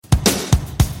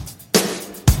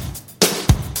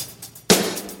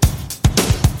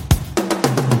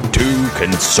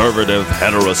conservative,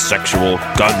 heterosexual,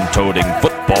 gun-toting,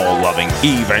 football-loving,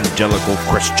 evangelical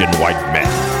Christian white men.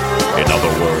 In other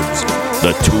words,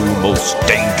 the two most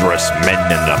dangerous men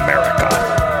in America,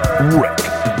 Rick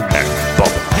and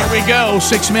Bubba. Here we go,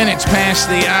 6 minutes past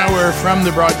the hour from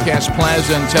the broadcast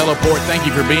plaza and teleport. Thank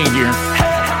you for being here.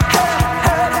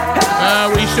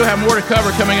 We still have more to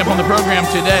cover coming up on the program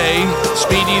today.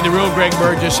 Speedy, the real Greg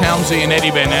Burgess, Helmsy, and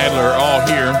Eddie Van Adler are all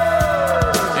here.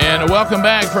 And welcome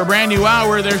back for a brand new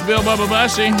hour. There's Bill Bubba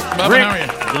Bussey. Bubba, Rick, how are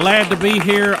you? Glad to be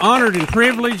here. Honored and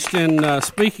privileged. And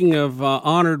speaking of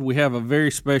honored, we have a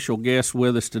very special guest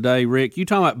with us today. Rick, you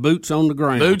talking about boots on the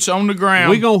ground. Boots on the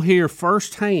ground. We're going to hear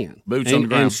firsthand. Boots on the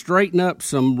ground. And straighten up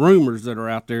some rumors that are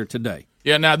out there today.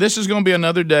 Yeah, now this is going to be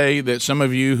another day that some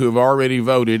of you who have already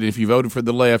voted, if you voted for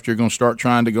the left, you're going to start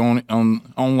trying to go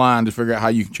online to figure out how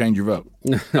you can change your vote.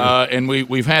 And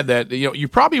we've had that. You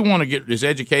probably want to get as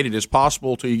educated as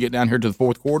possible till you get down here to the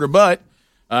fourth quarter. But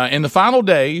in the final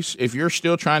days, if you're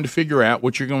still trying to figure out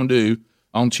what you're going to do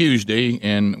on Tuesday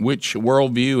and which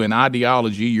worldview and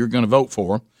ideology you're going to vote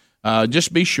for,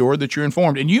 just be sure that you're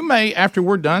informed. And you may, after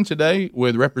we're done today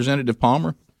with Representative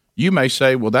Palmer, you may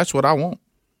say, well, that's what I want.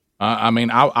 I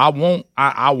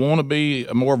want to be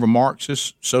more of a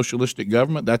Marxist, socialistic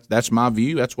government. That's my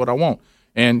view. That's what I want.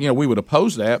 And, we would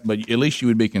oppose that, but at least you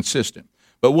would be consistent.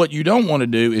 But what you don't want to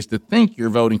do is to think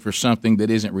you're voting for something that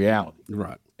isn't reality.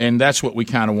 Right. And that's what we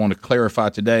kind of want to clarify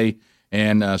today.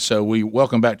 And so we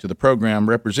welcome back to the program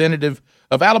Representative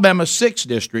of Alabama's 6th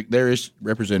District. There is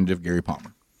Representative Gary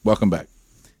Palmer. Welcome back.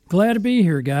 Glad to be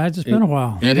here, guys. It's been a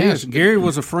while. It is. Gary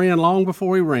was a friend long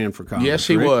before he ran for Congress. Yes,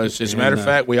 he was. As a matter of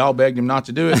fact, we all begged him not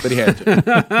to do it, but he had to.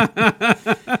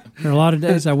 There are a lot of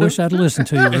days I wish I'd listened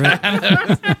to you,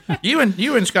 Rick.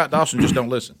 You and Scott Dawson just don't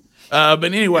listen. But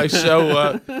anyway,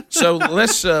 so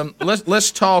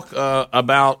let's talk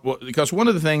about, because one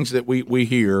of the things that we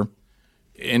hear,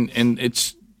 and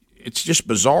it's just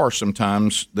bizarre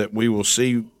sometimes that we will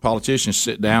see politicians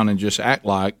sit down and just act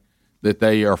like that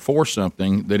they are for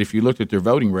something that if you looked at their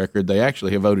voting record, they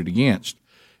actually have voted against.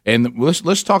 And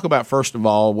let's talk about, first of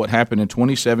all, what happened in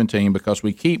 2017, because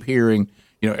we keep hearing,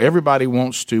 everybody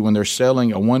wants to, when they're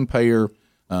selling a one-payer,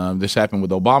 this happened with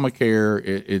Obamacare,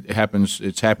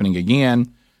 it's happening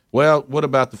again. Well, what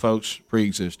about the folks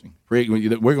pre-existing? We're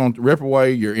going to rip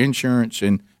away your insurance,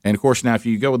 and of course now if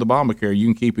you go with Obamacare, you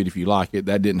can keep it if you like it.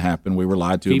 That didn't happen. We were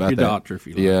lied to about that. Keep your doctor if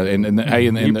you like. Yeah,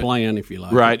 and your plan if you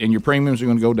like. Right, and your premiums are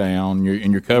going to go down,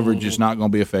 and your coverage is not going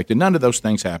to be affected. None of those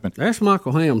things happen. Ask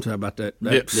Michael Helms about that.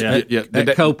 That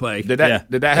copay.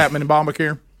 Did that happen in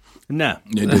Obamacare? No,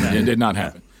 it did not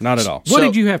happen. Not at all. What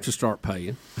did you have to start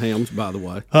paying, Helms, by the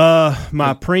way?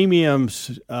 My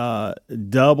premiums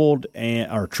doubled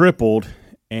or tripled,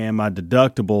 and my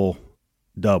deductible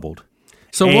doubled.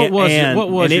 So what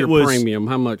was your premium?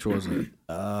 How much was it?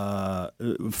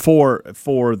 For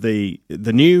the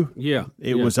new,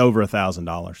 it was over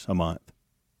 $1,000 a month.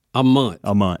 A month.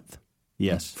 A month.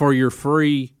 Yes. For your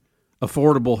free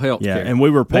affordable health care. Yeah, and we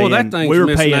were paying. That thing's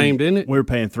misnamed, isn't it? We were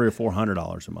paying $300 or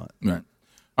 $400 a month. Right.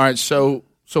 All right. So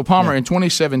Palmer, in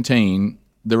 2017,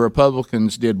 the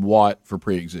Republicans did what for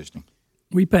pre-existing?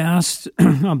 We passed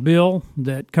a bill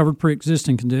that covered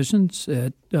pre-existing conditions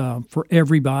for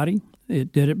everybody.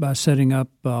 It did it by setting up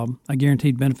a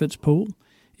guaranteed benefits pool.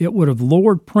 It would have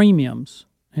lowered premiums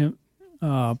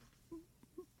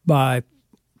by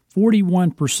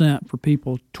 41% for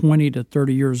people 20 to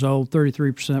 30 years old,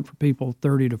 33% for people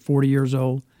 30 to 40 years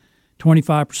old,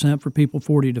 25% for people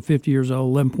 40 to 50 years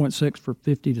old, 11.6% for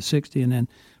 50 to 60, and then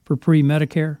for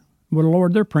pre-Medicare, would have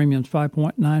lowered their premiums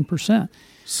 5.9%.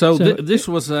 So this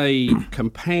was a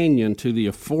companion to the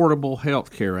Affordable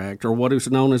Health Care Act, or what is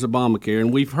known as Obamacare,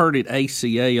 and we've heard it ACA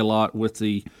a lot with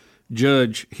the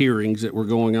judge hearings that were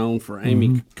going on for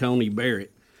Amy Coney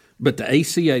Barrett. But the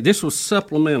ACA, this was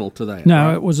supplemental to that. No,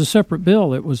 right? It was a separate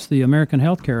bill. It was the American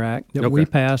Health Care Act that we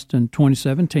passed in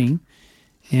 2017,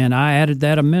 and I added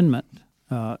that amendment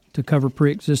to cover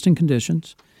pre-existing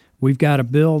conditions. We've got a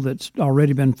bill that's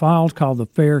already been filed called the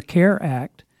Fair Care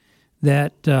Act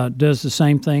that does the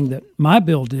same thing that my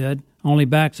bill did, only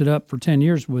backs it up for 10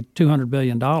 years with $200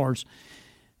 billion.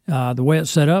 The way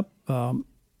it's set up,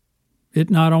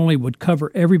 it not only would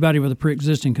cover everybody with a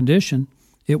pre-existing condition,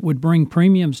 it would bring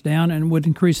premiums down and would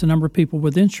increase the number of people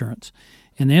with insurance.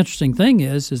 And the interesting thing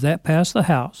is that passed the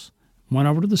House, went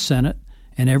over to the Senate,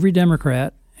 and every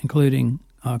Democrat, including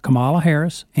Kamala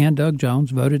Harris and Doug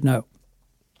Jones, voted no.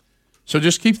 So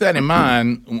just keep that in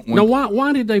mind.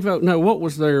 Why did they vote no? What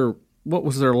was their what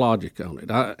was their logic on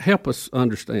it? Help us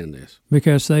understand this.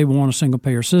 Because they want a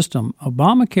single-payer system.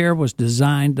 Obamacare was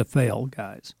designed to fail,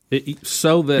 guys.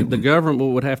 So that the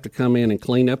government would have to come in and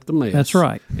clean up the mess. That's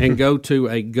right. And go to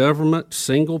a government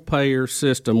single-payer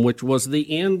system, which was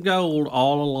the end goal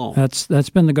all along. That's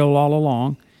been the goal all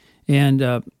along.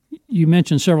 And you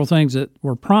mentioned several things that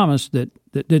were promised that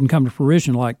didn't come to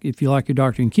fruition, like if you like your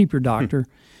doctor, you can keep your doctor.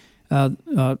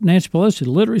 Nancy Pelosi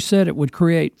literally said it would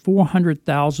create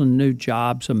 400,000 new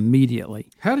jobs immediately.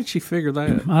 How did she figure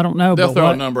that? I don't know. They'll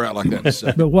throw a number out like that in a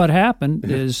second. But what happened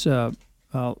is an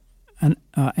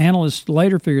analyst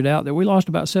later figured out that we lost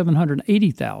about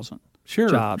 780,000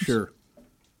 jobs. Sure.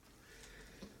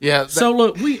 Yeah. So,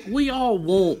 look, we all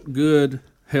want good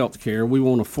health care. We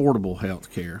want affordable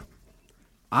health care.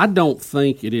 I don't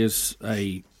think it is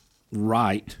a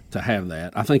right to have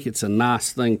that. I think it's a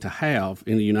nice thing to have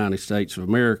in the United States of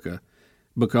America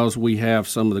because we have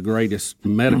some of the greatest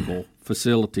medical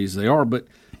facilities they are,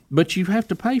 but you have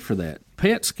to pay for that.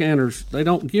 PET scanners, they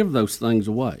don't give those things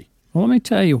away. Well, let me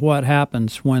tell you what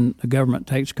happens when the government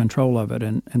takes control of it.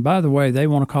 And by the way, they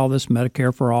want to call this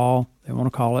Medicare for all. They want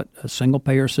to call it a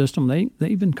single-payer system. They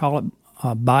even call it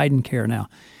Biden care now.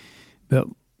 But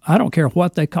I don't care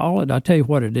what they call it. I tell you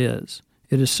what it is.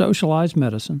 It is socialized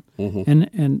medicine,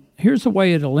 and here's the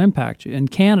way it'll impact you. In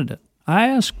Canada, I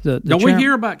asked the we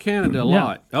hear about Canada a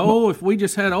lot. Oh, if we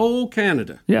just had old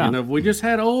Canada. Yeah. If we just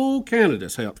had old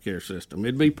Canada's healthcare system,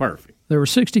 it'd be perfect. There were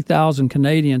 60,000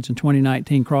 Canadians in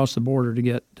 2019 crossed the border to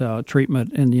get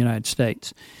treatment in the United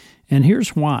States. And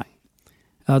here's why.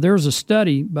 There was a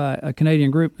study by a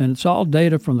Canadian group, and it's all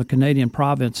data from the Canadian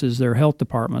provinces, their health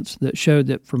departments, that showed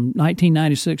that from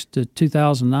 1996 to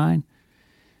 2009,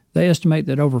 they estimate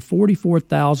that over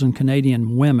 44,000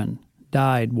 Canadian women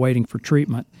died waiting for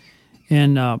treatment.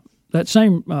 And that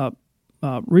same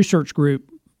research group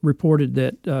reported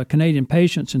that Canadian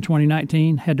patients in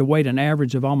 2019 had to wait an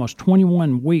average of almost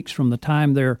 21 weeks from the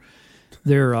time their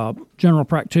general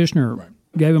practitioner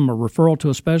gave them a referral to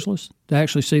a specialist to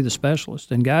actually see the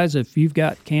specialist. And guys, if you've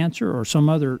got cancer or some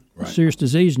other serious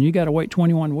disease and you got to wait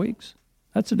 21 weeks,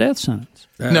 that's a death sentence.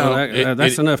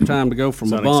 That's enough time to go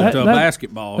from a bump to a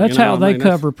basketball. That's how they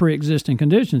cover pre-existing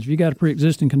conditions. If you got a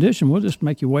pre-existing condition, we'll just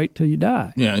make you wait till you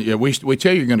die. Yeah. We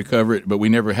tell you you're going to cover it, but we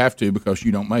never have to because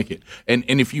you don't make it. And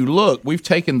if you look, we've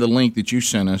taken the link that you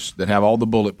sent us that have all the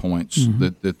bullet points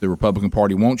that the Republican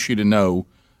Party wants you to know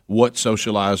what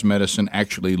socialized medicine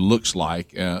actually looks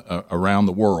like around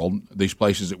the world, these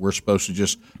places that we're supposed to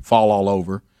just fall all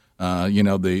over.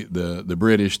 The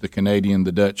British, the Canadian,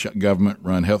 the Dutch government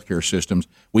run healthcare systems.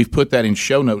 We've put that in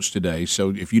show notes today. So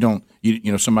if you don't,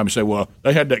 somebody say, well,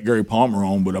 they had that Gary Palmer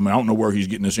on, but I don't know where he's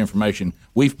getting this information.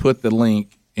 We've put the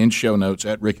link in show notes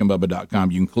at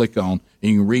rickandbubba.com. You can click on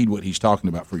and you can read what he's talking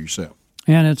about for yourself.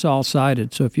 And it's all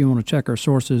cited. So if you want to check our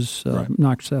sources,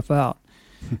 knock yourself out.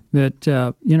 But,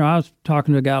 I was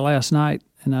talking to a guy last night,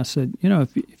 and I said,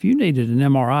 if you needed an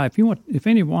MRI, if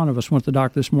any one of us went to the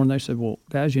doctor this morning, they said, well,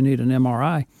 guys, you need an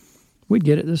MRI, we'd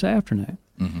get it this afternoon.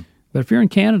 Mm-hmm. But if you're in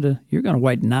Canada, you're going to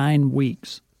wait 9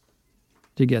 weeks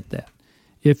to get that.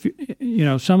 If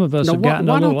some of us have gotten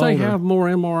a little older. Why don't they have more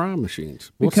MRI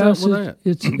machines? What's because up with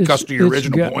that? Because to your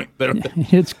original point.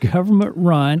 It's government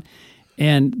run,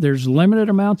 and there's limited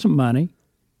amounts of money.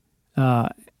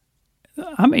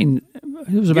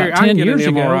 It was about 10 years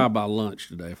ago. I can get an MRI by lunch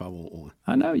today if I want one.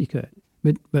 I know you could,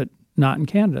 but not in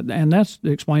Canada. And that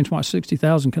explains why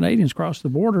 60,000 Canadians crossed the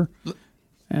border.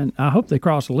 And I hope they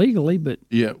cross legally, but...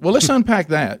 Yeah, well, let's unpack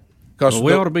that.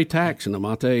 We ought to be taxing them,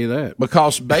 I'll tell you that.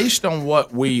 Because based on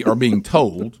what we are being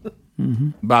told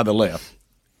by the left,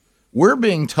 we're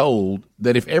being told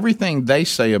that if everything they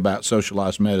say about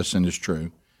socialized medicine is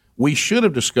true, we should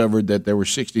have discovered that there were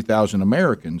 60,000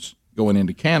 Americans going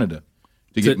into Canada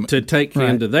to take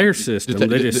into their system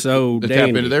that is so dandy. Tap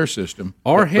into their system.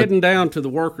 Or heading down to the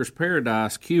workers'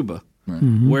 paradise, Cuba,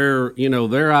 where,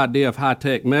 their idea of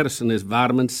high-tech medicine is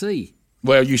vitamin C.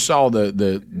 Well, you saw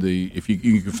the if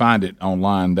you can find it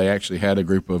online, they actually had a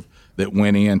group that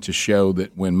went in to show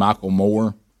that when Michael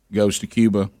Moore goes to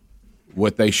Cuba,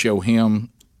 what they show him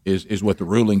is what the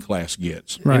ruling class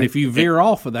gets. Right. And if you veer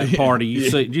off of that party,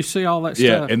 you see all that stuff.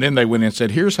 Yeah, and then they went in and said,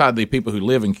 here's how the people who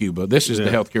live in Cuba, this is the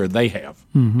health care they have.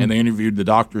 Mm-hmm. And they interviewed the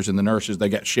doctors and the nurses. They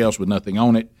got shelves with nothing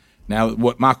on it. Now,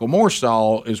 what Michael Moore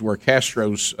saw is where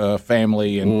Castro's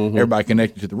family and everybody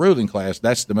connected to the ruling class,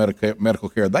 that's the medical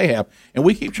care they have. And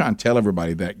we keep trying to tell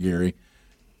everybody that, Gary.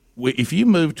 If you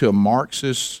move to a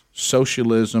Marxist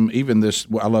socialism, even this,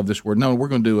 I love this word, no, we're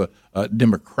going to do a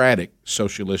democratic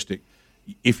socialistic.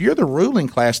 If you're the ruling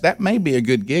class, that may be a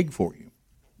good gig for you.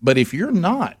 But if you're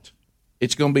not,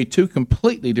 it's going to be two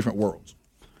completely different worlds.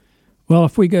 Well,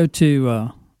 if we go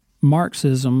to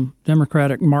Marxism,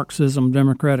 democratic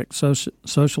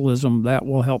socialism, that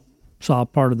will help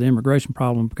solve part of the immigration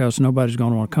problem because nobody's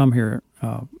going to want to come here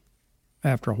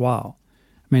after a while.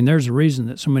 I mean, there's a reason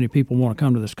that so many people want to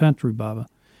come to this country, Bubba.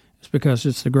 It's because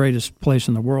it's the greatest place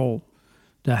in the world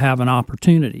to have an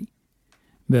opportunity.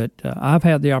 But I've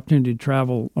had the opportunity to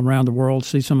travel around the world,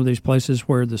 see some of these places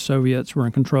where the Soviets were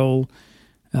in control,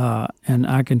 and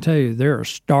I can tell you there are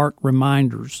stark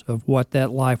reminders of what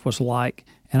that life was like.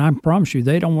 And I promise you,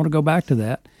 they don't want to go back to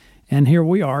that. And here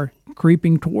we are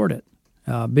creeping toward it,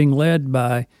 being led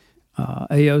by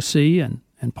AOC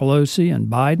and Pelosi and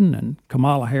Biden and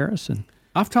Kamala Harris. And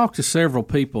I've talked to several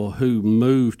people who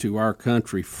moved to our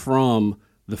country from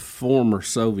the former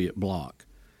Soviet bloc.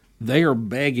 They are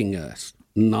begging us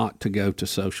not to go to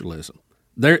socialism.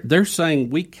 They're saying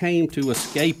we came to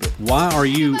escape it. Why are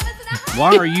you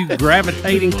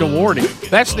gravitating toward it?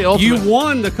 That's the ultimate. You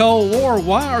won the Cold War.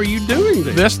 Why are you doing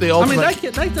this? That's the ultimate. I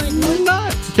mean, they think we're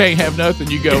nuts. You can't have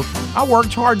nothing. You go, I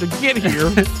worked hard to get here,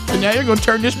 and now you're going to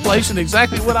turn this place into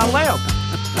exactly what I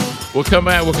left. We'll come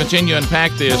back. We'll continue to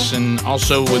unpack this, and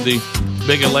also with the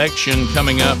big election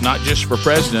coming up, not just for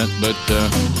president, but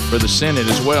for the Senate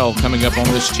as well, coming up on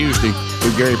this Tuesday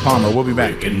with Gary Palmer. We'll be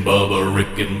back. Rick and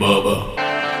Bubba.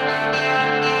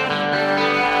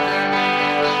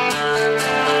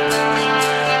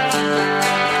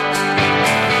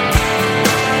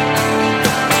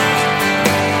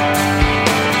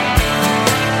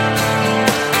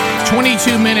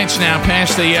 22 minutes now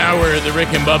past the hour of the Rick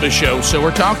and Bubba Show. So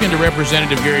we're talking to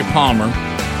Representative Gary Palmer.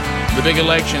 The big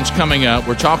election's coming up.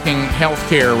 We're talking health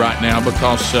care right now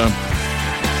because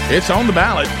it's on the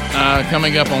ballot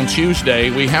coming up on Tuesday.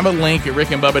 We have a link at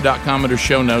rickandbubba.com under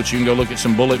show notes. You can go look at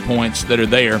some bullet points that are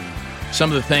there.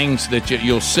 Some of the things that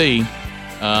you'll see.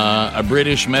 A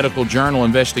British medical journal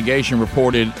investigation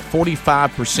reported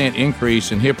 45%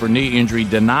 increase in hip or knee injury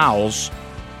denials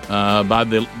by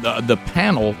the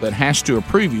panel that has to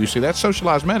approve you. See, that's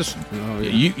socialized medicine. Oh,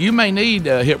 yeah. You may need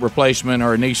a hip replacement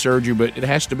or a knee surgery, but it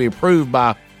has to be approved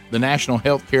by the National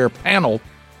Healthcare Panel.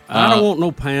 I don't want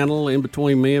no panel in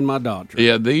between me and my doctor.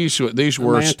 Yeah, these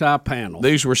were anti-panel.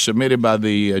 These were submitted by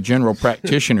the general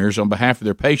practitioners on behalf of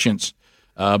their patients,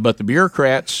 but the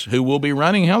bureaucrats who will be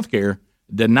running healthcare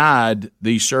denied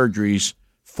these surgeries.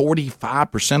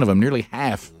 45% of them, nearly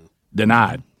half,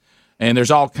 denied. And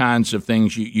there's all kinds of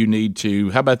things you need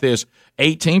to. How about this?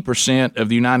 18% of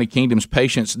the United Kingdom's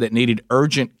patients that needed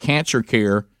urgent cancer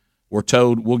care were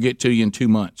told, we'll get to you in 2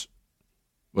 months.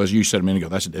 Well, as you said a minute ago,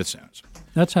 that's a death sentence.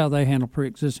 That's how they handle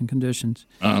pre-existing conditions.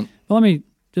 Well,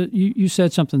 you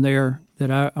said something there that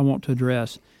I want to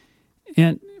address.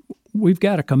 And we've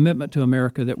got a Commitment to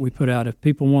America that we put out. If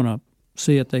people want to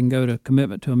see it, they can go to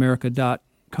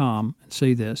commitmenttoamerica.com and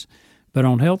see this. But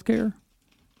on health care,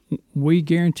 we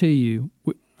guarantee you,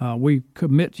 we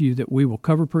commit to you that we will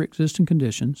cover pre-existing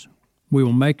conditions. We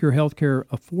will make your health care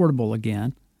affordable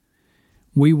again.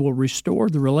 We will restore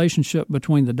the relationship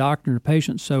between the doctor and the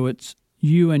patient so it's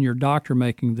you and your doctor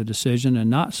making the decision and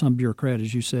not some bureaucrat,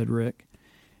 as you said, Rick.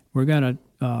 We're going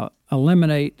to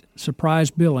eliminate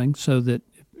surprise billing so that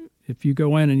if you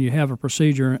go in and you have a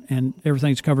procedure and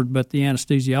everything's covered but the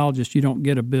anesthesiologist, you don't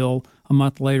get a bill a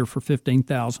month later for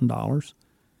 $15,000.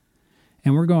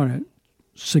 And we're going to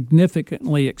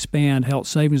significantly expand health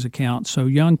savings accounts so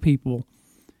young people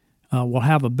will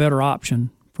have a better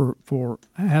option for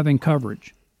having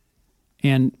coverage.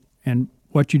 And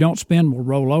what you don't spend will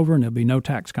roll over, and there'll be no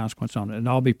tax consequence on it. It'll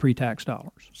all be pre-tax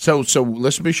dollars. So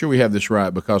let's be sure we have this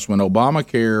right, because when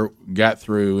Obamacare got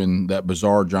through and that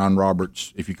bizarre John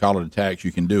Roberts, if you call it a tax,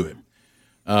 you can do it.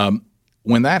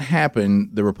 When that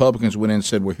happened, the Republicans went in and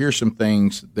said, well, here's some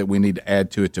things that we need to add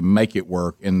to it to make it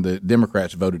work, and the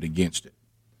Democrats voted against it.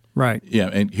 Right. Yeah,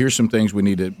 and here's some things we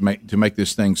need to make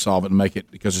this thing solve it and make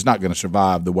it, because it's not going to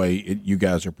survive the way you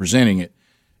guys are presenting it.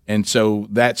 And so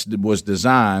that was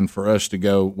designed for us to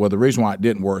go, well, the reason why it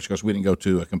didn't work is because we didn't go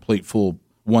to a complete full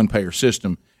one-payer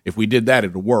system. If we did that,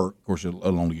 it would work. Of course, it'll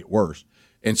only get worse.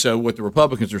 And so what the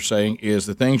Republicans are saying is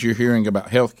the things you're hearing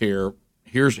about health care,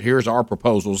 here's our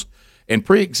proposals. And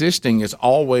pre-existing is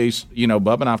always,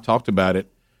 Bubba and I have talked about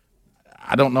it.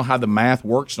 I don't know how the math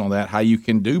works on that, how you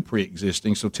can do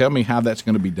pre-existing. So tell me how that's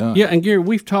going to be done. Yeah, and Gary,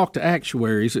 we've talked to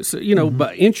actuaries. It's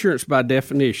but insurance by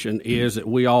definition is that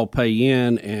we all pay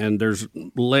in, and there's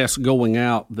less going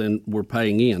out than we're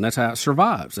paying in. That's how it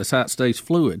survives. That's how it stays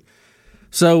fluid.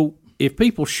 So if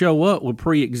people show up with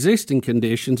pre-existing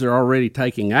conditions, they're already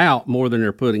taking out more than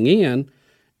they're putting in.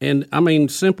 And,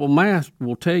 simple math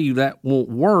will tell you that won't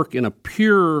work in a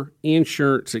pure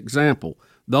insurance example.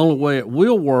 The only way it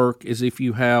will work is if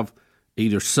you have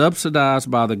either subsidized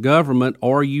by the government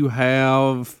or you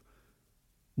have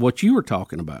what you were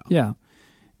talking about. Yeah.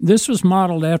 This was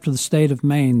modeled after the state of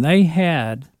Maine. They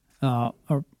had a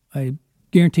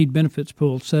guaranteed benefits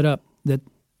pool set up that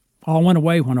all went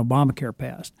away when Obamacare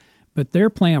passed. But their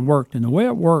plan worked. And the way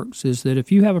it works is that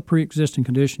if you have a pre-existing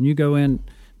condition, you go in,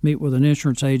 meet with an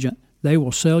insurance agent, they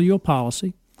will sell you a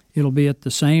policy. It'll be at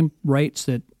the same rates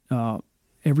that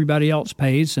everybody else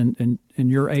pays and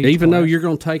your age. Even though you're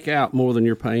going to take out more than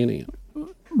you're paying in.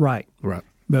 Right. Right.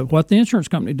 But what the insurance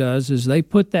company does is they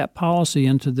put that policy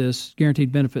into this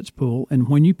guaranteed benefits pool, and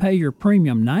when you pay your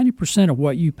premium, 90% of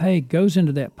what you pay goes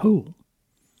into that pool.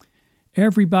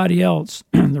 Everybody else,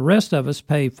 the rest of us,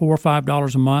 pay $4 or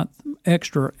 $5 a month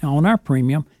extra on our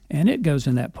premium, and it goes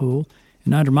in that pool.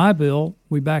 And under my bill,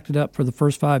 we backed it up for the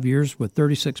first 5 years with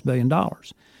 $36 billion.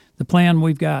 The plan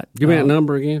we've got. Give me that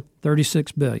number again.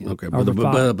 $36 billion. Okay,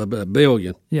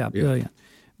 billion. Yeah, billion.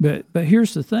 But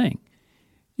here's the thing.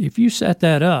 If you set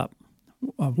that up,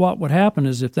 what would happen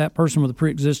is if that person with a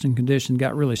pre-existing condition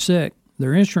got really sick,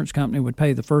 their insurance company would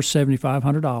pay the first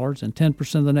 $7,500 and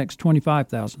 10% of the next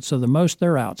 $25,000. So the most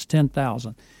they're out is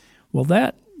 $10,000. Well,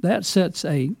 that sets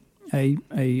a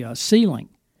ceiling,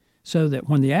 so that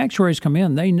when the actuaries come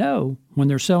in, they know when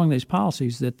they're selling these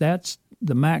policies that that's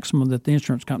the maximum that the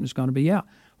insurance company is going to be out.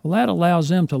 Well, that allows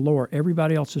them to lower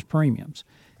everybody else's premiums,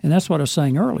 and that's what I was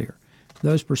saying earlier.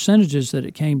 Those percentages that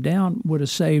it came down would have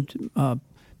saved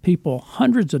people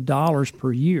hundreds of dollars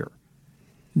per year.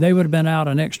 They would have been out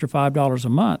an extra $5 a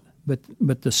month,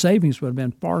 but the savings would have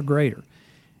been far greater.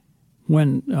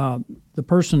 When the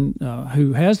person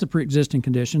who has the pre-existing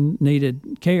condition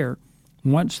needed care,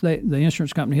 once the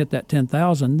insurance company hit that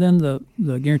 $10,000, then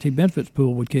the guaranteed benefits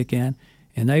pool would kick in,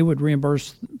 and they would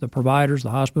reimburse the providers, the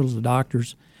hospitals, the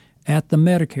doctors at the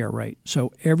Medicare rate.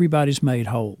 So everybody's made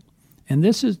whole. And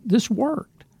this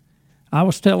worked. I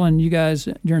was telling you guys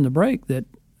during the break that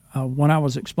when I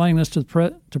was explaining this to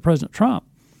President Trump,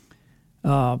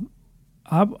 I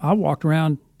walked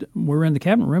around. We were in the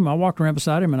cabinet room. I walked around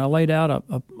beside him and I laid out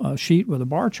a sheet with a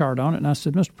bar chart on it. And I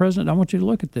said, Mr. President, I want you to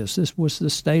look at this. This was the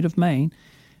state of Maine.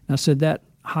 And I said, that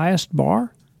highest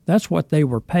bar, that's what they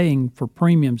were paying for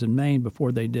premiums in Maine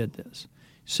before they did this.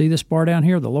 See this bar down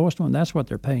here, the lowest one? That's what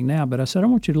they're paying now. But I said, I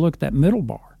want you to look at that middle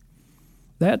bar.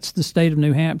 That's the state of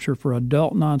New Hampshire for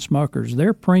adult non-smokers.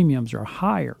 Their premiums are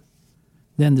higher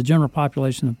than the general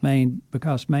population of Maine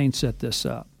because Maine set this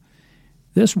up.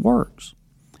 This works,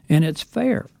 and it's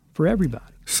fair for everybody.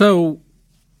 So,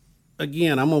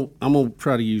 again, I'm gonna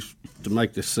try to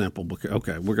make this simple. Because,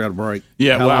 okay, we got a break.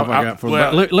 Yeah, How long have I got for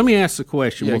let me ask the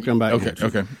question. We'll come back.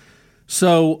 Okay.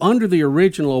 So, under the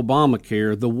original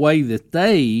Obamacare, the way that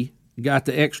they got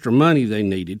the extra money they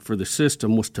needed for the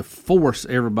system was to force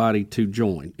everybody to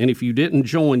join. And if you didn't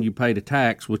join, you paid a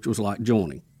tax, which was like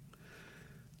joining.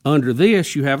 Under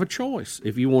this, you have a choice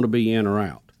if you want to be in or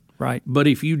out. Right. But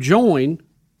if you join,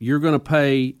 you're going to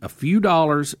pay a few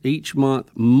dollars each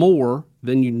month more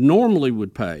than you normally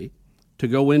would pay to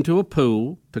go into a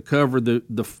pool to cover the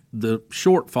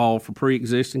shortfall for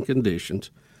pre-existing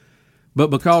conditions. But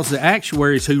because the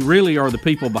actuaries, who really are the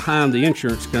people behind the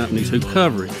insurance companies who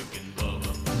cover it,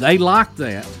 they like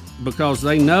that because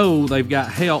they know they've got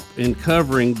help in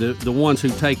covering the ones who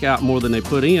take out more than they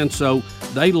put in, so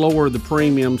they lower the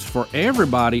premiums for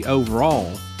everybody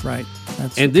overall. Right.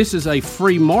 And this is a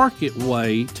free market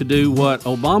way to do what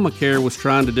Obamacare was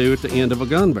trying to do at the end of a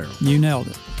gun barrel. You nailed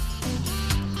it.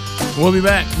 We'll be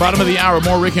back. Bottom of the hour,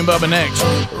 more Rick and Bubba next.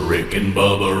 Rick and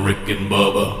Bubba, Rick and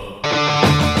Bubba.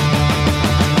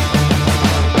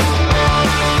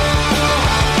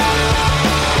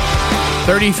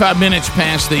 35 minutes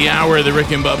past the hour of the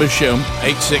Rick and Bubba Show.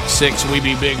 866 We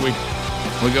Be Big. We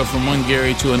go from one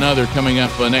Gary to another. Coming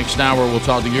up next hour, we'll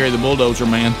talk to Gary the Bulldozer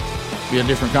Man. Be a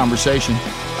different conversation.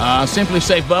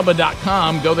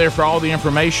 SimplySafeBubba.com. Go there for all the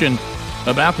information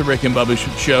about the Rick and Bubba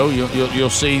Show. You'll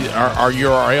see our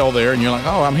URL there, and you're like,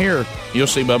 oh, I'm here. You'll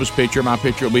see Bubba's picture. My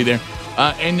picture will be there.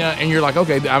 And you're like,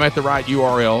 okay, I'm at the right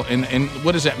URL. And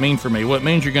what does that mean for me? Well, it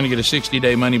means you're going to get a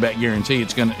 60-day money-back guarantee.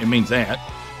 It means that.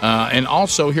 And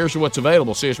also, here's what's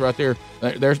available. See, it's right there.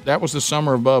 That was the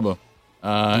summer of Bubba.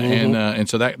 And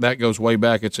so that goes way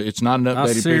back. It's not an updated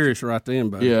picture. Serious right then,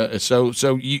 buddy. Yeah. So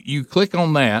you click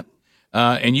on that,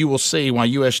 and you will see why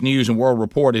U.S. News and World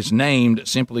Report is named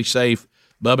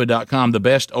SimplySafeBubba.com the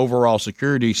best overall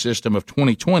security system of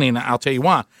 2020. And I'll tell you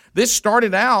why. This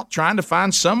started out trying to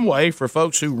find some way for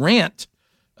folks who rent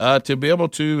to be able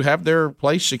to have their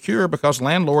place secure because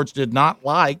landlords did not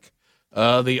like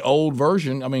the old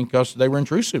version. I mean, because they were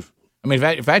intrusive. I mean,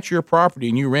 if that's your property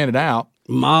and you rent it out,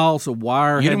 miles of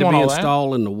wire You had didn't to be want all that.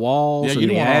 installed in the walls Yeah, you and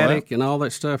the didn't want all that. attic and all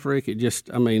that stuff, Rick. It just,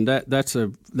 I mean, that's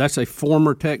a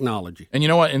former technology. And you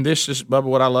know what? And this is, Bubba,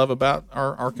 what I love about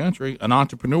our country. An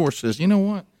entrepreneur says, you know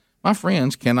what? My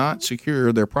friends cannot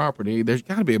secure their property. There's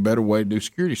got to be a better way to do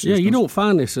security systems. Yeah, you don't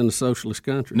find this in a socialist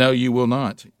country. No, you will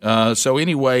not. So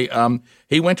anyway,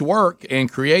 he went to work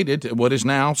and created what is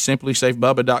now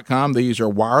simplysafebubba.com. These are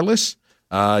wireless.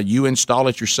 You install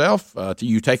it yourself.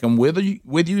 You take them with you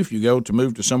if you go to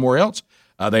move to somewhere else.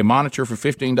 They monitor for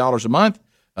 $15 a month,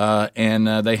 and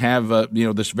they have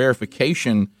this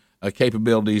verification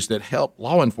capabilities that help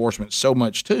law enforcement so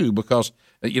much too, because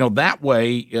that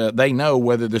way they know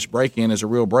whether this break-in is a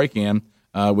real break-in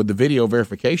with the video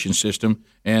verification system,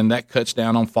 and that cuts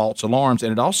down on false alarms,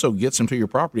 and it also gets them to your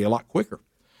property a lot quicker.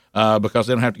 Because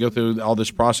they don't have to go through all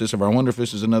this process of, I wonder if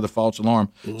this is another false alarm.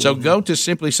 Mm-hmm. So go to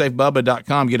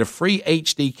simplysafebubba.com, get a free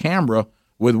HD camera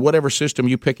with whatever system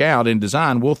you pick out and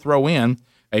design. We'll throw in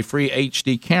a free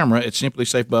HD camera at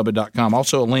simplysafebubba.com.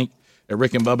 Also a link at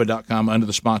rickandbubba.com under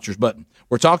the sponsors button.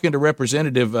 We're talking to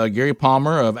Representative Gary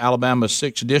Palmer of Alabama's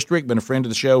 6th District, been a friend of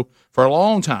the show for a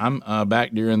long time,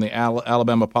 back during the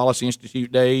Alabama Policy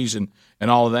Institute days and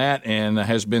all of that, and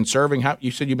has been serving.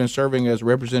 You said you've been serving as a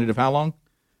representative how long?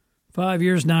 5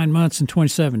 years, 9 months, and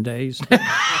 27 days. So,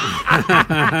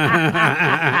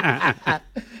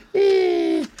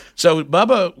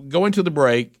 Bubba, going to the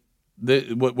break,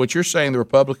 what you're saying the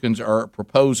Republicans are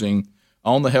proposing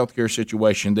on the health care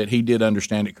situation, that he did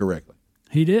understand it correctly.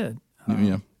 He did.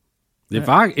 Yeah. If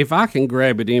I can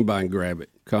grab it, anybody can grab it,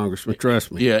 Congressman.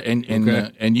 Trust me. Yeah,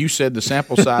 and you said the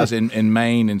sample size in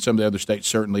Maine and some of the other states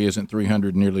certainly isn't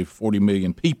 300, nearly 40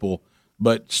 million people.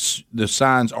 But the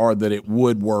signs are that it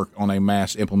would work on a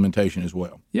mass implementation as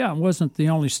well. Yeah, it wasn't the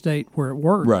only state where it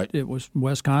worked. Right. It was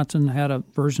Wisconsin had a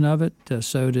version of it,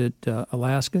 so did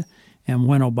Alaska. And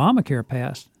when Obamacare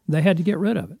passed, they had to get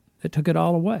rid of it. They took it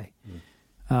all away.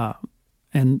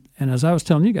 And as I was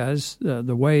telling you guys,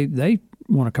 the way they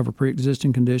want to cover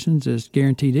pre-existing conditions is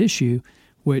guaranteed issue,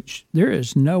 which there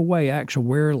is no way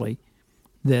actuarially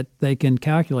that they can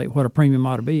calculate what a premium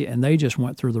ought to be, and they just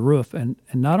went through the roof. And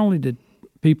not only did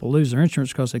people lose their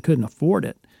insurance because they couldn't afford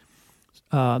it,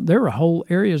 there were whole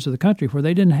areas of the country where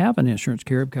they didn't have an insurance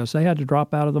carrier because they had to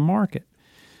drop out of the market.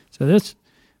 So this,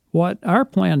 what our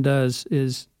plan does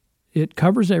is it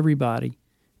covers everybody.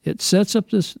 It sets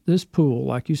up this pool,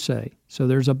 like you say, so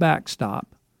there's a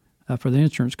backstop for the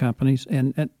insurance companies,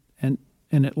 and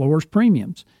it lowers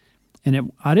premiums.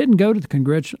 And I didn't go to the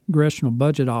Congressional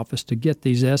Budget Office to get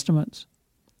these estimates.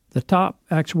 The top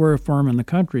actuarial firm in the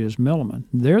country is Milliman.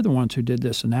 They're the ones who did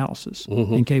this analysis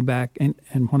and came back. And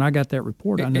when I got that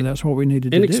report, I knew that's what we needed to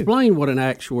do. And explain what an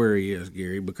actuary is,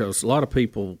 Gary, because a lot of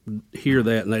people hear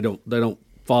that and they don't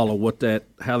follow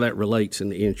how that relates in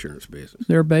the insurance business.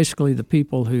 They're basically the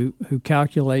people who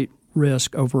calculate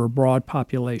risk over a broad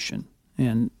population,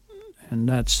 and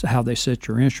that's how they set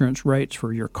your insurance rates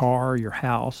for your car, your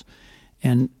house,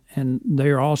 and they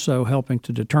are also helping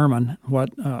to determine what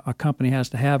a company has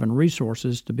to have in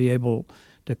resources to be able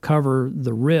to cover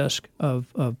the risk of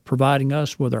providing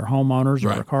us with our homeowners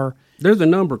or our car. They're the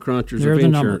number crunchers of insurance. They're the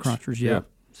number crunchers, yeah.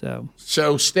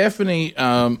 So Stephanie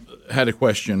had a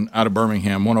question out of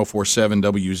Birmingham, 104.7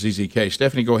 WZZK.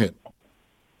 Stephanie, go ahead.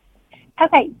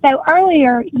 Okay, so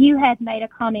earlier you had made a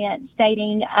comment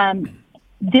stating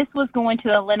this was going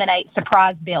to eliminate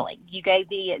surprise billing. You gave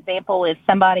the example if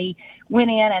somebody went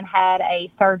in and had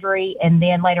a surgery and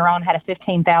then later on had a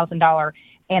 $15,000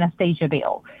 anesthesia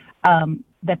bill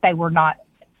that they were not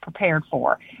prepared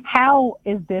for. How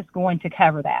is this going to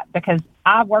cover that? Because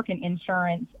I work in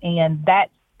insurance, and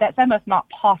that's almost not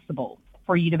possible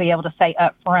for you to be able to say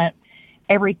up front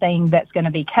everything that's going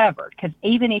to be covered. Because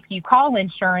even if you call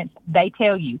insurance, they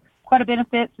tell you quota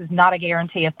benefits is not a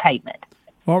guarantee of payment.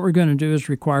 What we're going to do is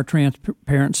require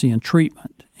transparency in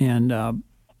treatment. And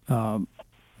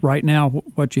right now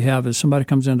what you have is somebody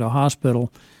comes into a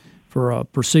hospital for a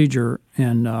procedure,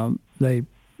 and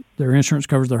their insurance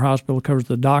covers their hospital, covers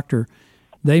the doctor.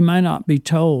 They may not be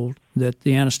told that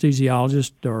the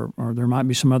anesthesiologist or there might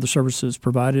be some other services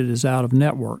provided is out of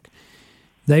network.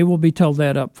 They will be told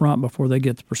that up front before they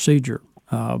get the procedure.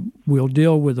 We'll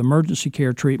deal with emergency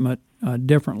care treatment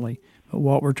differently. But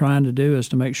what we're trying to do is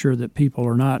to make sure that people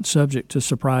are not subject to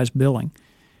surprise billing.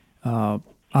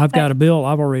 I've got a bill.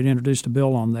 I've already introduced a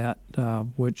bill on that,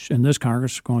 which in this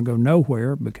Congress is going to go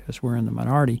nowhere because we're in the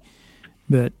minority.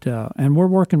 But and we're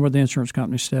working with the insurance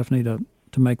company, Stephanie, to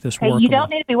make this work. You don't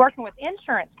need to be working with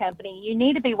insurance company. You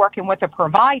need to be working with the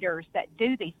providers that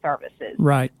do these services.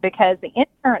 Right. Because the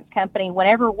insurance company,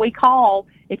 whenever we call,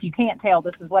 if you can't tell,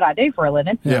 this is what I do for a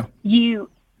living. Yeah.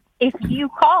 if you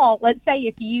call, let's say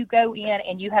if you go in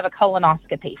and you have a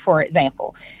colonoscopy, for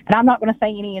example, and I'm not going to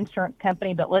say any insurance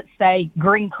company, but let's say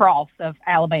Green Cross of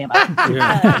Alabama.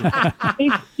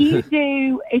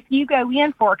 If you go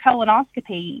in for a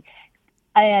colonoscopy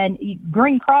and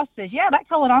Green Cross says, yeah, that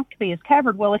colonoscopy is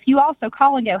covered. Well, if you also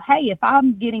call and go, hey, if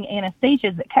I'm getting anesthesia,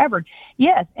 is it covered?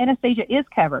 Yes, anesthesia is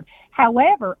covered.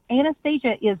 However,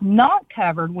 anesthesia is not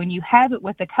covered when you have it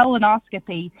with a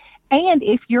colonoscopy and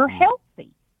if you're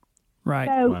healthy. Right.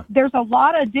 So there's a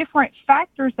lot of different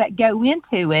factors that go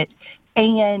into it,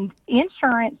 and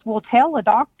insurance will tell a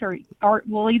doctor or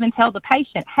will even tell the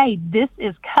patient, hey, this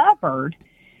is covered,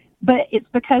 but it's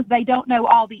because they don't know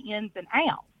all the ins and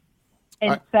outs.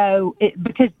 And so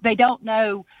because they don't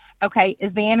know, okay,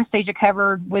 is the anesthesia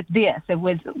covered with this and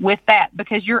with that?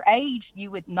 Because your age, you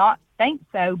would not think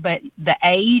so, but the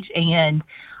age and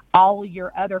all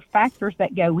your other factors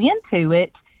that go into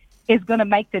it is going to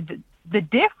make the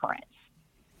difference.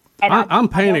 And I'm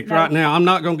panicked right now. I'm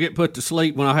not going to get put to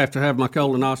sleep when I have to have my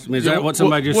colonoscopy. Is that what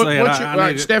somebody just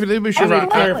said? Stephanie, let me be sure.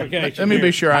 Let me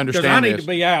be sure I understand I need this. to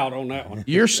be out on that one.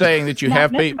 You're saying that you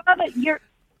have people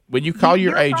when you call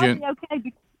your agent.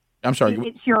 Okay, I'm sorry.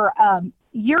 It's your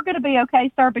you're going to be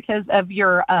okay, sir, because of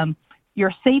your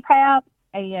CPAP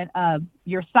and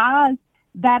your size.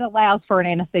 That allows for an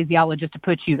anesthesiologist to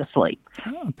put you to sleep.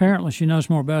 Well, apparently, she knows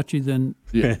more about you than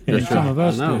some of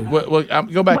us do. Well, I'll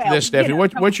go back to this, Stephanie.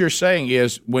 What you're saying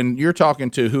is when you're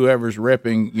talking to whoever's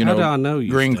repping,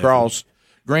 Green Cross,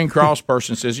 Green Cross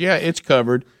person says, yeah, it's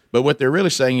covered. But what they're really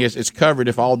saying is it's covered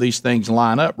if all these things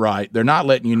line up right. They're not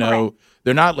letting you know. Correct.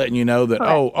 They're not letting you know that.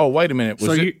 Correct. Oh, wait a minute.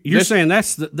 So you're saying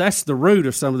that's the root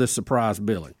of some of this surprise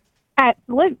billing.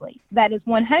 Absolutely, that is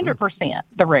 100%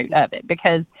 the root of it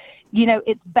because.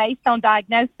 It's based on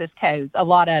diagnosis codes, a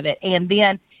lot of it. And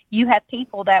then you have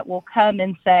people that will come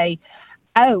and say,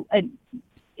 oh, an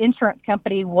insurance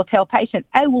company will tell patients,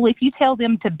 oh, well, if you tell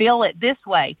them to bill it this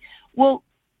way. Well,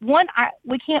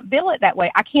 we can't bill it that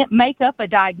way. I can't make up a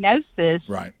diagnosis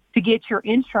to get your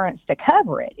insurance to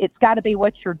cover it. It's got to be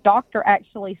what your doctor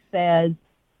actually says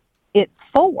it's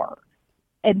for.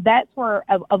 And that's where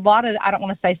a lot of, I don't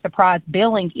want to say surprise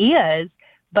billing is,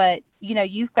 but,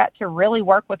 you've got to really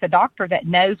work with a doctor that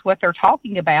knows what they're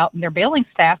talking about and their billing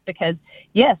staff because,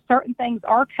 yes, certain things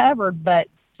are covered, but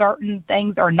certain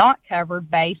things are not covered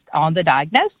based on the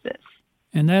diagnosis.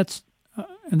 And that's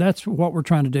what we're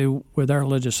trying to do with our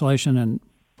legislation, and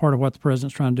part of what the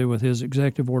president's trying to do with his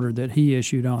executive order that he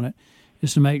issued on it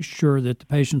is to make sure that the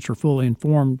patients are fully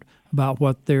informed about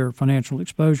what their financial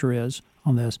exposure is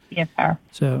on this. Yes, sir.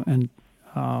 So, and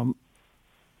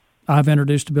I've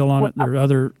introduced a bill on it. There are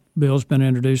other bills been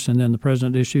introduced, and then the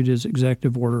president issued his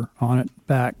executive order on it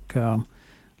back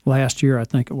last year, I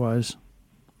think it was.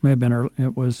 May have been early.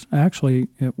 It was probably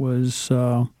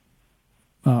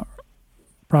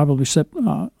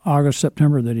August,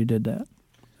 September that he did that.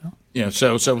 Yeah,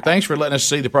 so thanks for letting us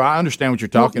see the problem. I understand what you're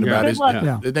talking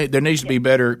about. There needs to be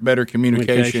better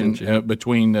communication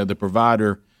between the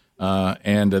provider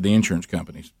and the insurance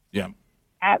companies. Yeah.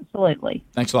 Absolutely.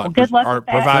 Thanks a lot. Well, good luck our with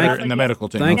that. provider and the medical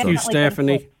team. Thank you,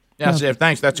 Stephanie. Yeah,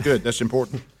 thanks. That's good. That's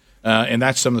important. And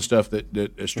that's some of the stuff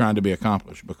that is trying to be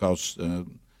accomplished because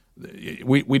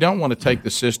we don't want to take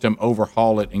the system,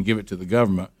 overhaul it, and give it to the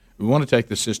government. We want to take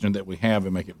the system that we have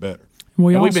and make it better.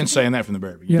 We've been saying that from the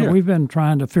very beginning. Yeah, we've been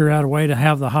trying to figure out a way to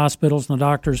have the hospitals and the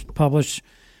doctors publish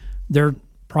their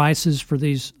prices for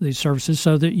these services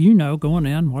so that going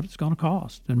in what it's going to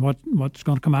cost and what's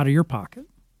going to come out of your pocket.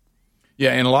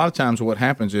 Yeah, and a lot of times what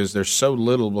happens is there's so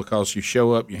little because you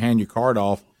show up, you hand your card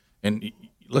off, and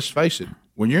let's face it,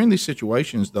 when you're in these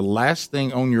situations, the last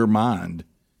thing on your mind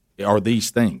are these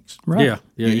things. Right.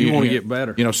 Yeah, you want to get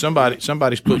better.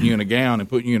 Somebody's putting you in a gown and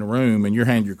putting you in a room, and you're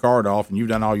handing your card off, and you've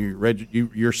done all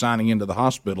you're signing into the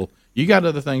hospital. You got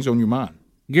other things on your mind.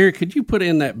 Gary, could you put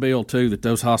in that bill, too, that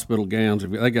those hospital gowns,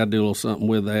 they got to do a little something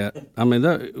with that? I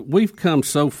mean, we've come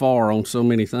so far on so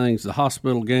many things. The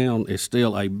hospital gown is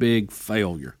still a big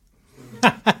failure.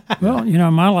 Well,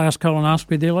 my last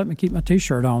colonoscopy, they let me keep my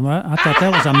T-shirt on. I thought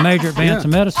that was a major advance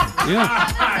in medicine. Yeah.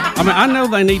 I mean, I know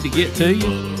they need to get to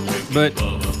you, but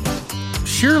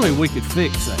surely we could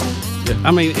fix that.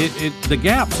 I mean, the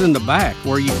gap's in the back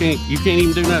where you can't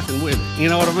even do nothing with it. You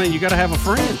know what I mean? You got to have a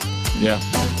friend. Yeah.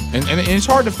 And it's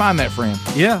hard to find that friend.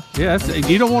 Yeah.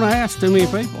 You don't want to ask too many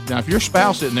people. Now, if your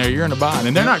spouse isn't there, you're in a bind,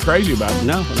 and they're not crazy about it.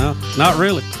 No, not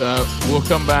really. We'll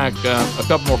come back. A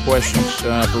couple more questions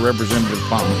for Representative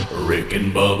Palmer. Rick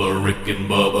and Bubba, Rick and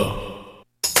Bubba.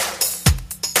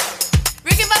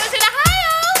 Rick and Bubba's in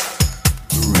Ohio.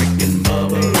 Rick and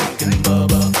Bubba, Rick and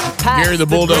Bubba. Gary the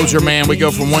Bulldozer Man. We go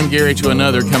from one Gary to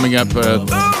another coming up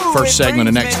first segment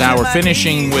of next hour,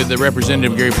 finishing with the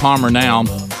Representative Gary Palmer now,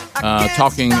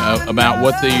 talking about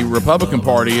what the Republican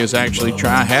Party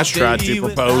has tried to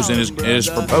propose and is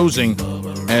proposing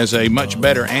as a much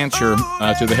better answer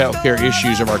to the health care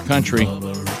issues of our country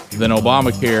than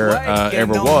Obamacare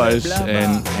ever was,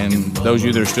 and those of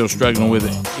you that are still struggling with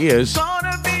it is.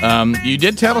 You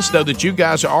did tell us, though, that you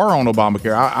guys are on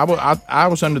Obamacare. I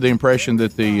was under the impression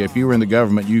that if you were in the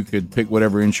government, you could pick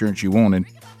whatever insurance you wanted.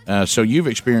 So you've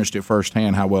experienced it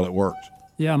firsthand how well it works.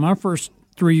 Yeah, my first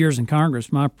 3 years in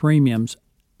Congress, my premiums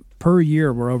per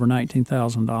year were over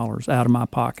 $19,000 out of my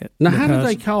pocket. Now, how do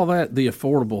they call that the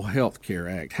Affordable Health Care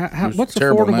Act? What's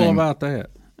affordable about that?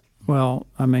 Well,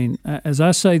 I mean, as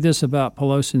I say this about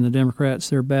Pelosi and the Democrats,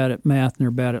 they're bad at math and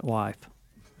they're bad at life.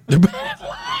 They're bad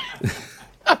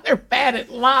at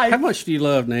life. How much do you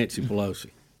love Nancy Pelosi?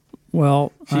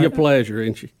 Well, she's a pleasure,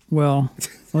 isn't she? Well,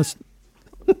 let's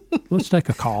take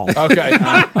a call. Okay.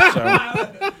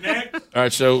 All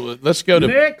right, so let's go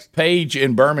to Paige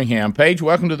in Birmingham. Paige,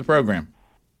 welcome to the program.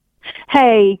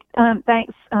 Hey,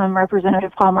 thanks,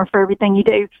 Representative Palmer, for everything you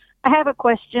do. I have a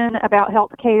question about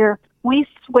health care. We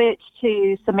switched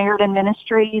to Samaritan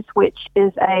Ministries, which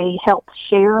is a health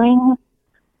sharing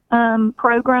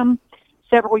program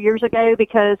several years ago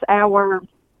because our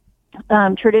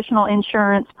traditional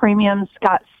insurance premiums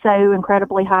got so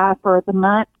incredibly high for the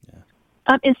month.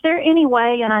 Is there any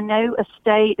way, and I know a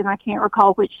state, and I can't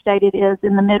recall which state it is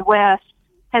in the Midwest,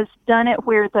 has done it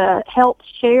where the health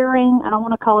sharing, I don't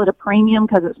want to call it a premium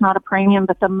because it's not a premium,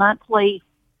 but the monthly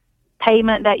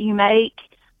payment that you make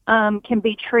can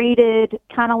be treated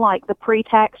kind of like the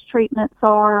pre-tax treatments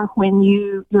are when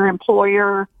your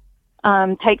employer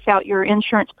takes out your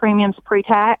insurance premiums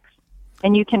pre-tax,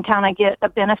 and you can kind of get a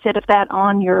benefit of that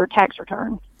on your tax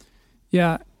return.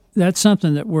 Yeah, that's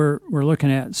something that we're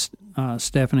looking at,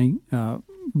 Stephanie.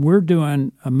 We're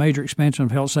doing a major expansion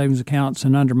of health savings accounts,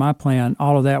 and under my plan,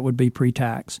 all of that would be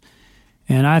pre-tax.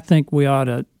 And I think we ought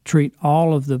to treat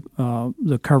all of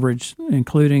the coverage,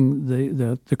 including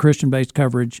the Christian-based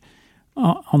coverage,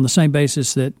 on the same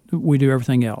basis that we do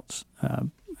everything else.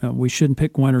 We shouldn't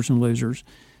pick winners and losers.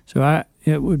 So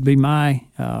it would be my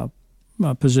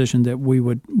position that we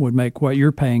would make what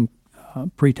you're paying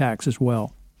pre-tax as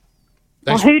well.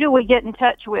 Well, who do we get in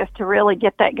touch with to really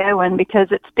get that going? Because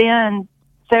it's been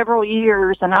several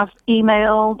years, and I've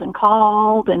emailed and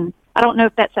called, and I don't know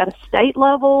if that's at a state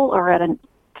level or at a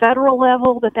federal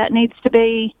level that needs to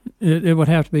be. It would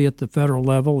have to be at the federal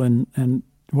level, and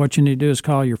what you need to do is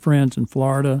call your friends in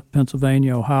Florida,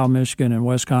 Pennsylvania, Ohio, Michigan, and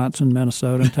Wisconsin,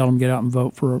 Minnesota, and tell them to get out and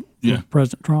vote for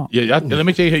President Trump. Yeah, let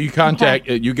me tell you how you contact.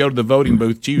 You go to the voting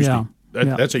booth Tuesday.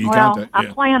 That's how you contact. I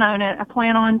plan on it. I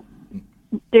plan on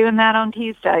doing that on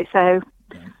Tuesday. So.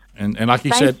 And like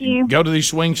you said, go to these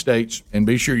swing states and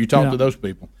be sure you talk to those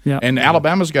people. Yeah. And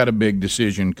Alabama's got a big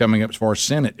decision coming up as far as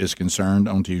Senate is concerned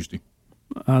on Tuesday.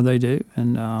 They do,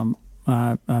 and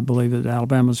I believe that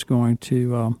Alabama's going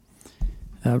to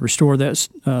restore that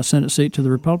Senate seat to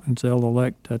the Republicans. They'll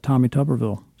elect Tommy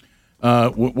Tuberville.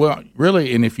 Well,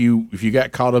 really, and if you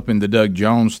got caught up in the Doug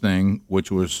Jones thing, which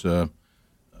was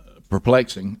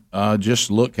perplexing,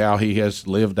 just look how he has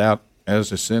lived out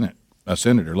as a senator.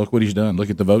 Look what he's done. Look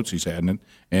at the votes he's had,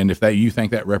 and if you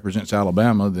think that represents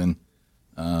Alabama, then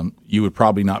you would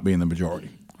probably not be in the majority.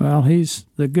 Well,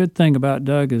 the good thing about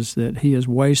Doug is that he has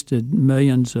wasted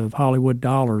millions of Hollywood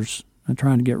dollars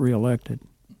trying to get reelected.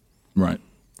 Right.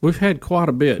 We've had quite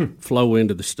a bit flow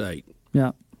into the state.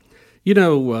 Yeah. You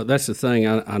know, that's the thing.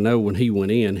 I know when he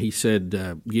went in, he said,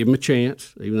 give him a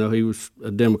chance, even though he was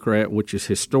a Democrat, which is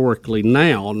historically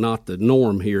now not the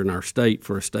norm here in our state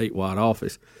for a statewide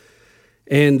office,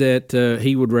 and that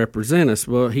he would represent us.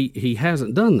 Well, he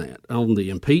hasn't done that on the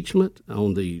impeachment,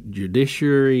 on the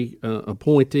judiciary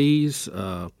appointees,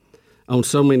 on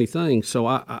so many things. So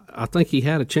I think he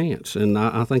had a chance, and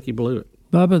I think he blew it.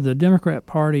 Bubba, the Democrat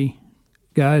Party,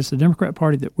 guys, the Democrat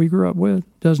Party that we grew up with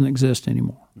doesn't exist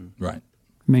anymore. Right.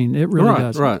 I mean, it really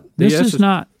doesn't. Right. This is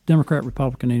not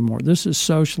Democrat-Republican anymore. This is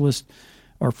socialist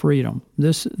or freedom.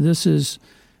 This is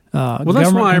well,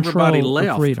 that's why everybody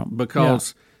left, freedom.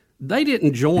 Because they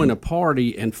didn't join a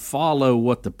party and follow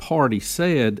what the party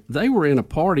said. They were in a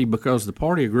party because the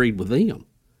party agreed with them.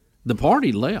 The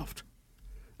party left.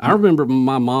 I remember when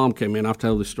my mom came in. I've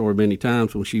told this story many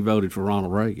times when she voted for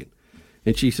Ronald Reagan.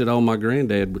 And she said, my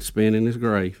granddad would spin in his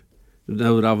grave to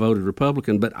know that I voted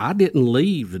Republican, but I didn't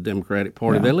leave the Democratic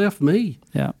Party. Yeah. They left me.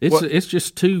 Yeah. It's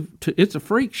just it's a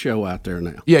freak show out there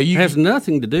now. Yeah, it has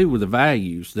nothing to do with the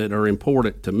values that are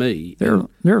important to me. There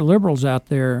are liberals out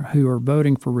there who are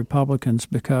voting for Republicans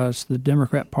because the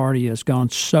Democrat Party has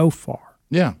gone so far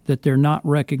that they're not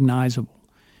recognizable.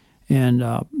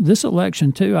 And this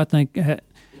election, too, I think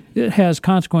it has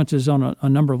consequences on a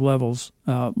number of levels.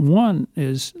 One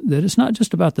is that it's not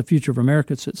just about the future of America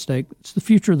that's at stake. It's the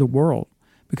future of the world,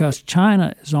 because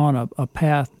China is on a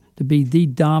path to be the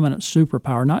dominant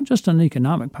superpower, not just an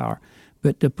economic power,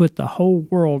 but to put the whole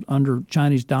world under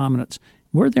Chinese dominance.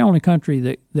 We're the only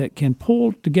country that can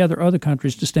pull together other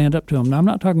countries to stand up to them. Now, I'm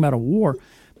not talking about a war,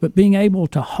 but being able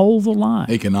to hold the line.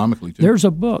 Economically, too. There's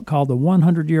a book called The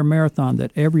 100-Year Marathon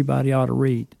that everybody ought to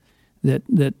read that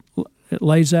it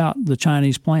lays out the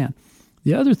Chinese plan.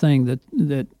 The other thing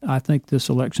that I think this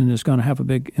election is going to have a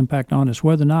big impact on is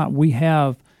whether or not we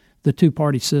have the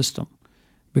two-party system.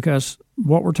 Because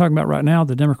what we're talking about right now,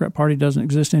 the Democrat Party doesn't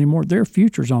exist anymore. Their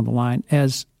future's on the line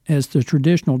as the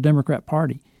traditional Democrat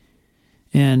Party.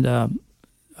 And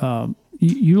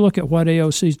you look at what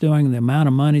AOC's doing and the amount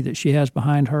of money that she has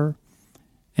behind her,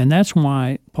 and that's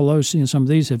why Pelosi and some of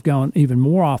these have gone even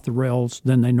more off the rails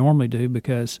than they normally do,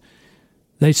 because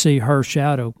they see her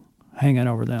shadow hanging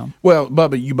over them. Well,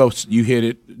 Bubba, you hit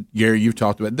it. Gary, you've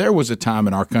talked about it. There was a time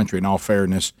in our country, in all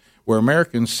fairness, where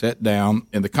Americans sat down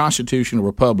and the constitutional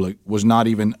republic was not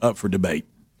even up for debate.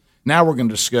 Now we're going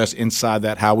to discuss inside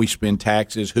that how we spend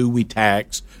taxes, who we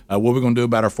tax, what we're going to do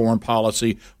about our foreign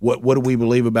policy, what do we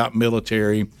believe about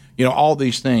military, all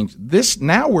these things.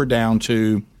 Now we're down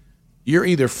to you're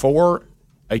either for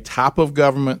a type of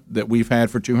government that we've had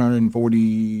for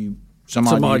 240 some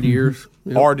odd years,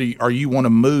 or you want to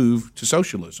move to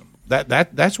socialism.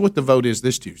 That's what the vote is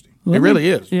this Tuesday. It really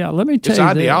is. Yeah, let me tell you,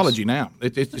 it's ideology now.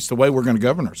 It's the way we're going to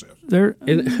govern ourselves. There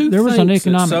was an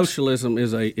economic socialism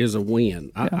is a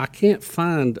win. Yeah. I can't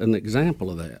find an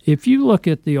example of that. If you look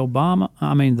at the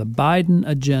Biden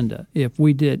agenda, if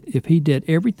he did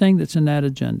everything that's in that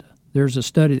agenda, there's a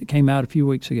study that came out a few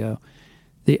weeks ago.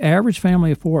 The average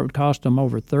family of four would cost them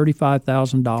over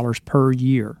 $35,000 per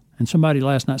year. And somebody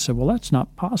last night said, "Well, that's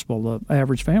not possible. The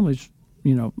average family's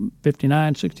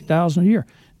 $59,000-$60,000 a year."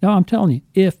 No, I'm telling you,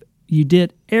 if you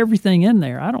did everything in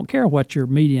there, I don't care what your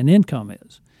median income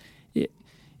is.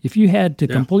 If you had to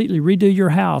completely redo your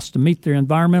house to meet their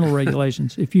environmental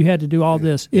regulations, if you had to do all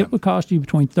this, it would cost you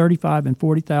between $35,000 and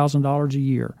 $40,000 a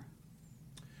year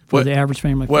for the average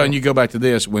family. Well, and you go back to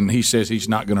this when he says he's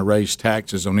not going to raise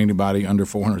taxes on anybody under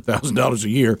 $400,000 a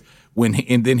year.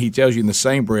 And then he tells you in the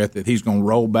same breath that he's going to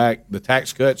roll back the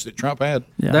tax cuts that Trump had.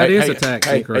 Yeah. That is a tax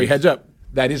increase. Hey, heads up.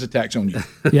 That is a tax on you.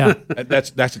 Yeah.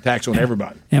 That's a tax on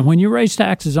everybody. And when you raise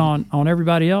taxes on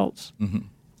everybody else,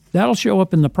 that'll show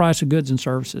up in the price of goods and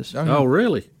services. Oh,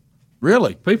 really?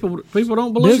 Really? People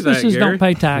don't believe that, Businesses don't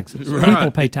pay taxes. Right. People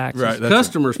pay taxes. Right.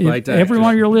 Customers pay taxes. Every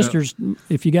one of your listeners,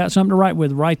 if you got something to write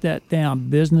with, write that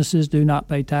down. Businesses do not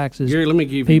pay taxes.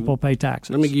 Gary, people pay taxes.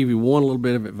 Let me give you one little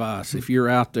bit of advice. If you're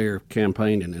out there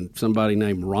campaigning and somebody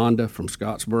named Rhonda from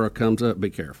Scottsboro comes up, be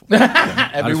careful.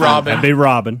 That'd be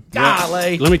Robin.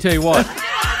 Golly. Let me tell you what.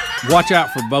 Watch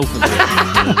out for both of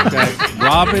them. Okay?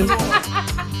 Robin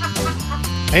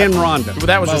and Rhonda. Well,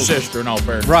 that was her sister in all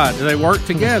fairness. Right. They work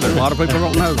together. A lot of people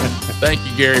don't know that. Thank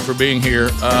you, Gary, for being here.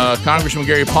 Congressman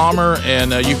Gary Palmer,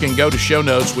 and you can go to show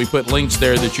notes. We put links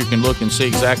there that you can look and see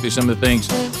exactly some of the things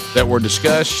that were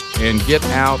discussed, and get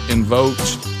out and vote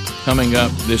coming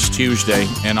up this Tuesday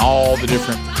and all the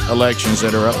different elections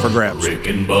that are up for grabs. Rick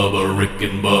and Bubba, Rick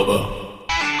and Bubba.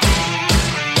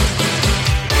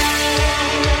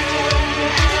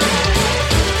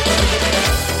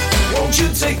 Won't you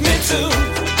take me to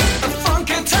a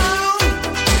funky town?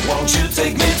 Won't you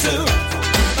take me to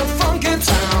a funky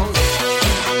town?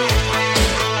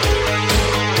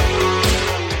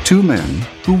 Two men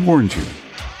who warned you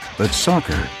that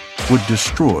soccer would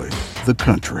destroy the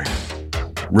country.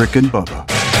 Rick and Bubba.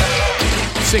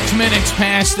 6 minutes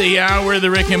past the hour of the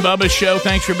Rick and Bubba Show.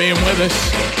 Thanks for being with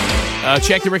us.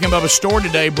 Check the Rick and Bubba store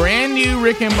today. Brand new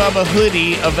Rick and Bubba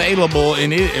hoodie available,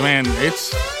 and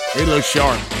it looks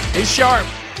sharp. It's sharp.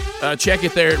 Check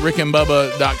it there at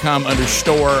rickandbubba.com under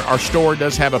store. Our store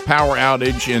does have a power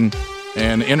outage and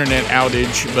internet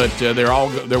outage, but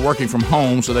they're working from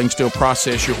home, so they can still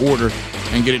process your order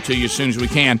and get it to you as soon as we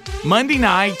can. Monday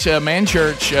night, Man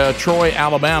Church, Troy,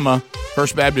 Alabama,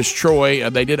 First Baptist Troy,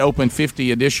 they did open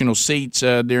 50 additional seats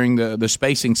during the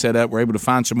spacing setup. We're able to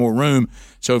find some more room.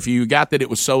 So if you got that it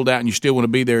was sold out and you still want to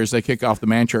be there as they kick off the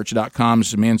manchurch.com,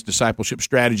 it's a men's discipleship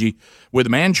strategy with the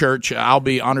Man Church. I'll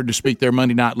be honored to speak there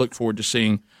Monday night. Look forward to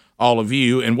seeing all of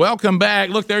you. And welcome back.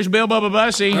 Look, there's Bill Bubba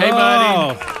Bussey. Hey,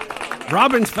 buddy.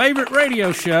 Robin's favorite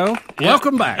radio show. Yep.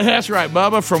 Welcome back. That's right,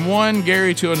 Bubba. From one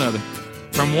Gary to another.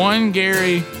 From one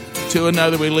Gary to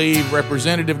another, we leave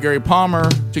Representative Gary Palmer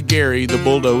to Gary, the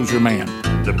bulldozer man.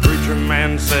 The preacher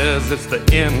man says it's the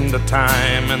end of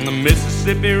time, and the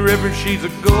Mississippi River, she's a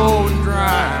going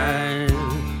dry.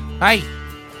 Hey,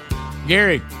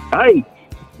 Gary. Hey,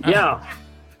 yeah.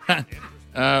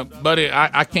 Buddy,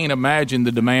 I can't imagine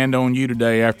the demand on you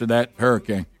today after that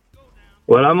hurricane.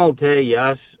 Well, I'm gonna tell you,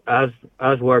 I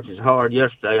was working hard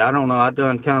yesterday. I don't know. I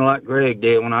done kind of like Greg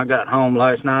did. When I got home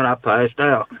last night, I passed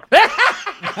out.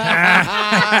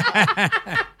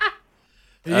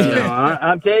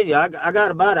 I'm telling you, I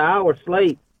got about an hour's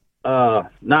sleep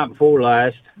night before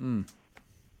last, and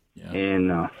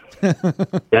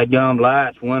that gum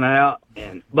lights went out.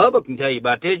 And Bubba can tell you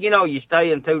about this. You know, you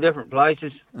stay in two different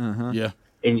places. Yeah.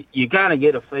 And you kind of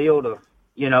get a feel to,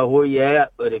 you know, where you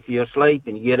at. But if you're asleep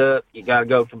and you get up, you got to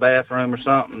go to the bathroom or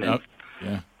something. And,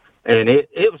 yeah. And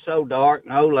it was so dark,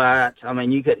 no lights. I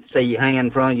mean, you couldn't see your hand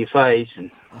in front of your face.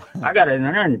 And I got in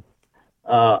there and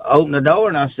opened the door,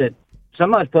 and I said,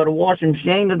 somebody's put a washing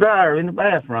machine and dryer in the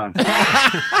bathroom. So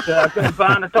I couldn't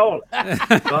find the toilet.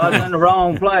 So I was in the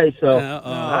wrong place. So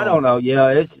I don't know.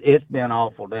 Yeah, it's been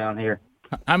awful down here.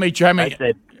 They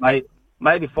said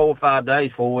maybe 4 or 5 days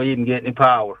before we even get any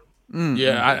power.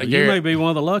 Yeah, You Gary, may be one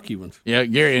of the lucky ones. Yeah,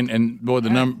 Gary, and boy, the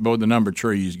number of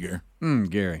trees, Gary.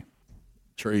 Gary,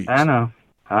 trees. I know.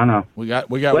 We got.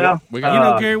 You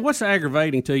know, Gary, what's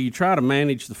aggravating to you? Try to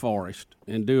manage the forest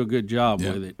and do a good job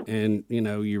with it, and you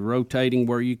know you're rotating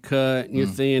where you cut, and you're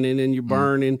thinning, and you're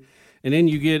burning, and then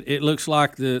you get. It looks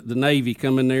like the Navy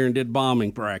come in there and did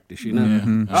bombing practice. You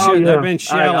know, they've been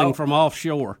shelling from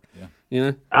offshore. Yeah. You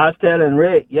know, I was telling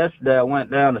Rick yesterday. I went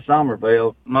down to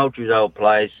Somerville, Mocher's old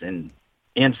place, and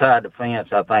inside the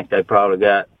fence, I think they probably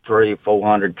got 300 or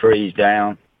 400 trees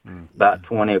down. About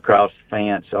 20 across the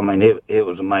fence. I mean, it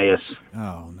was a mess.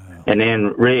 Oh, no. And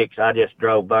then Rick's, I just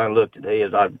drove by and looked at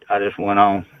his. I just went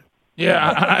on.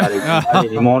 Yeah. I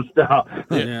didn't even want to stop.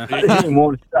 Yeah. I didn't even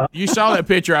want to stop. You saw that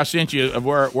picture I sent you of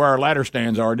where our ladder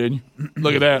stands are, didn't you?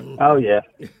 Look at that. Oh, yeah.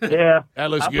 Yeah. That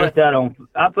looks I good.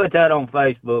 I put that on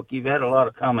Facebook. You've had a lot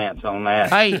of comments on that.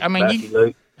 Hey, I mean,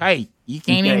 you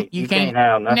can't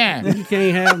have nothing. Nah, you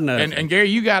can't have nothing. And Gary,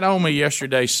 you got on me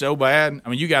yesterday so bad. I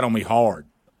mean, you got on me hard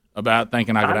about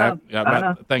thinking I could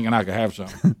have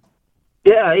something.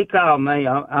 Yeah, he called me.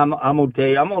 I'm gonna tell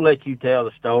you. I'm gonna let you tell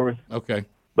the story. Okay.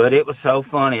 But it was so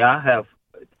funny.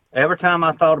 Every time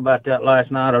I thought about that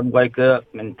last night, I'd wake up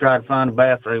and try to find a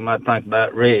bathroom. I'd think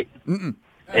about Rick.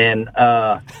 And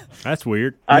that's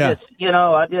weird. I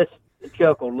just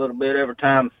chuckled a little bit every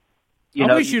time.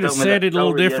 I wish you'd have said it a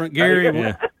little different, Gary.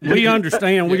 Yeah. We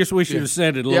understand. We just wish you'd have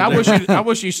said it a little different. I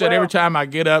wish you said every time I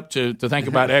get up to think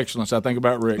about excellence, I think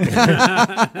about Rick.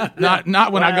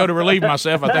 not when I go to relieve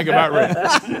myself, I think about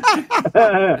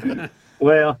Rick.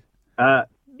 Well,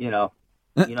 you know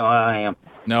how I am.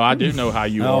 No, I do know how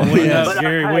you are. We know,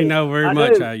 Gary, we know very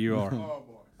much how you are.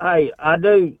 Hey, I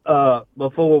do,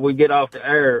 before we get off the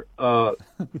air,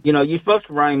 you're supposed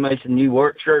to bring me some new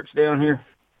work shirts down here.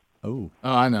 Oh,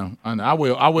 I know. I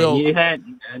will. You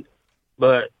hadn't,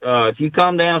 but if you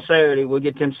come down Saturday, we'll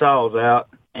get them saws out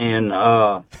and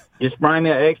just bring me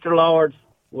an extra large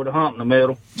with a hump in the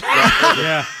middle.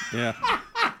 Yeah.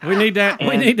 We need that.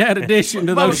 We need that addition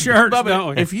to those shirts,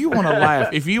 don't we? If you want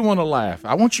to laugh,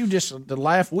 I want you just to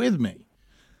laugh with me.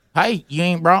 Hey, you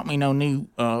ain't brought me no new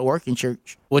working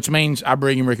shirts, which means I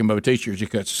bring him Rick and Bubba t-shirts. You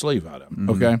cut the sleeve out of them,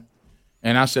 okay?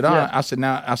 And I said, I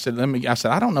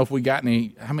don't know if we got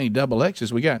how many double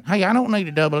X's we got. Hey, I don't need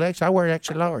a double X. I wear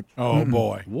extra large. Oh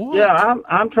boy. What? Yeah,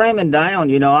 I'm trimming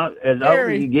down. As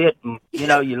older you get, you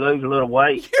lose a little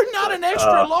weight. You're not an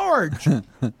extra large.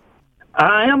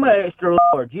 I am an extra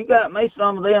large. You got me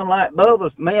some of them like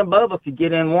Bubba's. Me and Bubba could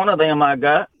get in one of them I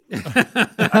got.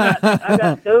 I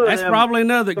got 2 of That's them. probably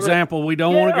another example we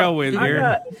don't want to go with,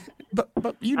 Gary.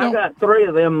 But you don't. I got 3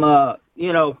 of them,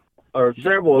 or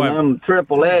several of them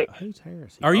triple X.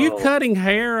 Are you cutting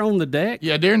hair on the deck?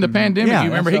 Yeah, during the pandemic, you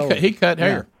remember he cut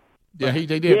hair. Yeah, he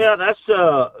did. Yeah, that's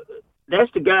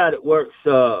the guy that works.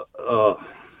 I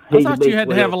thought you had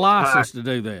to have a license to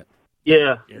do that.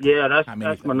 Yeah, that's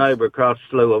my neighbor across the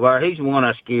slough of ours. He's the one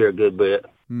I scare a good bit.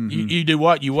 You do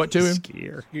what? You what to him?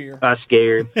 Scare. I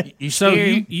scare him.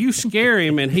 You scare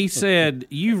him, and he said,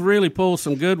 "You've really pulled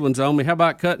some good ones on me. How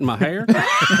about cutting my hair?" You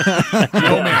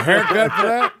want me a haircut for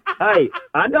that? Hey,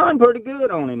 I done pretty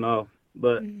good on him, though.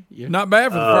 But not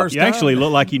bad for the first time. You actually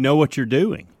look like you know what you're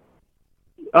doing.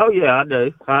 Oh yeah, I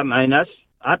do. I mean,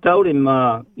 I told him,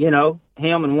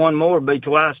 him and one more would be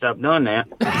twice I've done that.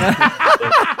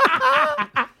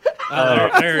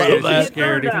 There he is. You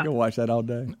scared him. You can watch that all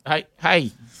day.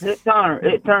 Hey.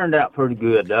 It turned out pretty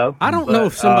good, though. I don't know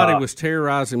if somebody was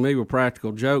terrorizing me with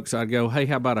practical jokes. I'd go, "Hey,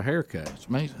 how about a haircut?" It's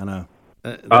amazing. I know.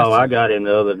 I got him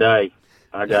the other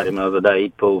day. He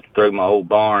pulled through my old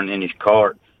barn in his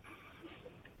cart.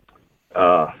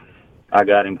 I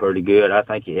got him pretty good. I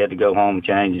think he had to go home and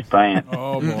change his pants.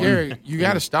 Oh, boy. Gary, you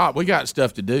got to stop. We got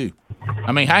stuff to do.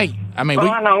 I mean, I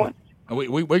know it.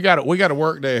 We got a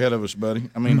work day ahead of us, buddy.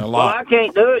 I mean, a lot. Well, I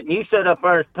can't do it. You sit up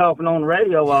there talking on the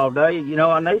radio all day. You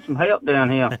know, I need some help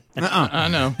down here. I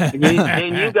know.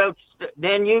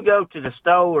 Then you go to the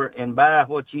store and buy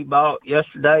what you bought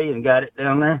yesterday and got it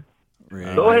down there.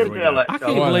 Really? Go ahead and tell that. I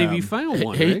can't believe you found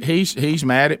one. He's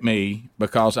mad at me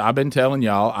because I've been telling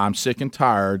y'all I'm sick and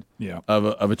tired of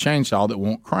a chainsaw that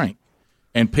won't crank.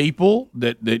 And people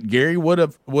that Gary would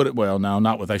have well, no,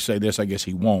 not what they say this. I guess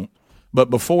he won't. But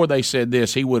before they said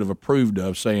this, he would have approved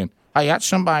of saying, "Hey, that's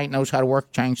somebody that knows how to work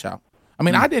a chainsaw." I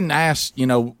mean, I didn't ask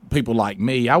people like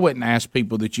me. I wouldn't ask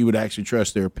people that you would actually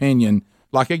trust their opinion,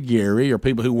 like a Gary or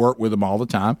people who work with them all the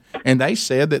time. And they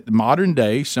said that modern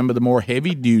day, some of the more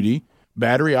heavy duty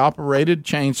battery-operated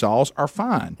chainsaws are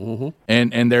fine,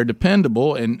 and they're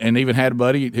dependable. And even had a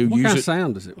buddy who What used kind it. of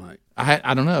sound does it make?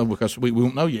 I don't know because we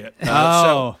won't know yet.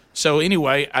 So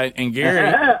anyway, and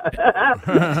Gary,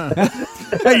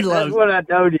 he loves what I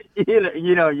told you.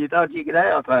 You thought you could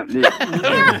have something.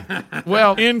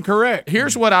 well, incorrect.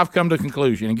 Here's what I've come to the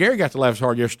conclusion. And Gary got to laugh so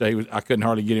hard yesterday, I couldn't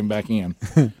hardly get him back in.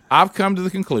 I've come to the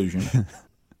conclusion: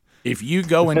 if you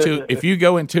go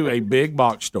into a big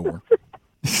box store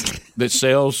that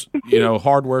sells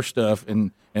hardware stuff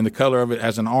and the color of it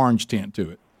has an orange tint to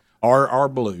it or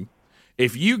blue,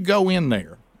 if you go in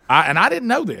there, and I didn't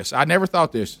know this, I never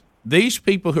thought this. These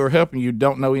people who are helping you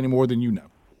don't know any more than you know.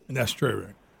 And that's true,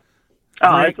 Rick.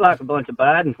 Oh, it's like a bunch of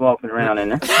Bidens walking around in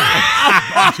there.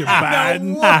 Bunch of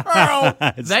Biden.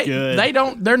 They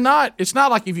don't. They're not. It's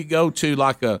not like if you go to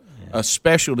like a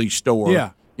specialty store.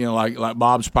 Yeah. Like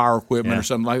Bob's Power Equipment or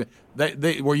something like that.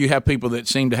 They where you have people that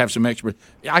seem to have some expert.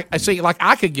 I see. Like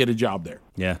I could get a job there.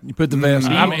 Yeah, you put the vest.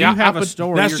 I mean, you have a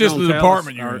story. That's just the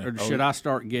department you're in. Or should I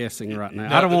start guessing right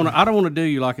now? I don't want to do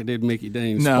you like I did Mickey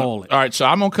Dean. No. Spoil it. All right, so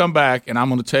I'm gonna come back and I'm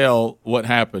gonna tell what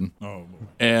happened. Oh.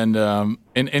 And the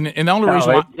only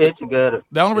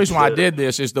reason why I did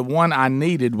this is the one I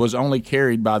needed was only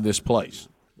carried by this place.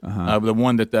 The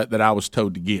one that I was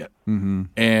told to get. Mm-hmm.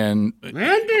 And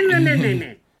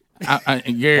Gary.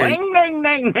 Gary. He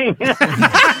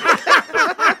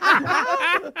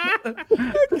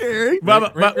loves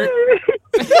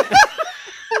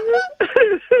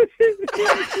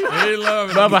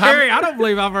Bubba, Gary, I don't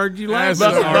believe I've heard you laugh.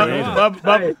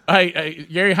 Hey,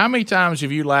 Gary, how many times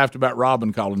have you laughed about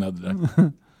Robin calling the other day?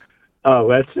 Oh,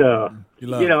 that's I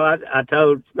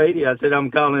told Speedy, I said I'm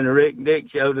calling the Rick and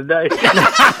Dick show today. So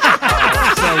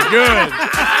good.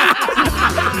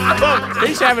 Look,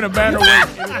 he's having a better week.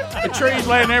 The trees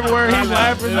laying everywhere. He's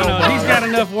laughing. He's got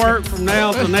enough work from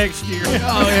now till next year.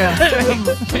 Oh yeah.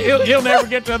 he'll never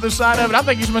get to the other side of it. I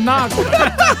think he's monogamous.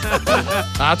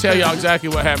 I'll tell y'all exactly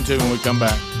what happened to him when we come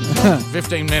back.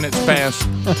 15 minutes past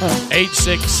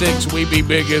 866 We Be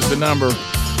Big is the number.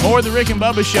 More of the Rick and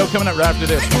Bubba show coming up right after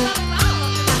this.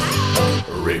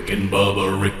 Rick and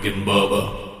Bubba, Rick and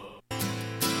Bubba.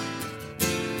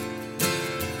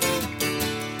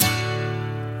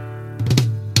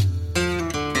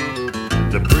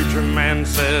 The preacher man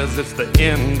says it's the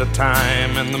end of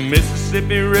time, and the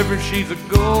Mississippi River, she's a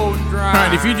going dry. All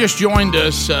right, if you just joined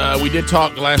us, we did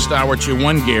talk last hour to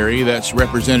one Gary, that's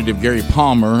Representative Gary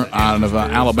Palmer out of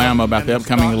Alabama about the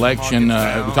upcoming election.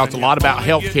 We talked a lot about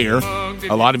health care.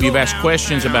 A lot of you have asked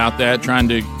questions about that, trying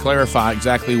to clarify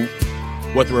exactly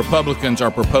what the Republicans are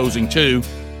proposing to.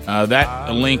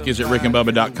 That link is at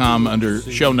rickandbubba.com under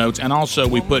show notes. And also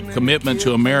we put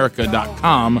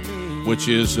commitmenttoamerica.com, which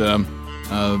is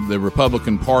the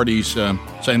Republican Party's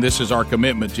saying this is our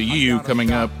commitment to you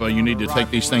coming up. You need to take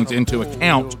these things into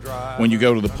account when you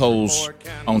go to the polls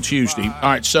on Tuesday. All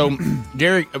right, so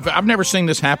Gary, I've never seen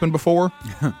this happen before.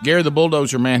 Gary the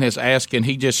Bulldozer Man has asked, can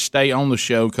he just stay on the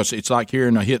show because it's like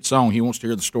hearing a hit song. He wants to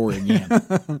hear the story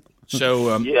again. So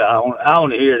I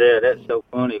want to hear that. That's so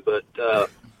funny. But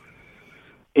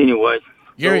anyway,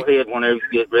 Gary, go ahead whenever you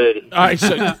get ready. All right,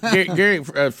 so Gary,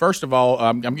 first of all,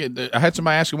 I had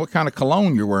somebody asking what kind of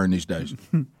cologne you're wearing these days.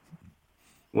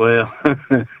 Well,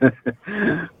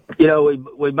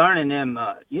 we burning them.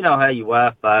 You know how your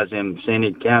wife buys them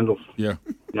scented candles? Yeah.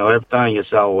 Everything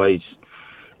is always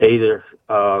either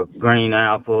green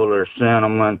apple or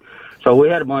cinnamon. So we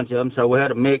had a bunch of them. So we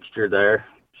had a mixture there.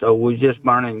 So we just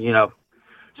burning,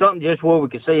 something just where we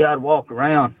could see how to walk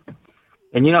around.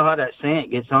 And you know how that scent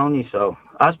gets on you. So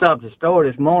I stopped at the store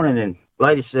this morning, and the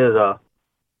lady said,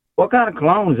 what kind of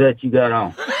cologne is that you got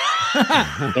on?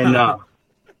 And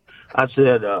I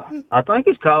said, I think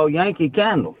it's called Yankee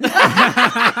Candle.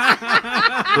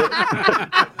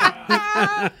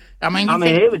 I mean,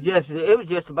 it was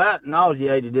just about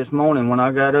nauseated this morning when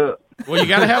I got up. Well, you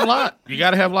got to have light. You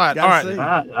got to have light. All right,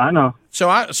 I know. So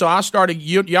I started.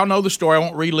 Y'all know the story. I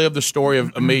won't relive the story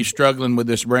of me struggling with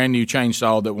this brand new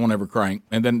chainsaw that won't ever crank.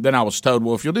 And then I was told,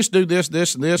 well, if you'll just do this,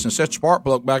 this, and this, and set the spark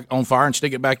plug back on fire and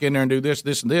stick it back in there and do this,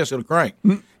 this, and this, it'll crank.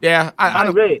 Yeah, I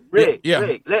Rick, Rick,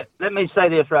 let me say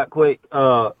this right quick.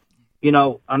 I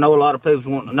know a lot of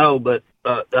people want to know, but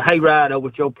the hayride over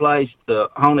at your place, the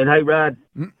haunted hayride,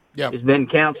 has been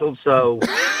canceled. So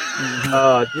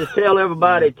just tell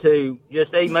everybody to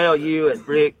just email you at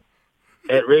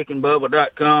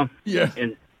rickandbubba.com. Yeah.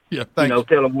 And thanks.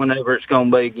 Tell them whenever it's going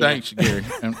to be again. Thanks, Gary.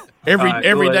 And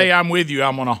every day I'm with you,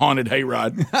 I'm on a haunted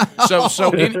hayride.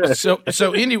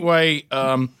 So anyway,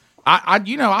 I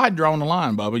had drawn the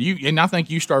line, Bubba. And I think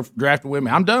you start drafting with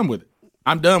me. I'm done with it.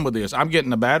 I'm done with this. I'm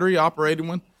getting a battery operated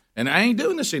one, and I ain't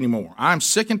doing this anymore. I'm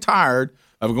sick and tired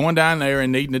of going down there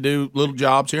and needing to do little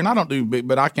jobs here. And I don't do big,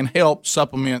 but I can help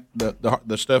supplement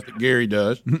the stuff that Gary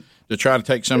does to try to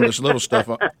take some of this little stuff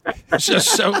up.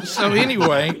 So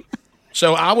anyway,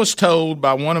 so I was told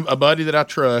by a buddy that I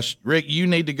trust, Rick, you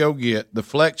need to go get the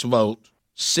FlexVolt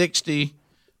 60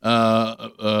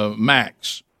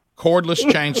 Max cordless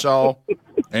chainsaw,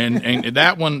 and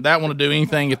that one will do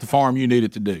anything at the farm you need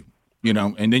it to do.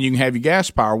 And then you can have your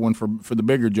gas power one for the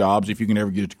bigger jobs if you can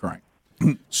ever get it to crank.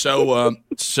 So I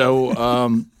said,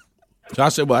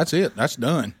 well, that's it. That's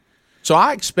done. So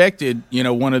I expected,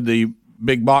 one of the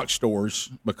big box stores,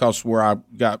 because where I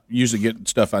usually get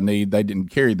stuff I need, they didn't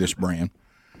carry this brand.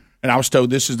 And I was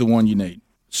told this is the one you need.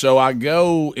 So I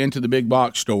go into the big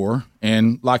box store,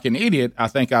 and like an idiot, I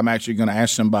think I'm actually going to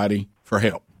ask somebody for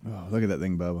help. Oh, look at that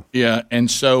thing, Bubba. Yeah, and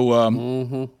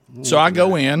so so I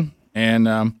go in, and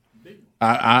I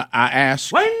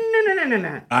ask.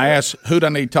 I asked, who do I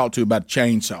need to talk to about a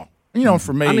chainsaw?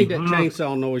 For me, I need that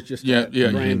chainsaw noise just yeah.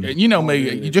 brand. And you know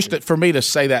me, for me to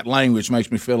say that language makes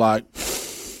me feel like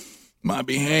might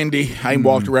be handy. I ain't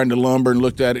walked around the lumber and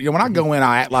looked at it. When I go in,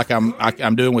 I act like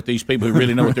I'm doing with these people who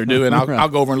really know what they're doing. I'll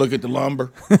go over and look at the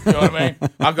lumber. You know what I mean?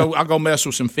 I'll go mess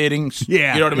with some fittings.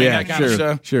 Yeah, you know what I mean? Yeah, that kind of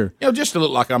stuff. Sure. Just to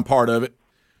look like I'm part of it.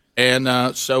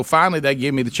 And so finally they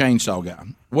give me the chainsaw guy.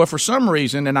 Well, for some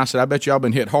reason, and I said, I bet y'all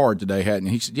been hit hard today, hadn't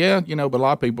you? He said, yeah, but a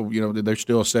lot of people, they're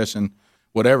still assessing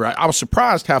whatever. I was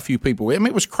surprised how few people.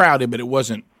 It was crowded, but it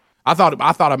wasn't. I thought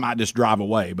I might just drive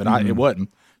away, but it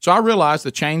wasn't. So I realized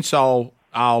the chainsaw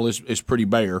aisle is pretty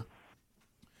bare.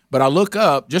 But I look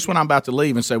up just when I'm about to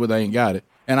leave and say, well, they ain't got it,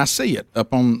 and I see it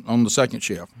up on the second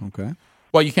shelf. Okay.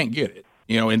 Well, you can't get it.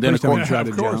 And then of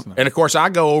course I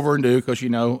go over and do, because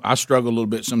I struggle a little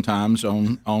bit sometimes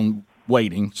on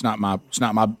waiting. It's not my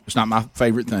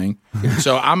favorite thing.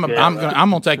 So I'm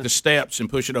gonna take the steps and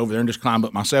push it over there and just climb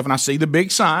up myself. And I see the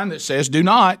big sign that says, "Do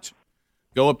not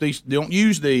go up these. Don't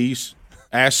use these.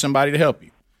 Ask somebody to help you."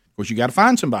 Of course, you got to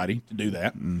find somebody to do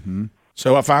that. Mm-hmm.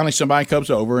 So somebody comes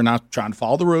over, and I'm trying to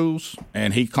follow the rules,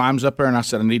 and he climbs up there, and I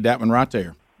said, "I need that one right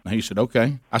there." And he said,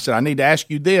 "Okay." I said, "I need to ask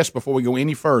you this before we go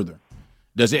any further.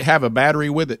 Does it have a battery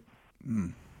with it?"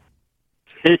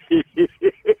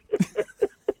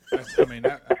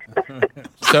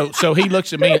 So he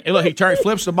looks at me, and he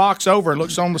flips the box over and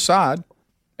looks on the side,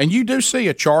 and you do see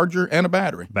a charger and a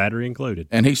battery. Battery included.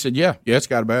 And he said, yeah, it's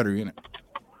got a battery in it.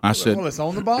 I said, well, it's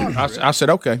on the box. I said,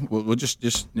 okay, we'll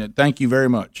just thank you very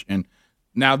much. And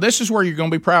now this is where you're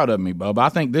going to be proud of me, Bub. I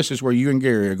think this is where you and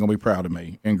Gary are going to be proud of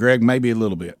me, and Greg maybe a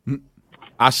little bit.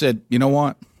 I said, you know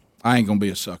what? I ain't going to be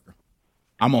a sucker.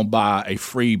 I'm gonna buy a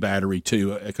free battery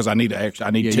too, because I need two. I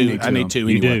need two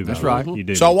anyway. Do. That's right. You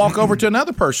do. So I walk over to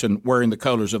another person wearing the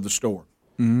colors of the store.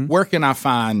 Mm-hmm. Where can I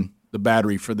find the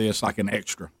battery for this, like an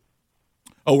extra?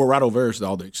 Oh, we're right over there is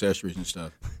all the accessories and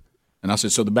stuff. And I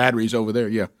said, so the battery's over there.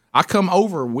 Yeah, I come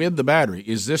over with the battery.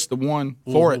 Is this the one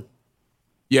for it?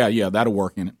 Yeah, that'll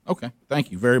work in it. Okay,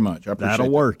 thank you very much. I appreciate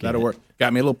that'll work. That'll work.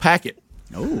 Got me a little packet.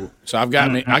 Oh, so I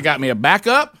got me a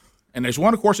backup. And there's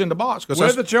one, of course, in the box.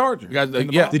 Where's the charger?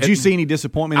 Did you see any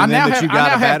disappointment in that you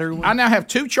got a battery one? I now have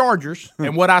two chargers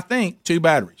and what I think two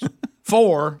batteries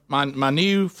for my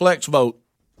new FlexVolt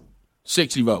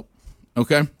 60 volt.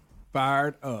 Okay,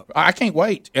 fired up. I can't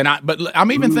wait. But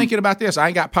I'm even thinking about this. I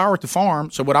ain't got power at the farm,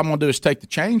 so what I'm going to do is take the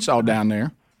chainsaw down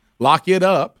there, lock it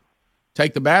up,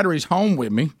 take the batteries home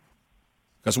with me,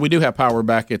 because we do have power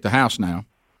back at the house now.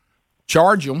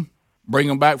 Charge them. Bring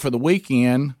them back for the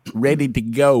weekend, ready to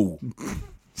go.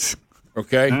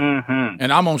 Okay? Mm-hmm.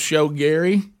 And I'm going to show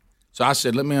Gary. So I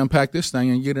said, let me unpack this thing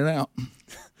and get it out.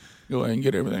 Go ahead and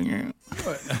get everything out.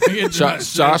 So I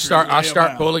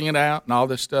start pulling it out and all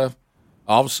this stuff.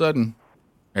 all of a sudden,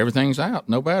 everything's out,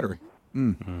 no battery.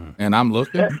 And I'm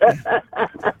looking,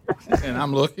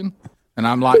 and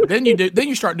I'm like, then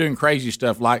you start doing crazy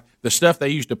stuff like the stuff they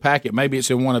used to pack it. Maybe it's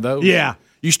in one of those. Yeah.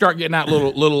 You start getting out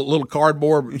little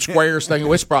cardboard squares thing.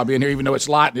 Oh, it's probably in here, even though it's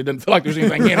light and it doesn't feel like there's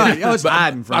anything in it. It's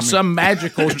hiding from me. Some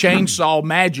magical chainsaw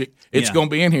magic, it's going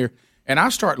to be in here. And I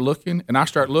start looking,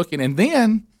 and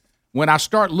then when I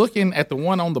start looking at the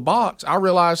one on the box, I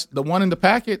realize the one in the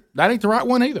packet, that ain't the right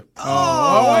one either.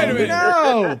 Oh, wait a minute.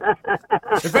 No.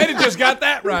 If they'd have just got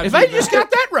that right.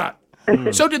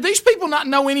 So did these people not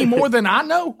know any more than I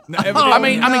know? I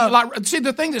mean, like, see,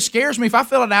 the thing that scares me, if I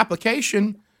fill out an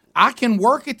application, I can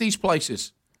work at these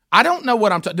places. I don't know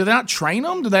what I'm talking. Do they not train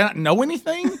them? Do they not know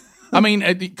anything? I mean,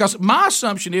 because my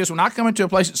assumption is when I come into a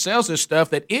place that sells this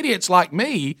stuff, that idiots like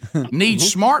me need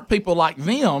smart people like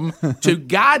them to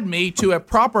guide me to a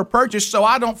proper purchase so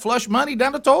I don't flush money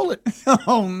down the toilet.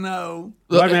 Oh, no.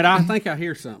 Wait a minute, I think I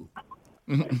hear something.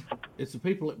 It's the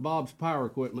people at Bob's Power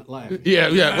Equipment laughing. Yeah.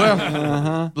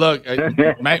 Well, look,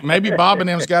 maybe Bob and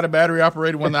them's got a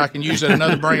battery-operated one that I can use at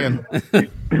another brand.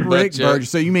 Rick Burgess,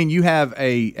 so you mean you have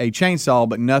a chainsaw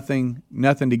but nothing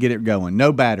to get it going?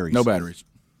 No batteries? No batteries.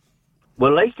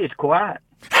 Well, at least it's quiet.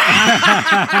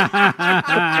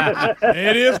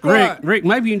 It is quiet. Rick,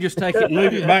 maybe you can just take it and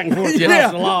move it back and forth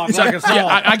across the log like a saw.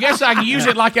 I guess I can use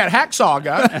it like that hacksaw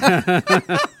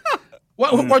guy.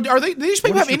 Are these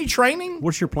people have any training?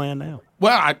 What's your plan now?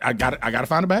 Well, I got to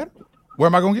find a battery. Where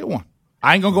am I going to get one?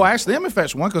 I ain't going to go ask them if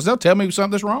that's one because they'll tell me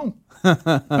something's wrong.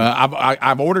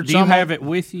 I've ordered some. Do you have it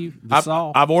with you, the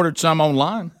saw? I've ordered some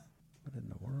online.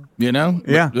 You know?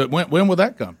 Yeah. When will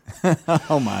that come?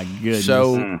 Oh, my goodness.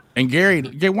 So, and Gary,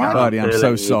 why? Buddy, I'm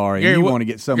so sorry. Gary, you want to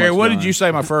get so much Gary, what done. did you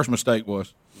say my first mistake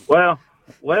was? Well,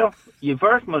 your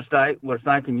first mistake was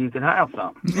thinking you could have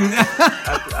something.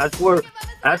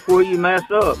 That's where you mess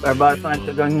up. Everybody thinks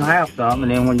they're going to have something,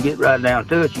 and then when you get right down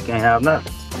to it, you can't have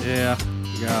nothing. Yeah.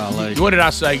 Golly. What did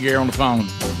I say, Gary, on the phone?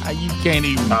 You can't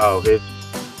even. Oh,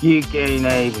 you can't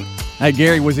even. Hey,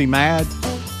 Gary, was he mad?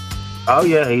 Oh,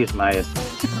 yeah, he was mad.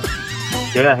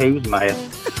 Yeah, he was mad.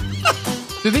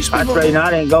 Did these people... I said,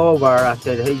 I didn't go over there. I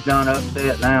said, he's done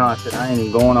upset now. I said, I ain't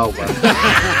even going over.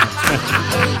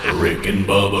 Rick and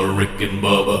Bubba, Rick and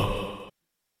Bubba.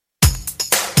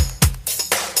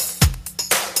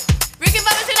 Rick and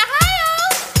Bubba's in Ohio.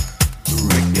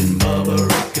 Rick and Bubba,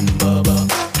 Rick and Bubba.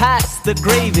 Pass the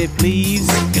gravy, please.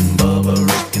 Rick and Bubba,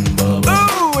 Rick and Bubba.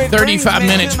 Ooh, 35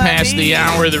 minutes past the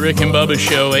hour of the Rick and Bubba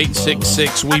Show,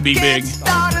 866-WE-BE-BIG.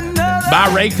 Buy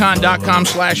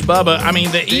Raycon.com/Bubba. I mean,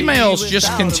 the emails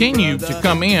just continue to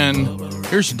come in.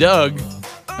 Here's Doug.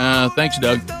 Thanks,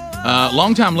 Doug.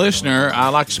 Longtime listener. I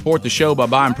like to support the show by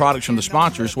buying products from the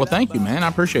sponsors. Well, thank you, man. I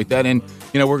appreciate that. And,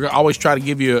 we're always try to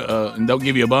give you, and don't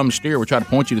give you a bum steer. We try to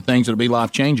point you to things that'll be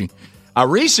life-changing. I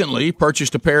recently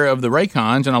purchased a pair of the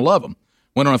Raycons, and I love them.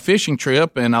 Went on a fishing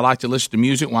trip, and I like to listen to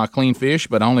music while I clean fish,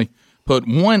 but I only put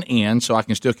one in so I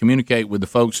can still communicate with the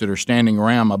folks that are standing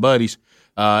around, my buddies.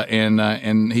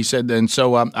 And he said, and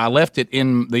so I left it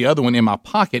in the other one in my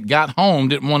pocket, got home,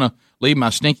 didn't want to leave my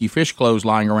stinky fish clothes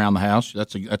lying around the house.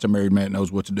 That's a married man that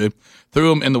knows what to do. Threw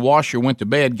them in the washer, went to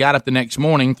bed, got up the next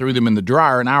morning, threw them in the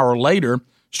dryer. An hour later,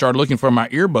 started looking for my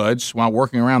earbuds while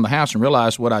working around the house and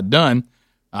realized what I'd done.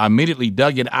 I immediately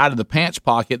dug it out of the pants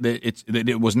pocket that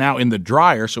it was now in the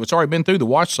dryer, so it's already been through the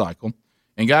wash cycle.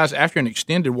 And guys, after an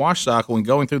extended wash cycle and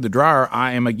going through the dryer,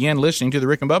 I am again listening to the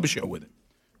Rick and Bubba Show with it.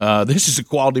 This is a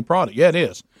quality product. Yeah, it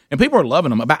is. And people are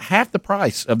loving them. About half the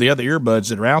price of the other earbuds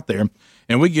that are out there.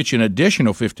 And we get you an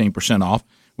additional 15% off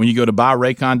when you go to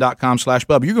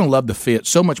buyraycon.com/Bubba. You're going to love the fit.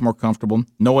 So much more comfortable.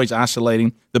 Noise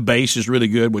isolating. The bass is really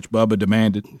good, which Bubba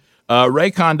demanded.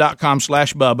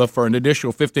 Raycon.com/Bubba for an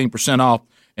additional 15% off.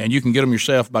 And you can get them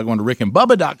yourself by going to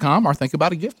rickandbubba.com or think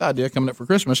about a gift idea coming up for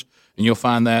Christmas. And you'll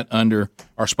find that under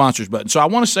our sponsors button. So I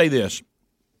want to say this.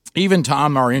 Even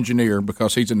Tom, our engineer,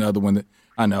 because he's another one that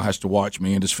I know has to watch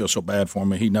me and just feels so bad for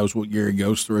me. He knows what Gary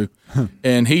goes through.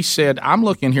 And he said, I'm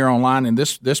looking here online, and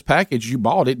this package you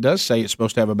bought, it does say it's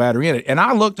supposed to have a battery in it. And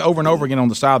I looked over and over again on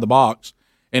the side of the box,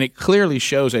 and it clearly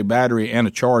shows a battery and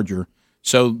a charger.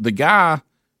 So the guy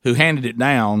who handed it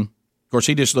down, of course,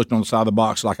 he just looked on the side of the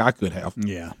box like I could have.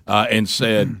 Yeah. And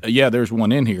said, yeah, there's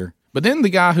one in here. But then the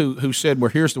guy who said, well,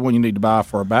 here's the one you need to buy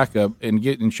for a backup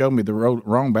and showed me the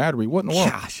wrong battery. What in the world?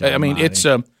 Gosh, I mean, it's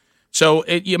so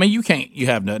you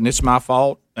have nothing. It's my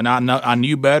fault, and I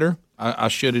knew better. I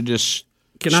should have just.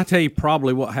 Can I tell you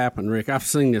probably what happened, Rick? I've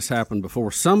seen this happen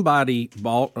before. Somebody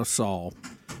bought a saw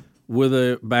with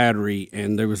a battery,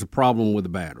 and there was a problem with the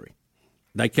battery.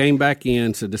 They came back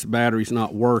in, said this battery's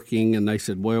not working, and they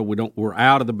said, well, we're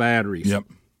out of the batteries. Yep.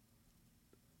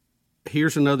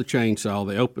 here's another chainsaw.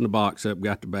 They opened the box up,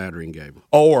 got the battery, and gave them.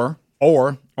 Or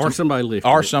somebody lifted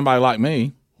or it. somebody like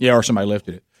me. Yeah, or somebody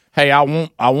lifted it. Hey, I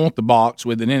want the box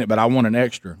with it in it, but I want an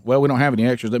extra. Well, we don't have any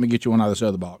extras. Let me get you one out of this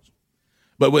other box.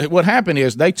 But what happened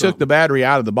is they took the battery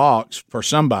out of the box for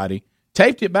somebody,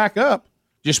 taped it back up,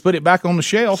 just put it back on the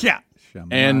shelf. Yeah.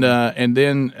 And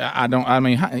then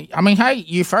hey,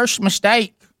 your first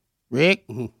mistake, Rick.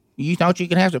 You thought you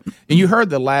could have some. And you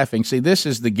heard the laughing. See, this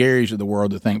is the Garys of the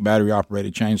world that think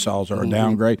battery-operated chainsaws are a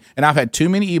downgrade. And I've had too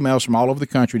many emails from all over the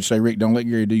country to say, Rick, don't let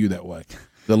Gary do you that way.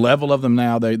 The level of them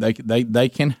now, they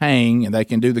can hang and they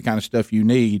can do the kind of stuff you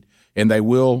need, and they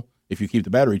will if you keep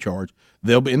the battery charged.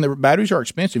 They'll be, and the batteries are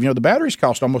expensive. You know, the batteries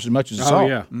cost almost as much as the salt.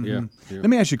 Yeah. Let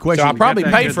me ask you a question. So I probably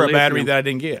paid for a battery that I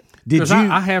didn't get. Because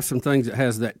I have some things that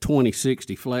has that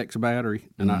 2060 flex battery,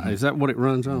 and is that what it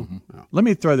runs on? No. Let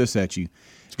me throw this at you.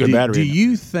 It's a good battery. Do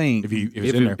you think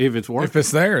if it's working, if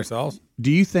it's there, it's awesome.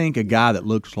 Do you think a guy that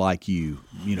looks like you,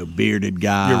 bearded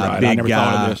guy, You're right. big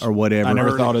guy, or whatever? I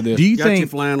never thought of this. Do you Got think your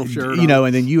flannel shirt and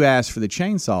on. then you ask for the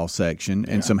chainsaw section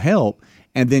and some help,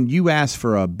 and then you ask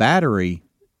for a battery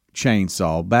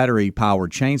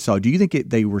powered chainsaw? Do you think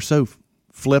they were so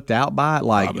flipped out by it,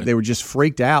 like Probably. they were just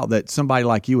freaked out that somebody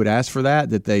like you would ask for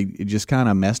that it just kind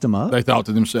of messed them up? They thought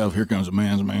to themselves, "Here comes a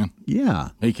man's man." Yeah,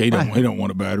 he don't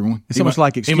want a battery one. It's almost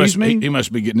like, excuse me? He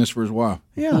must be getting this for his wife.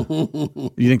 Yeah.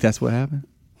 You think that's what happened?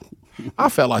 I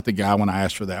felt like the guy when I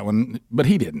asked for that one, but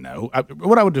he didn't know.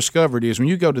 What I discovered is when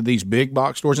you go to these big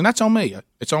box stores, and that's on me.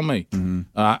 It's on me. Mm-hmm.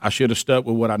 I should have stuck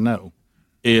with what I know.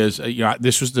 Is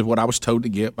this was what I was told to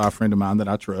get by a friend of mine that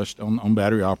I trust on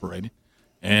battery operated,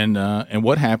 and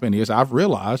what happened is I've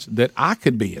realized that I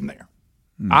could be in there.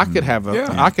 Mm-hmm.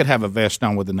 I could have a vest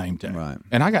on with the name tag. Right.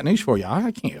 And I got news for you.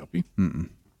 I can't help you. Mm-mm.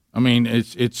 I mean,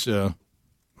 it's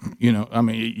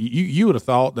you would have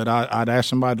thought that I'd ask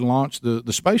somebody to launch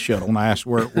the space shuttle, and I asked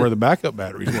where the backup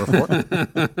batteries were for it.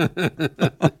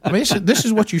 I mean, this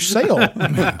is what you sell.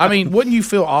 I mean, wouldn't you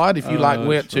feel odd if you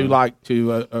went to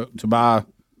buy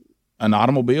an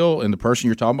automobile and the person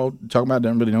you're talking about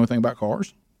doesn't really know anything about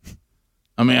cars?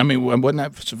 I mean, wouldn't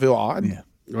that feel odd? Yeah.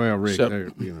 Well, Rick,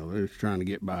 they're trying to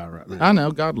get by right now. I know,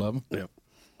 God love them. Yep.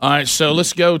 All right, so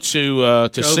let's go to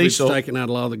Cecil. Taking out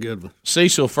a lot of the good ones.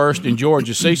 Cecil first in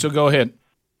Georgia. Cecil, go ahead.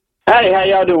 Hey, how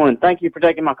y'all doing? Thank you for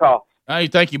taking my call. Hey,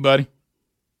 thank you, buddy.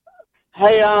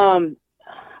 Hey, I'm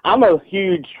a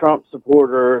huge Trump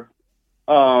supporter.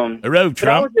 Hello,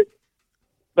 Trump.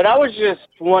 But I was just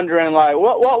wondering, like,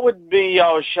 what would be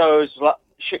y'all's shows,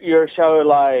 your show,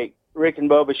 like Rick and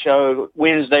Bubba's show,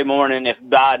 Wednesday morning if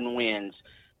Biden wins?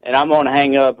 And I'm going to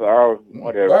hang up or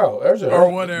whatever.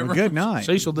 Or whatever. Good night.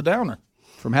 Cecil the Downer.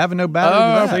 From having no battery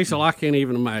to that. Cecil, I can't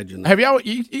even imagine that. Have y'all,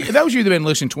 those of you that have been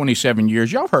listening 27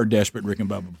 years, y'all have heard Desperate Rick and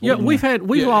Bubba before. Yeah,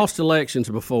 we've lost elections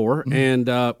before, and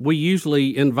we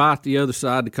usually invite the other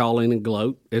side to call in and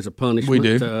gloat as a punishment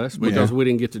to us because we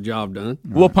didn't get the job done.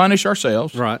 We'll punish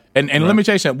ourselves. Right. And let me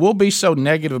tell you something. We'll be so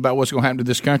negative about what's going to happen to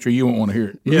this country, you won't want to hear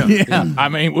it. Yeah. I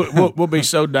mean, we'll be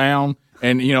so down.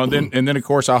 And then of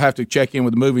course I'll have to check in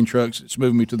with the moving trucks that's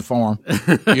moving me to the farm.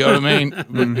 You know what I mean?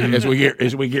 As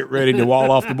we get ready to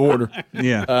wall off the border.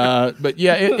 Yeah. But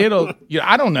yeah, it'll.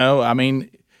 I don't know. I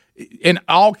mean, in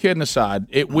all kidding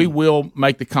aside, we will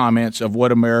make the comments of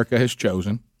what America has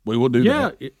chosen. We will do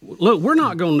that. Yeah. Look, we're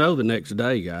not going to know the next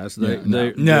day, guys.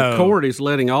 The court is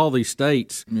letting all these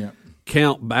states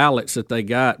count ballots that they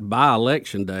got by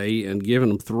election day and giving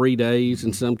them 3 days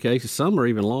in some cases. Some are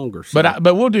even longer. So.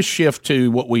 But we'll just shift to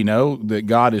what we know, that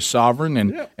God is sovereign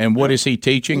and what is he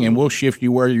teaching, and we'll shift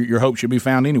you where your hope should be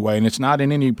found anyway. And it's not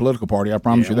in any political party, I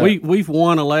promise you that. We've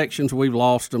won elections. We've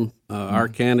lost them. Our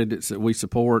candidates that we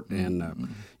support.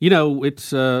 And,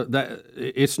 it's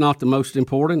not the most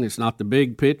important. It's not the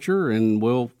big picture, and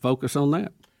we'll focus on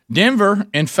that. Denver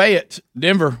and Fayette.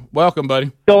 Denver, welcome, buddy.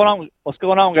 What's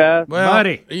going on, guys? Well,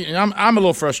 buddy, I'm a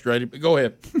little frustrated, but go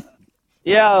ahead.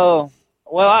 Yeah,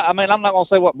 well, I'm not going to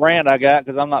say what brand I got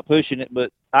because I'm not pushing it,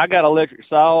 but I got an electric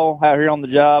saw out here on the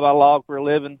job. I log for a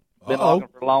living. Been logging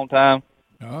for a long time.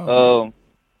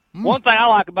 One thing I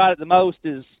like about it the most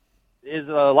is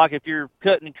like if you're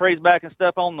cutting trees back and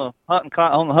stuff on the hunting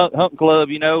club,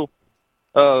 you ain't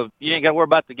got to worry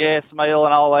about the gas smell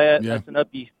and all that. Yeah. Messing up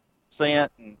your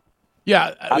scent. And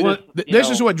this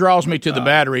is what draws me to the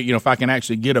battery. If I can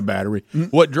actually get a battery,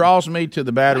 what draws me to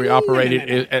the battery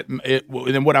operated,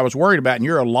 and what I was worried about. And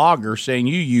you're a logger, saying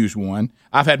you use one.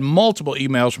 I've had multiple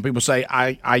emails from people say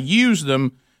I use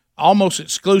them almost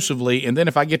exclusively, and then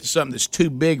if I get to something that's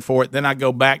too big for it, then I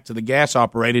go back to the gas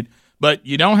operated. But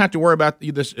you don't have to worry about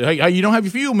this. Hey, you don't have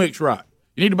your fuel mix right.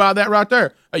 You need to buy that right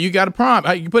there. You got a prime.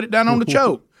 You put it down on the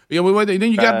choke. Yeah,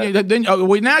 then you got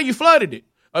now you flooded it.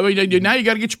 I mean, now you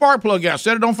got to get your spark plug out,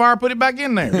 set it on fire, put it back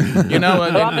in there. You know.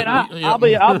 Well, I mean,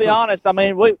 I'll be honest. I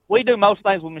mean, we do most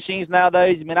things with machines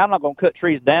nowadays. I mean, I'm not going to cut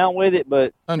trees down with it,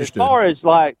 but Understood. as far as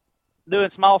like doing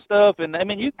small stuff, and I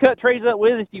mean, you cut trees up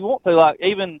with it if you want to. Like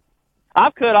even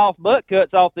I've cut off butt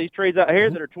cuts off these trees out here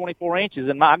that are 24 inches,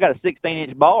 and I got a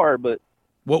 16-inch bar, but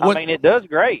I mean, it does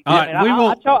great. I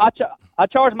mean, I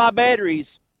charge my batteries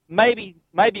maybe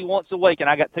once a week, and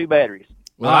I got 2 batteries.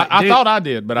 Well, I thought I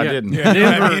did, but I didn't.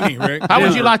 How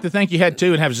would you like to think you had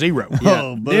 2 and have 0?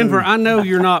 Yeah. Denver, I know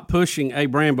you're not pushing a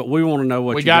brand, but we want to know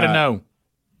what we you got. to know.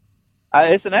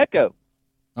 It's an Echo.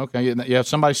 Okay, yeah.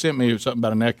 Somebody sent me something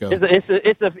about an Echo.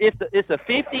 It's a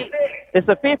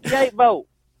 58 volt.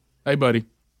 Hey, buddy.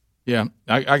 Yeah,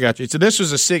 I got you. So this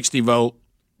was a 60 volt,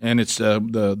 and it's the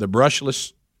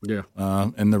brushless. Yeah,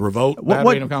 and the Revolt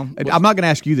battery. I'm not going to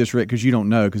ask you this, Rick, because you don't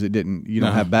know because you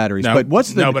don't have batteries. No, but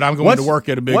but I'm going to work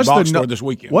at a big box store this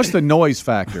weekend. What's the noise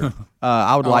factor?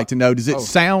 I would like to know. Does it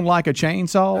sound like a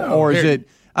chainsaw, or is it?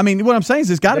 I mean, what I'm saying is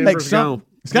it's got to make some.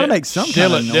 It's got to make some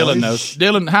kind of noise. Dylan knows.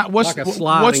 Dylan, what's like a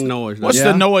sliding noise? What's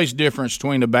the noise difference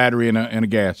between a battery and a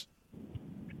gas?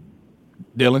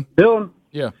 Dylan.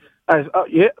 Yeah.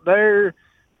 There.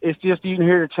 It's just you can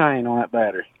hear the chain on that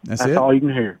battery. That's it? all you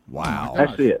can hear. Wow.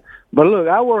 That's it. But look,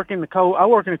 I work in a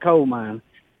coal mine,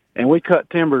 and we cut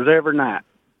timbers every night.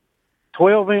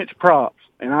 12-inch props,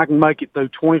 and I can make it through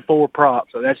 24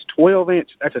 props. So that's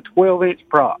 12-inch. That's a 12-inch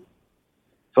prop.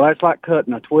 So that's like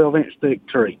cutting a 12-inch thick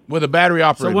tree with a battery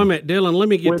operator. So wait a minute, Dylan. Let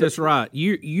me get this right.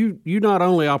 You not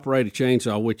only operate a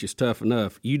chainsaw, which is tough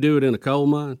enough. You do it in a coal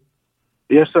mine.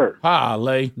 Yes, sir.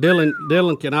 Holly.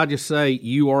 Dylan, can I just say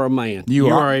you are a man? You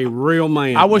are a real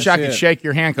man. I wish I could shake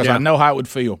your hand because I know how it would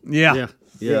feel. Yeah.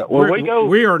 Well,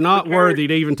 we are not worthy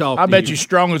to even talk. I bet you're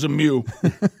strong as a mule.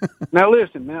 Now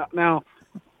listen. Now.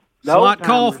 Slight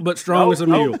cough, but strong as a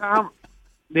mule.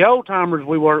 The old timers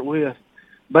we work with,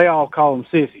 they all call them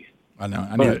sissies. I know.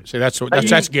 I knew it. See, that's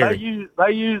Gary.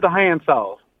 They use the hand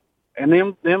saws, and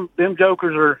them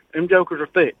jokers are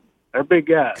thick. They're big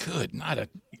guys. Good night.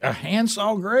 A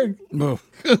handsaw, Greg?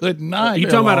 Good night. You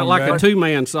talking about it like a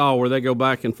 2-man saw where they go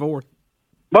back and forth?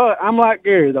 But I'm like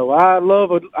Gary though. I love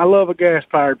a gas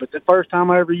fired. But the first time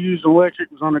I ever used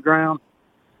electric was on the ground,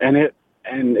 and it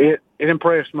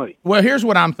impressed me. Well, here's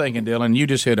what I'm thinking, Dylan. You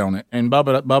just hit on it, and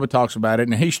Bubba talks about it,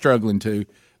 and he's struggling too.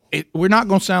 We're not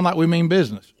going to sound like we mean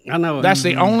business. I know. That's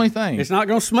the only thing. It's not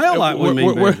going to smell like we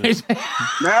mean business.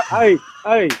 Now, hey.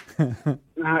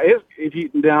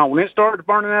 Now, when it started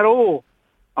burning that oil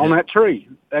on that tree,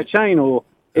 that chain oil,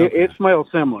 it smells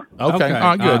similar. Okay. All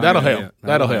right, good. That'll help. Yeah.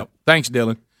 That'll help. Thanks,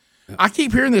 Dylan. I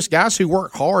keep hearing this guys who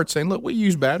work hard saying, "Look, we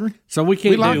use battery, so we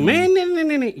can't do."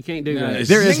 You can't do that.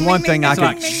 There is one thing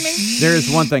There is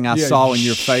one thing I saw in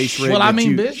your face, Rick. Well, I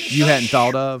mean, you hadn't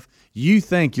thought of. You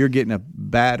think you're getting a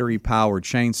battery-powered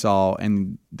chainsaw,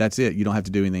 and that's it. You don't have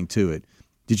to do anything to it.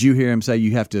 Did you hear him say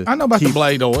you have to? I know about the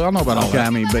blade oil. I know about all that. I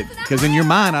mean, but because in your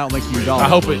mind, I don't think you. I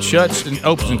hope it shuts and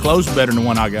opens and closes better than the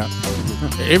one I got.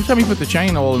 Every time you put the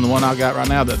chain oil in the one I got right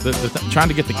now, trying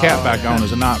to get the cap back on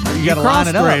is a nightmare. You got to line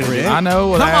it up, Rick. I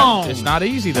know. Come on. It's not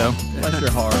easy though. Bless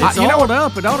your heart. It's oiled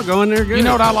up. It ought to go in there good. You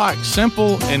know what I like?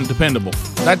 Simple and dependable.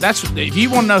 That's if you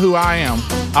want to know who I am,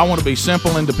 I want to be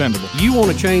simple and dependable. You want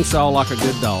a chainsaw like a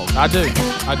good dog. I do.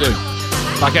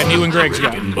 Like that new and Greg's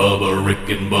got. Rick and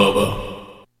Bubba.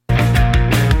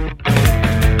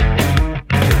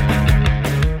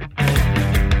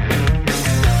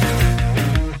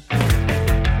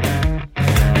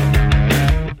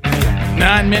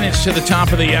 9 minutes to the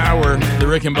top of the hour, the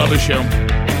Rick and Bubba Show.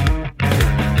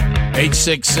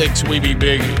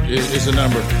 866-WE-BE-BIG is the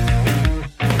number.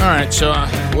 All right, so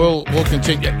we'll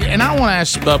continue. And I want to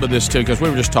ask Bubba this, too, because we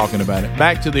were just talking about it.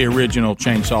 Back to the original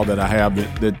chainsaw that I have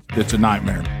that's a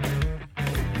nightmare.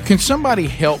 Can somebody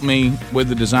help me with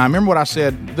the design? Remember what I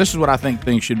said? This is what I think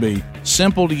things should be.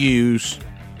 Simple to use,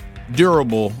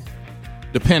 durable,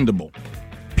 dependable,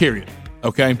 period.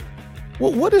 Okay?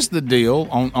 Well, what is the deal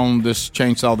on this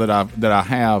chainsaw that I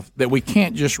have that we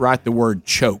can't just write the word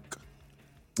choke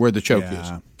where the choke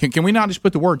is? Can we not just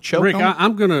put the word choke Rick, on it?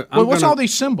 I'm gonna. What's all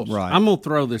these symbols? Right. I'm gonna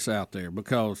throw this out there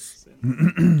because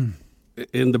in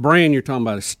the brand you're talking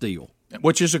about is Steel,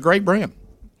 which is a great brand.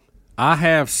 I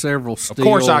have several Steel. Of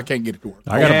course, I can't get it to work.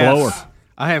 I got a blower.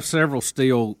 I have several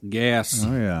Steel gas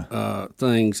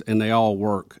things, and they all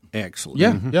work excellent.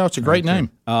 Yeah, yeah, it's a great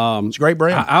name. It's a great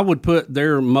brand. I would put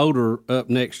their motor up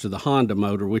next to the Honda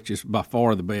motor, which is by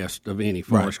far the best of any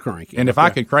far as cranking. And if I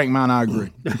could crank mine, I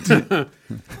agree.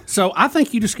 So I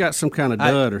think you just got some kind of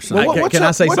dud or something. Can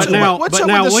I say something? But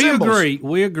now we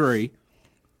agree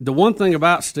The one thing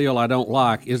about steel I don't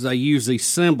like is they use these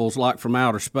symbols like from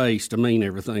outer space to mean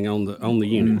everything on the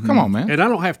unit. Come on, man. And I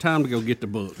don't have time to go get the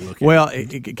book. And look at Well,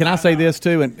 can I say this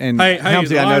too? And hey, Helmsy,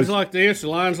 the I lines know. like this, the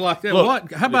lines like that. Look,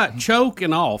 What? How about choke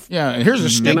and off? Yeah, and here's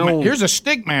a stick You know- man. Here's a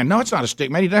stick man. No, it's not a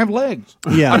stick man. He doesn't have legs.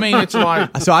 Yeah, I mean, it's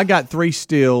like So I got 3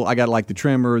 steel. I got like the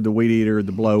trimmer, the weed eater,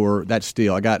 the blower. That's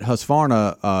steel. I got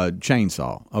Husqvarna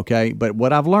chainsaw. Okay, but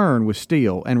what I've learned with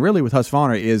steel and really with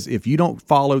Husqvarna is if you don't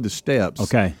follow the steps,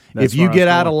 Okay, if that's you where I get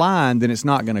was out of going. line, then it's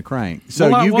not going to crank. So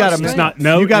Well, you've what got to steps? It's not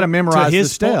no. you got to to memorize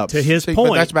his the point- steps. To his See, point,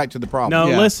 but that's back to the problem.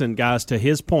 No, Yeah. listen, guys. To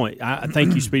his point, I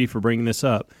thank you, Speedy, for bringing this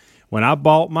up. When I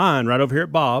bought mine right over here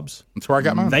at Bob's, That's where I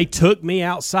got mine. they took me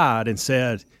outside and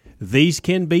said, "These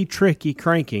can be tricky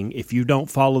cranking if you don't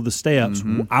follow the steps."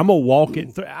 Mm-hmm. I'm gonna walk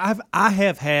it through. I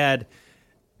have had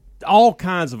all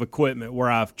kinds of equipment where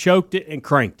I've choked it and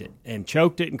cranked it, and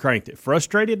choked it and cranked it.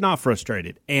 Frustrated, not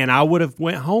frustrated, and I would have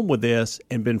went home with this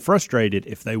and been frustrated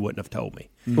if they wouldn't have told me.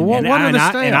 But what are the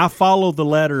steps? And I follow the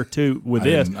letter to with I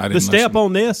this. didn't- I The didn't step listen.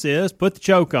 on this is put the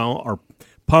choke on or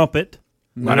pump it.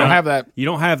 I don't have that. You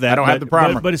don't have that. I don't have the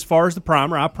primer. But as far as the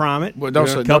primer, I prime it. Well, don't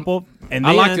say- a couple, and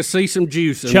then I like to see some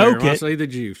juice in choke there. I it. see the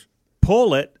juice.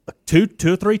 pull it two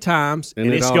or three times, And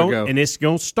and it it's oughta going go. and it's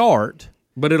going to start.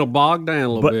 But it'll bog down a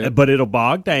little bit. But it'll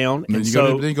bog down, And and you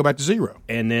so then you go back to zero.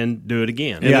 and then do it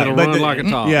again. And it'll run like a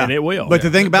top. Yeah, and it will. But the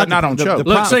thing about But not on choke.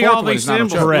 Look, see all fourth one these is not on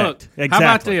symbols. choke. Look, Correct. how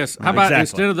about Exactly. this? How about Exactly.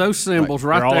 instead of those symbols They're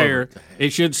right all there, over.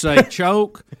 it should say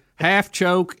choke, half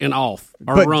choke, and off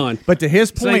or But- run. but to his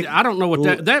point- see, I don't know what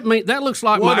that means. That looks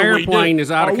like What my do we airplane do?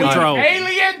 is out of Are we control.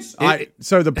 aliens?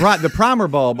 So the primer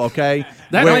bulb, okay.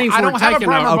 That well, means I we're don't have a taking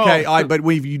primer our bulb. okay. All right, but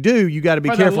if you do, you got to be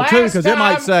For the careful too, last because it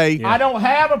might time, say. I don't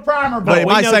have a primer But bulb. it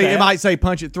we might know say that. it might say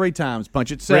punch it 3 times,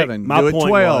 punch it 7, my do it point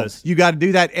 12. was- You got to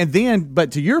do that, and then.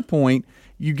 But to your point,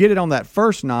 you get it on that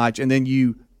first notch, and then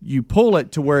you pull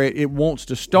it to where it wants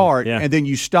to start, Yeah. and then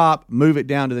you stop, move it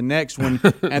down to the next one,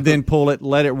 and then pull it,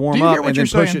 let it warm Do you up, hear what and you're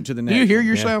then push saying? it to the next. Do you hear one.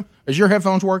 yourself? Is your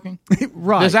headphones working?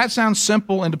 Right. Does that sound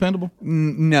simple and dependable?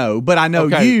 No, but I know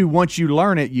Okay. you. Once you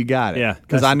learn it, you got it. Yeah,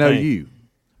 because that's I the know thing. you.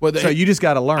 Well, So you just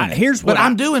got to learn it. Here's what But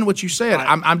I'm doing what you said.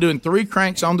 I'm doing 3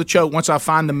 cranks on the choke once I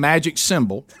find the magic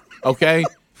symbol, okay?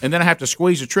 And then I have to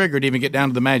squeeze the trigger to even get down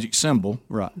to the magic symbol.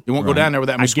 Right. You won't go down there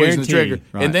without me I squeezing the guarantee trigger.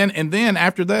 you. Right. And then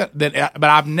after that, but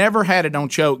I've never had it on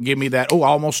choke give me that, oh, I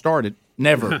almost started.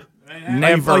 Never.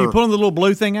 Never. Are you pulling the little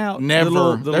blue thing out? Never.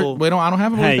 The little, I don't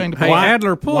have a blue thing to Hey, pull.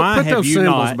 Adler, put have those you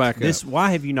symbols not, back up.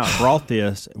 Why have you not brought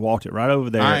this, walked it right over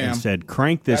there, I am. and said,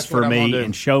 "Crank this That's for what I'm me gonna do.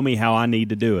 and show me how I need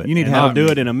to do it"? You need to And have- I'll do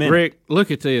it in a minute. Rick,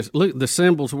 look at this. Look the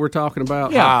symbols we're talking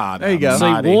about. Yeah, there you go. See,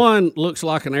 Almighty. one looks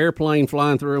like an airplane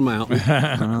flying through a mountain.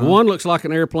 One looks like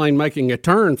an airplane making a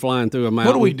turn flying through a mountain.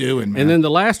 What are we doing, man? And then the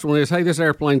last one is, hey, this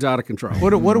airplane's out of control.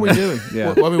 What are we doing?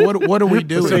 Yeah. What are we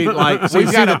doing? See, like, so you We've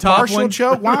see got the a top partial one?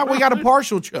 choke. Why we got a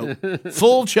partial choke?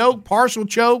 Full choke, partial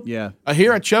choke. Yeah.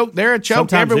 Here a choke, there a choke,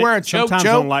 Sometimes everywhere a choke. Sometimes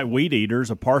choke. on like weed eaters,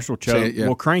 a partial choke yeah.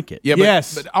 will crank it. Yeah, but,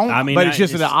 Yes. but on, I mean, but it's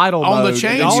just in the idle on the mode.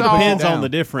 chainsaw. It all depends on the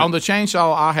different. On the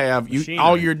chainsaw I have, machinery.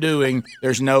 all you're doing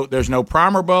there's no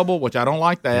primer bubble, which I don't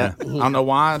like that. I don't know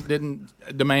why I didn't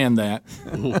demand that.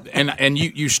 and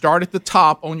you start at the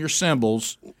top on your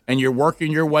cymbals and you're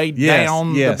working your way Yes,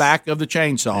 down yes. the back of the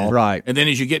chainsaw. Right. And then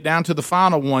as you get down to the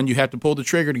final one, you have to pull the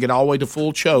trigger to get all the way to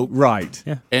full choke. Right.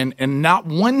 Yeah. And not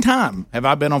one time have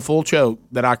I been on full choke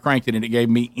that I cranked it and it gave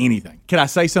me anything. Can I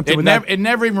say something? It with never, that? it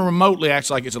never even remotely acts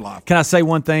like it's alive. Can I say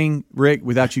one thing, Rick,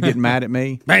 without you getting mad at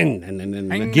me?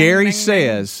 Bang. Gary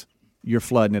says you're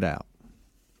flooding it out.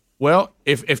 Well,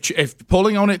 if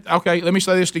pulling on it, okay. Let me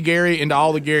say this to Gary and to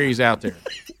all the Garys out there.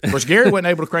 Of course, Gary wasn't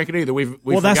able to crank it either. We've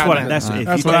That's forgotten what that. that's. If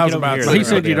That's you what I take was it over about here, to He say. that's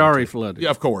said what you'd it already flooded.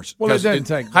 Yeah, of course. Well, it 'Cause doesn't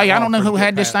take Hey, I long don't know for it who to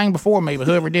had get this past. thing before me, but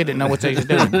whoever did didn't know what they was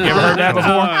doing. You ever heard that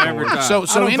before? Every time. So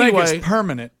I don't think anyway, it's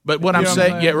permanent. But what You I'm know what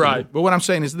saying, I'm yeah, saying? right. But what I'm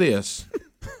saying is this: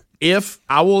 if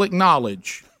I will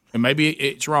acknowledge, and maybe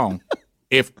it's wrong,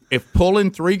 if pulling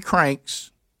 3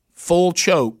 cranks full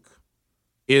choke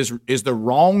is the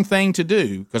wrong thing to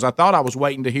do, because I thought I was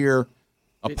waiting to hear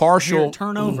a partial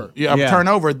turnover. Yeah, Yeah.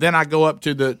 turnover. Then I go up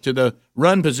to the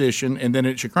run position, and then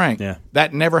it should crank. Yeah.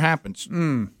 That never happens.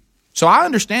 So I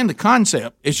understand the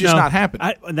concept. It's just not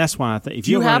happening. And that's why I think. If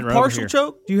Do you run have it right over partial here-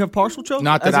 choke? Do you have partial choke?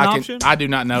 Not that as an I can. option? I do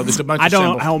not know. There's a bunch I of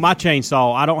don't symbols. on my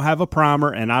chainsaw. I don't have a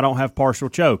primer and I don't have partial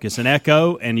choke. It's an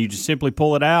Echo, and you just simply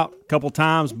pull it out, couple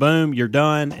times, boom, you're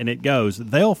done, and it goes.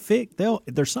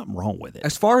 There's something wrong with it.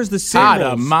 As far as the God symbols,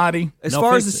 almighty. as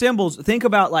far as the symbols, think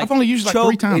about like I've only used it like choke,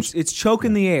 3 times. It's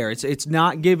choking the air. It's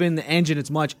not giving the engine as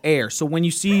much air. So when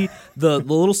you see the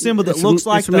little symbol that looks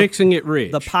like it's mixing it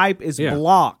rich. the pipe is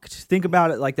blocked. Think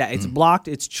about it like that. It's blocked.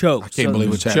 It's choked. I can't believe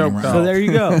what's happening right So now. there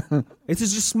you go. It's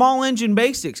just small engine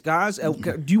basics, guys.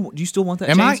 Do you still want that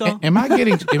chainsaw? Am I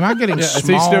getting Is he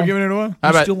small? still giving it away? How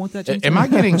about- still want that chainsaw? Am I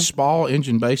getting small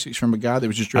engine basics from a guy that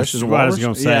was just dressed as a That's what I walrus? was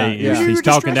going to say. Yeah, yeah. He's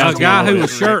talking down A to guy the who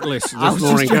was shirtless I this was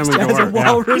morning just coming to dressed as a work.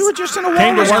 walrus. You were just in a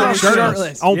Came to walrus work costume.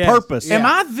 shirtless. on Yes. purpose. Am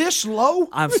I this low?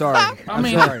 I'm sorry. I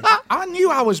mean, sorry. I knew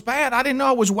I was bad. I didn't know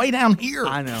I was way down here.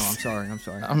 I know. I'm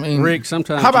sorry. I mean, Rick,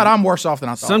 sometimes how about you- I'm worse off than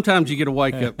I thought? Sometimes you get a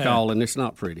wake up call and it's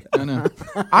not pretty. I know.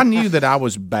 I knew that I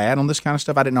was bad on this kind of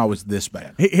stuff. I didn't know I was this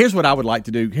bad. Here's what I would like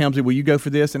to do. Helmsy, will you go for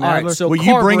this? And All right, Adler? so will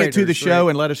you bring it to the carburetors, show Rick.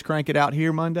 and let us crank it out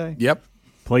here Monday? Yep.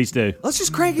 Please do. Let's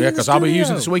just crank it Yeah, in the because I'll be studio.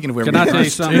 using it this weekend if we ever Can I get tell you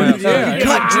this. something else?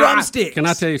 Cut drumsticks. Can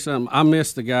I tell you something? I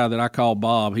missed the guy that I called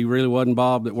Bob. He really wasn't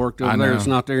Bob that worked over I there. know. It's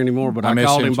not there anymore, but I I miss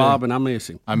called him him too. Bob, and I miss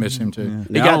him. I miss him too.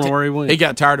 I don't know where he went. He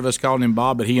got tired of us calling him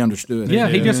Bob, but he understood. Yeah,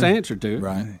 he just answered to it.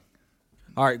 Right.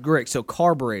 All right, Greg. So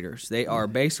carburetors, they are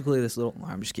basically this little.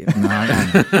 I'm just kidding.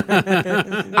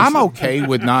 I'm okay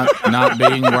with not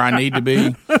being where I need to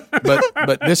be,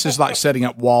 but this is like setting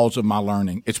up walls of my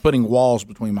learning. It's putting walls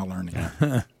between my learning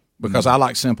because I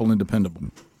like simple and dependable.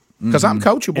 Because I'm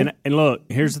coachable. And look,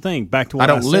 here's the thing. Back to what I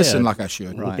don't said. listen like I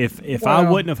should. Right. If I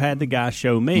wouldn't have had the guy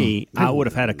show me, I would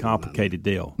have had a complicated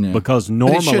deal because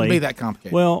normally But it shouldn't be that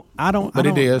complicated. Well, but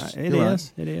it is. It You're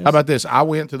is. right. It is. How about this? I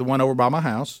went to the one over by my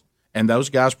house, and those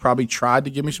guys probably tried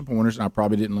to give me some pointers, and I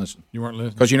probably didn't listen. You weren't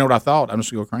listening. Because you know what I thought? I'm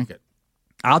just going to go crank it.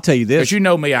 I'll tell you this. Because you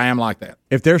know me, I am like that.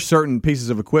 If there's certain pieces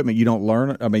of equipment you don't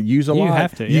learn, use a You lot.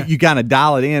 have to, yeah. You kind of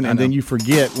dial it in, and then you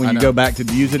forget when you go back to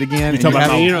use it again. You're talking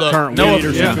about Look, current no, weed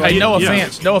or something. hey, no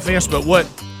offense, but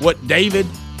what David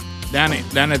down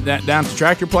at the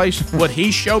tractor place, what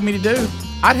he showed me to do,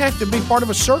 I'd have to be part of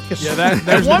a circus.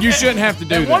 Yeah, you shouldn't have to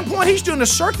do At that. one point, he's doing a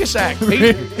circus act.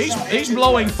 He's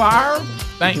blowing fire.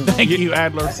 Thank you,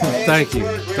 Adler. Thank you.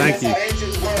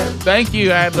 Thank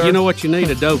you, Adler. You know what you need?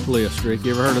 A dope list, Rick.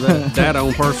 You ever heard of that? Data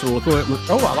on personal equipment.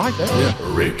 Oh, I like that.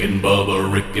 Yeah. Rick and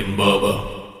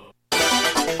Bubba.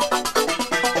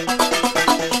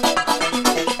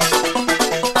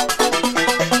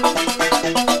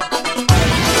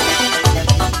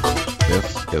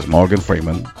 This is Morgan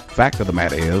Freeman. Fact of the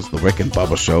matter is, the Rick and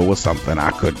Bubba show was something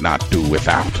I could not do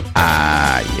without.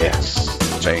 Ah, yes.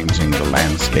 Changing the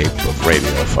landscape of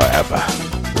radio forever.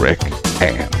 Rick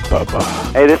and Bubba.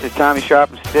 Hey, this is Tommy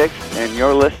Sharp and Sticks, and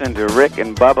you're listening to Rick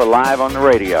and Bubba live on the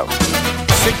radio.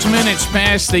 6 minutes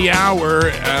past the hour,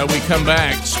 we come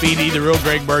back. Speedy, the real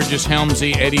Greg Burgess,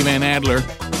 Helmsy, Eddie Van Adler,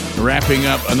 wrapping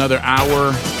up another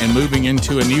hour and moving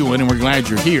into a new one, and we're glad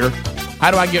you're here. How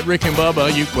do I get Rick and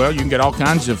Bubba? You can get all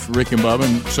kinds of Rick and Bubba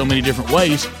in so many different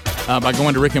ways. By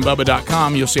going to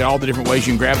rickandbubba.com, you'll see all the different ways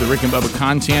you can grab the Rick and Bubba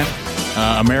content.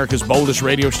 America's boldest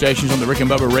radio stations on the Rick and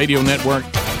Bubba radio network,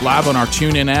 live on our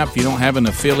TuneIn app. If you don't have an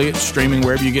affiliate, streaming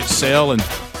wherever you get cell and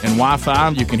Wi-Fi,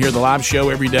 you can hear the live show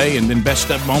every day, and then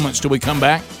best of moments till we come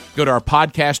back. Go to our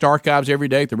podcast archives every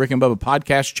day at the Rick and Bubba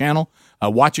podcast channel.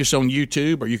 Watch us on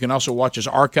YouTube, or you can also watch us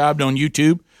archived on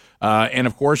YouTube. And,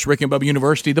 of course, Rick and Bubba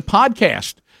University, the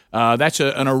podcast. That's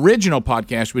an original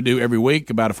podcast we do every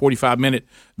week, about a 45-minute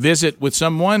visit with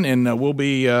someone, and we'll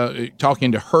be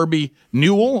talking to Herbie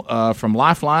Newell from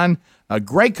Lifeline. A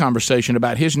great conversation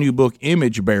about his new book,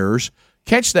 Image Bearers.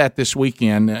 Catch that this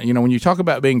weekend. When you talk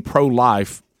about being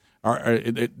pro-life,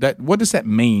 what does that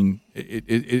mean?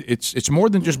 It's more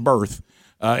than just birth.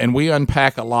 And we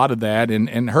unpack a lot of that,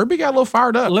 and Herbie got a little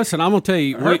fired up. Listen, I'm going to tell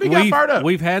you, Herbie got fired up.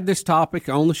 We've had this topic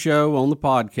on the show, on the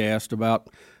podcast, about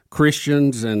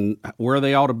Christians and where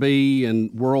they ought to be,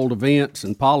 and world events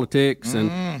and politics,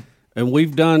 and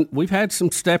we've had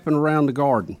some stepping around the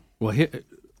garden. Well,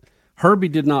 Herbie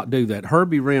did not do that.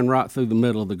 Herbie ran right through the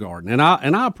middle of the garden, and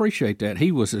I appreciate that.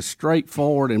 He was as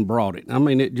straightforward and brought it. I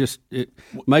mean, it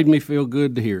made me feel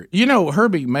good to hear it.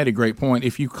 Herbie made a great point.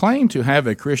 If you claim to have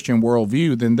a Christian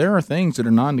worldview, then there are things that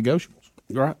are non-negotiables.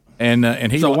 Right. And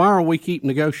he. So why are we keep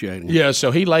negotiating? Yeah. So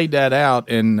he laid that out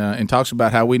and talks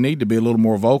about how we need to be a little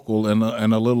more vocal and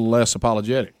a little less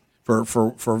apologetic for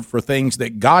things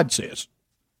that God says.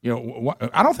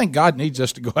 I don't think God needs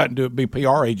us to go out and be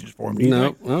PR agents for him.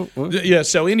 No. Yeah.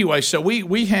 So anyway,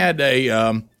 we had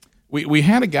a we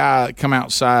had a guy come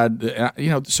outside.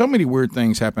 So many weird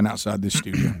things happen outside this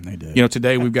studio. They do.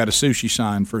 Today we've got a sushi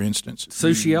sign, for instance.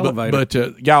 Sushi elevator. But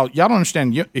y'all don't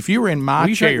understand. If you were in my Will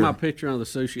you chair, take my picture on the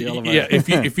sushi elevator? yeah.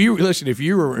 If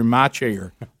you were in my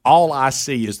chair, all I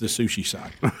see is the sushi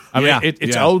sign. I mean,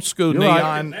 it's old school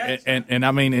neon, and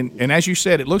I mean, and as you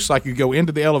said, it looks like you go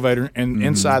into the elevator and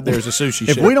inside there's a sushi.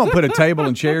 If chef. we don't put a table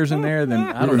and chairs in there, then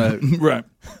I don't know. Right.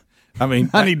 I mean,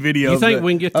 I need video. You think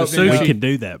we can get the sushi? We could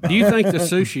do that. Do you think the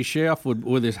sushi chef would,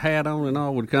 with his hat on and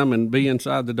all, would come and be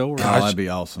inside the door? Oh, that'd be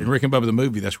awesome. In Rick and Bubba the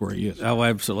movie, that's where he is. Oh,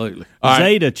 absolutely.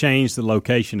 Zeta changed the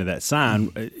location of that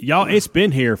sign. Y'all, it's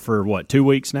been here for 2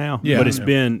 weeks now. Yeah. But it's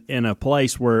been in a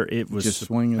place where it was Just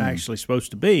swinging. actually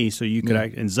supposed to be, so you could.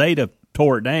 And Zeta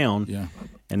tore it down. Yeah.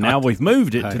 And now we've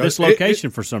moved it to this location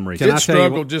for some reason. It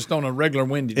struggled just on a regular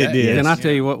windy day. It did. Can I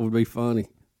tell you what would be funny?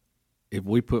 If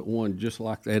we put one just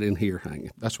like that in here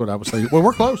hanging. That's what I was saying. Well,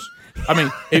 we're close. I mean,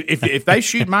 if they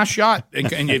shoot my shot,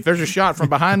 and if there's a shot from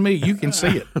behind me, you can see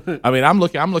it. I mean, I'm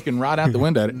looking right out the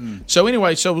window at it. So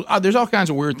anyway, there's all kinds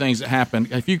of weird things that happen.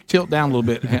 If you tilt down a little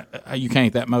bit, you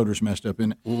can't. That motor's messed up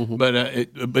in it. Mm-hmm.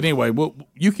 But anyway,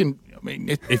 you can. I mean,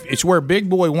 if it's where Big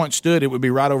Boy once stood, it would be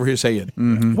right over his head.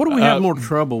 Mm-hmm. What do we have more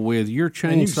trouble with, your you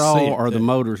can see chainsaw it, or the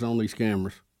motors on these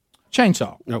cameras?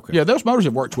 Chainsaw. Okay. Yeah, those motors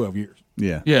have worked 12 years.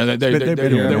 Yeah. Yeah, they've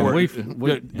all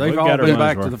They've got all our been runs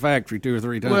back to right. the factory 2 or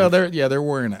 3 times. Well, they're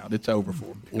wearing out. It's over for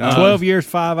them. 12 years,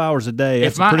 5 hours a day.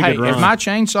 That's a pretty good run. If my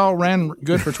chainsaw ran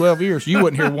good for 12 years, you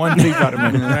wouldn't hear one peep out of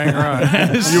me.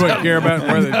 Right. You wouldn't care about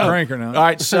whether it's crank or not. All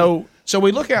right, so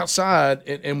we look outside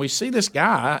and we see this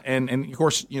guy, and of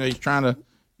course, he's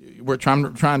we're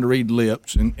trying to read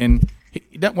lips, and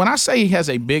when I say he has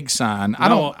a big sign, I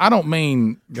don't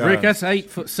mean Rick. That's 7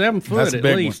 foot That's a at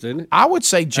big least, one. isn't it? I would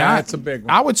say giant. That's a big one.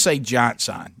 I would say giant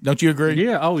sign. Don't you agree?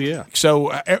 Yeah. Oh, yeah.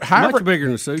 So, however Much bigger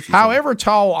than a sushi. However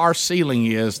tall our ceiling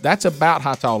is, that's about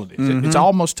how tall it is. It's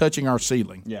almost touching our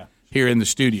ceiling. Yeah. Here in the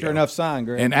studio. Sure enough sign,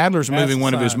 Greg. And Adler's moving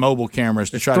one of his mobile cameras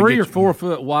to try to 3 get or 4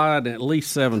 foot wide and at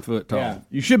least 7 foot tall. Yeah.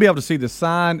 You should be able to see the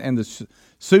sign and the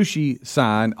sushi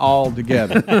sign all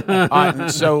together. All right,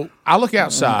 so I look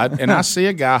outside and I see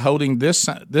a guy holding a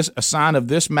sign of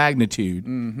this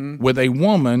magnitude with a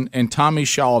woman and Tommy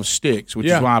Shaw of sticks, which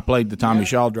is why I played the Tommy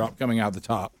Shaw drop coming out of the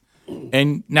top.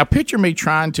 And now picture me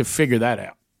trying to figure that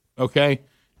out, okay?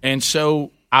 And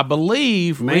so I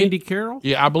believe Mandy Carroll?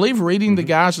 Yeah, I believe reading the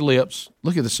guy's lips.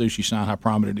 Look at the sushi sign, how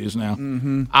prominent it is now.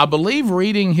 I believe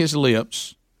reading his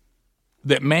lips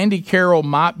that Mandy Carroll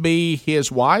might be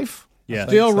his wife. Yeah,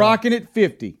 Still rocking at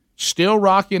 50. Still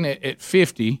rocking at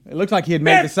 50. It looked like he had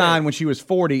made the sign when she was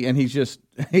 40, and he's just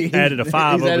added a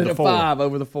 5 he's over added the a 4. 5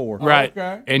 over the 4. Right.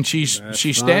 Okay. And she's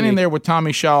funny. standing there with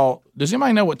Tommy Shaw. Does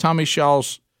anybody know what Tommy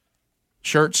Shaw's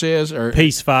shirt says? Or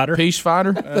Peace fighter. Peace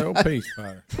fighter? Oh, peace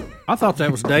fighter. I thought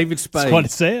that was David Spade. That's what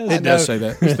it says. It does say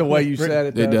that. Just the way you said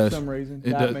it, It though, does. for some reason. It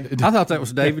Got does. me. I thought that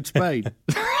was David Spade.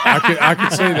 I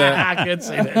could see that. I could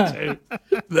see that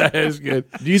too. That is good.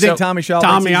 Do you think Tommy Shaw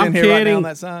Tommy, thinks he's I'm in here right now kidding. on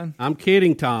that sign? I'm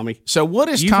kidding, Tommy. So what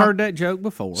is You've Tom, heard that joke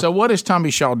before. So what is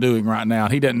Tommy Shaw doing right now?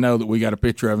 He doesn't know that we got a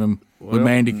picture of him with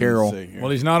Mandy Carroll, Well,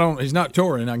 he's not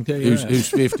touring. I can tell you who's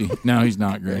 50. No, he's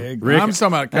not, Greg. Rick, I'm talking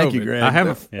about COVID. Thank you, Greg. I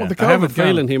have the I have a COVID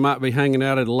feeling he might be hanging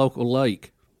out at a local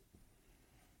lake.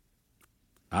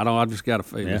 I just got a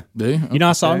feeling. Yeah. Do you? You know,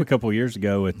 I saw him a couple of years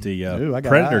ago at the Ooh, I got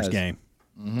Predators eyes. game.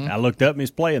 I looked up and he's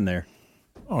playing there.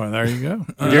 Oh, there you go.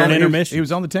 During intermission. He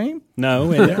was on the team?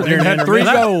 No, during had 3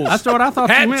 intermission. goals. That's what I thought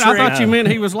you meant. I thought you meant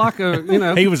he was like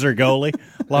a, He was their goalie.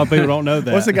 A lot of people don't know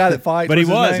that. What's the guy that fights? But he What's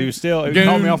his was. name? He was still. He Goon.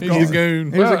 caught me off He's guard. a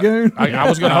goon. He was a goon? I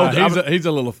was going to hold. He's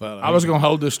a little fella. I was going to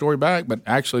hold this story back, but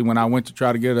actually, when I went to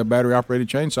try to get a battery operated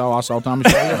chainsaw, I saw Tommy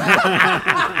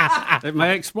Shaw. It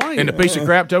may explain. And the it. piece of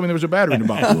crap told me there was a battery in the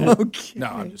bottle. No,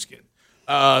 I'm just kidding.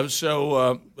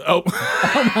 Oh,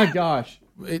 my gosh.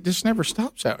 It just never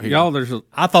stops out here. Y'all,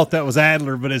 I thought that was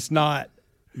Adler, but it's not.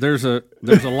 there's a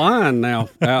line now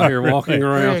out here walking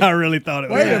around. I really thought it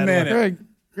was Wait a Adler. minute.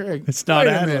 Greg. It's not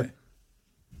Wait a Adler. minute.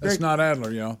 That's not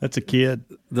Adler, y'all. That's a kid.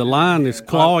 The line is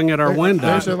clawing at our window.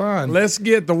 There's a line. Let's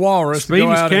get the walrus to go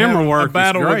Speedy's out camera and have work a is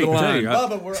battle great, with the line. too.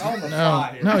 Bubba, we're on the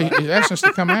spot here. No, he's asking us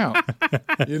to come out.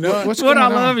 You know what? What's What going I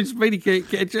on? love is Speedy can't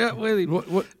catch up with him.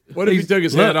 What if he took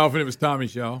his head off and it was Tommy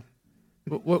Shaw?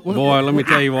 Boy, let me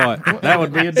tell you what. That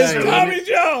would be a day. wouldn't it?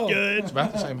 Shaw. It's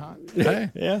about the same height. Hey,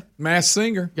 Yeah. Masked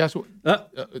singer. guess what?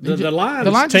 The line The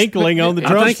is line's tinkling on the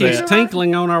drum I think set. it's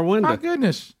tinkling on our My window.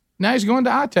 goodness. Now he's going to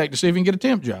iTech to see if he can get a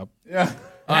temp job. Yeah.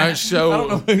 All right, so I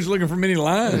don't know who's looking for many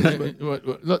lines. But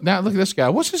Look, now look at this guy.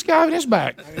 What's this guy on his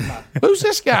back? Who's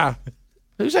this guy?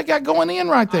 Who's that guy going in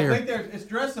right there? It's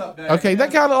dress up day. Okay,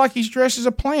 that guy look like he's dressed as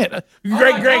a plant.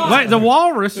 Great. Wait, the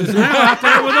walrus is now out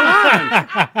there with a line.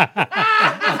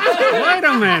 Wait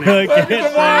a minute. Look at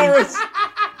the walrus.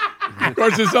 Of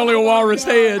course, it's only a walrus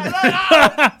head. He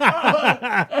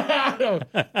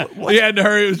had to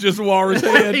hurry. It was just a walrus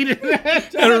head.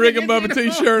 And a Rick and Bubba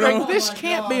T-shirt on. This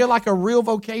can't be like a real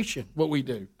vocation. What we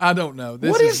do. I don't know.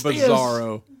 This What is is this?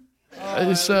 bizarro.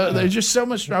 There's just so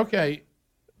much. Okay.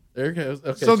 There it goes.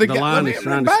 Okay. So the The guy, line is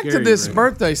trying to back scare to you, this Rick.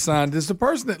 birthday sign. Is the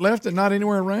person that left it not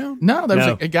anywhere around? No, there was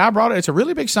No. a guy brought it. It's a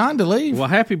really big sign to leave. Well,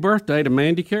 happy birthday to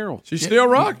Mandy Carroll. She's still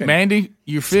rocking. Mandy,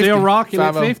 you're 50. Still rocking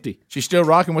at 50. 50. She's still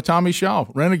rocking with Tommy Shaw,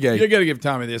 Renegade. You got to give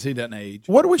Tommy this. He doesn't age.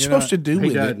 What are we You supposed know, to do he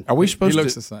with doesn't. it? Are we supposed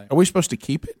looks to? the same. Are we supposed to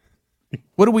keep it?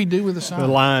 What do we do with the sign? The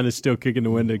line is still kicking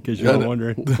the window because you're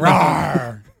wondering.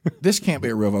 Rawr. This can't be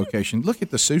a real vocation. Look at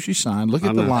the sushi sign. Look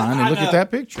at the line, and look at that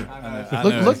picture.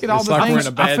 Look at all It's the like we're things.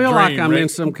 in a bad I feel like dream, I'm Rick. in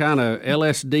some kind of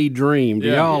LSD dream. Do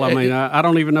Yeah. y'all? I mean, I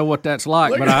don't even know what that's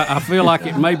like, but I feel like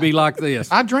it may be like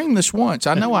this. I dreamed this once.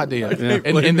 I know I did.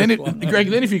 And then, Greg,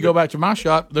 then if you go back to my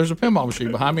shop, there's a pinball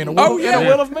machine behind me and a will, and a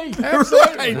will of me.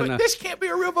 Absolutely. This can't be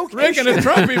a real vocation. Rick and the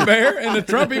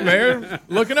Trumpy Bear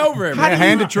looking over him. How do you-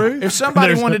 Hand of truth. If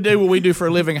somebody wanted to do what we do for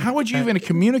a living, how would you even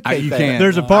communicate You that? can't.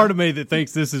 There's a part of me that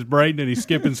thinks this is Braden and he's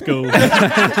skipping school. For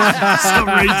some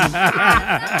reason.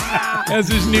 That's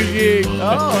his new gig.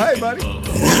 Oh, hey, buddy. All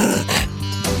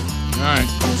right.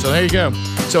 So there you go.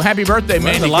 So happy birthday,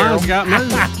 Mandy The Carroll. lines got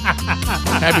moved.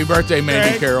 Happy birthday,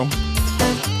 Mandy Carroll.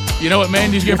 You know what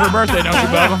Mandy's getting for her birthday, don't you,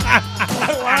 Bubba?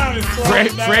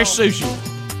 Fresh sushi.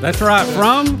 That's right.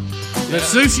 From the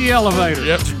sushi elevator.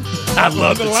 Yep. I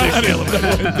love the sushi elevator.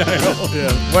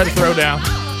 Yeah. Way to throw down.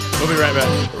 We'll be right back.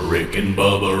 Rick and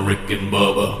Bubba, Rick and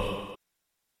Bubba.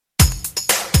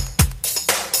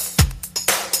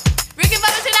 Rick and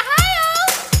Bubba's in Ohio.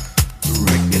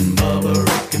 Rick and Bubba,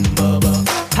 Rick and Bubba.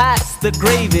 Pass the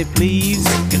gravy, please.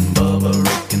 Rick and Bubba,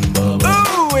 Rick and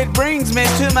Bubba. Ooh, it brings me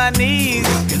to my knees.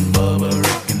 Rick and Bubba,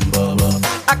 Rick and Bubba.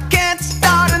 I can't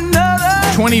start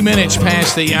another 20 minutes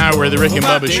past the hour of the Rick and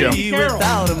Bubba show. day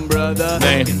without 'em, brother.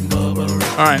 Dang. All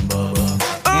right.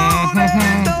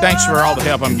 Thanks for all the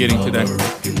help I'm getting today.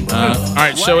 All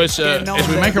right, so as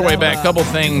we make our way back, a couple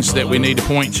things that we need to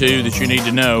point to that you need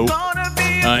to know.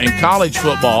 In college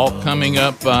football, coming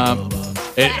up,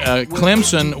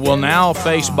 Clemson will now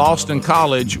face Boston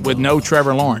College with no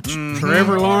Trevor Lawrence.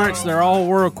 Trevor Lawrence, their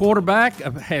all-world quarterback,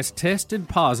 has tested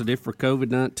positive for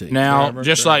COVID-19. Now,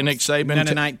 just like Nick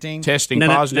Saban testing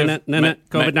positive,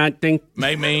 COVID-19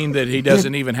 may mean that he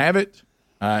doesn't even have it,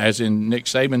 as in Nick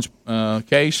Saban's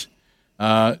case.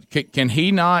 Can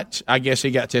he not? I guess he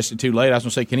got tested too late. I was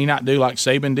going to say, can he not do like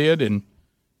Saban did and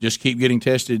just keep getting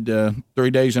tested 3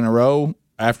 days in a row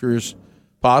after his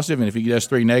positive, and if he does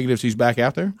 3 negatives, he's back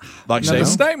out there? Like Now, the Saban?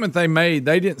 statement they made,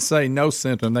 they didn't say no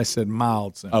symptom. They said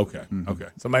mild symptom. Okay. Okay.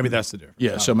 So maybe that's the difference.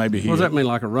 Yeah. So maybe he. What does that mean,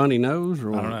 like a runny nose?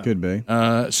 Or I don't know. Could be.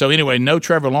 So anyway, no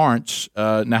Trevor Lawrence.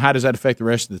 Now, how does that affect the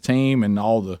rest of the team and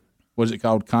all the what is it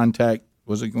called? Contact?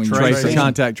 Was it when you Tracing,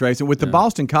 contact tracing. With the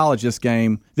Boston College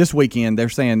this weekend, they're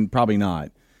saying probably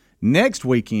not. Next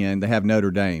weekend, they have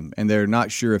Notre Dame, and they're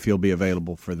not sure if he'll be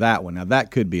available for that one. Now, that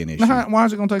could be an issue. Why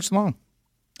is it going to take so long?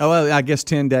 Oh, well, I guess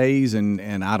 10 days, and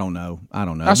I don't know.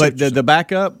 That's But the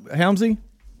backup, Helmsy,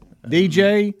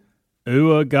 DJ,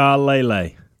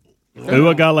 Uagalele.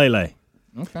 Uagalele.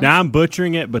 Okay. Now I'm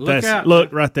butchering it, but Look out.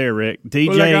 look right there, Rick.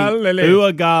 DJ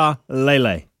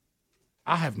Uagalele.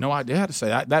 I have no idea how to say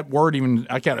that. That word even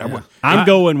I can't. I'm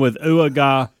going with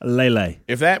Uagalele.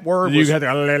 If that word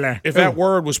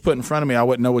was put in front of me, I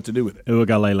wouldn't know what to do with it.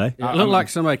 Uagalele. It looked like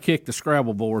somebody kicked the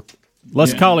Scrabble board.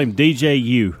 Let's call him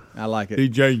DJU. I like it.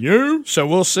 DJU. So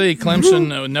we'll see.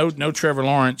 Clemson, no Trevor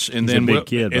Lawrence, and He's then a big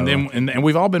kid, and by the then and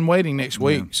we've all been waiting next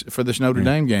week for this Notre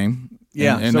Dame game.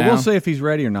 Yeah, and so now, we'll see if he's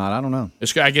ready or not. I don't know.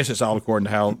 I guess it's all according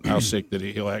to how sick that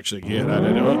he'll actually get. I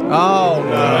don't know. Oh, no. Oh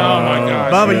my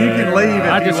gosh, Bubba, you can leave if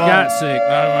I you just want. got sick.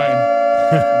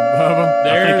 Bubba, I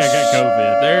think I got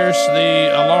COVID. There's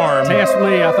the alarm. Test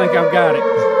me. I think I've got it.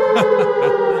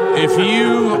 If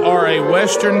you are a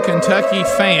Western Kentucky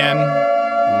fan,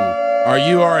 or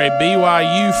you are a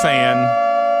BYU fan,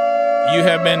 you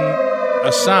have been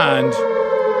assigned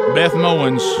Beth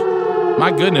Mowins. My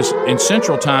goodness, in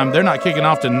Central Time, they're not kicking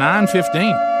off to 9:15.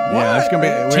 Yeah, it's going to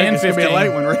be 10:15. a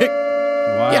late one, Rick.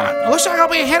 Wow. Yeah, looks like I'll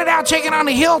be headed out taking on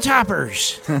the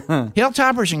Hilltoppers.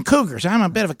 Hilltoppers and Cougars. I'm a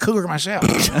bit of a cougar myself.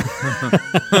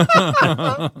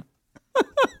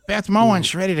 Beth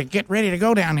Mowins ready to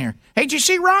go down here. Hey, did you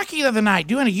see Rocky the other night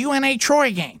doing a UNA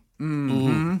Troy game?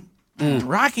 Mm-hmm.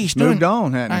 Rocky's Moved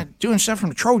on, hadn't he? doing stuff from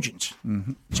the Trojans.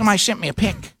 Mm-hmm. Somebody sent me a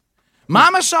pic.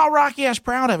 Mama saw Rocky. I was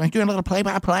proud of him. Doing a little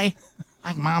play-by-play,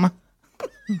 like Mama.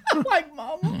 Like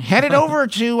Mama. Headed over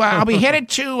to. I'll be headed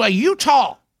to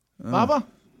Utah, Bubba.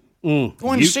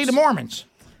 Going to see the Mormons.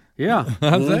 Yeah.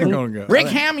 How's that going to go?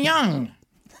 Brigham Young,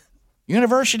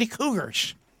 University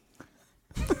Cougars.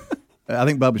 I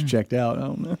think Bubba's checked out. I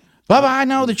don't know. Bubba, I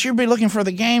know that you'll be looking for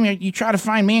the game. You try to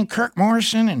find me and Kirk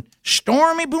Morrison and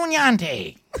Stormy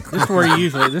Bunyante. This is where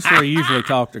you usually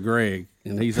talk to Greg,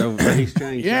 and he's over. He's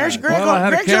changed. Yeah, there's Greg. Well, I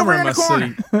had a Greg's over camera in in the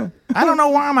my corner. I don't know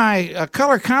why my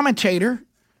color commentator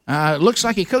looks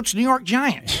like he coached the New York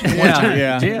Giants.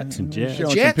 Yeah. Jets. Showing some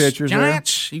Jets, pictures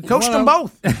Giants. He coached them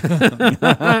both.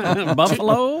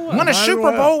 Buffalo. Won a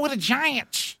Super Bowl with the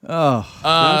Giants.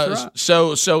 Oh,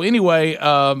 So anyway,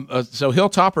 so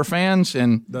Hilltopper fans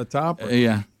and The Topper.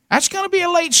 yeah, that's going to be a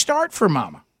late start for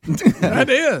Mama. That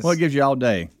is. well, it gives you all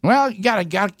day. Well, you gotta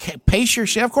pace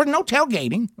yourself. Of course, no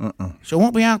tailgating, so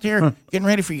won't be out there getting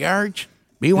ready for yards.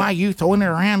 BYU throwing it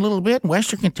around a little bit. In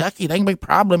Western Kentucky, they can be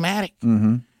problematic.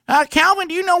 Mm-hmm. Calvin,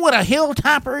 do you know what a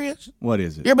hilltopper is? What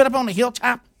is it? You ever been up on the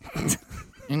hilltop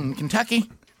in Kentucky?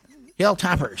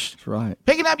 Hilltoppers. That's right.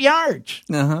 Picking up yards.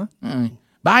 Uh-huh.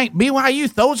 By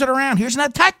BYU throws it around. Here's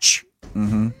another touch.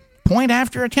 Mm-hmm. Point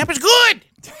after attempt is good.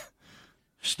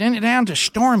 Send it down to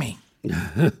Stormy.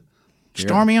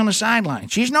 Stormy on the sideline.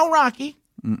 She's no Rocky.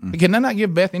 Can I not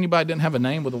give Beth anybody that doesn't have a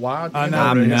name with a wild? I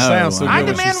know. It sounds so good I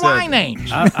when she demand said Y it.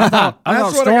 names. I thought what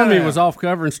I Stormy gotta was off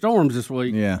covering storms this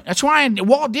week. Yeah. That's why in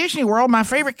Walt Disney World, my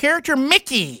favorite character,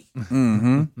 Mickey.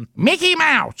 Mm-hmm. Mickey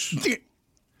Mouse.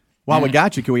 While we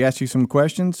got you, can we ask you some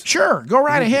questions? Sure, go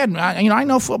right ahead. I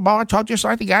know football. I talk just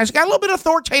like the guys. Got a little bit of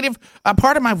authoritative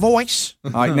part of my voice.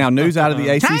 All right, now news out of the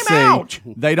ACC. Time out.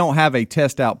 They don't have a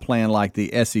test out plan like the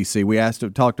SEC. We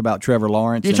talked about Trevor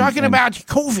Lawrence. You're talking about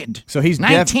COVID. So he's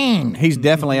 19. He's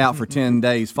definitely out for 10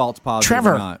 days. False positive or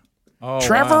Trevor. not.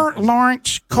 Trevor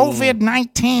Lawrence,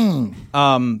 COVID-19.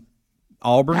 Auburn,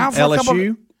 Out for a couple-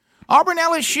 LSU. Auburn,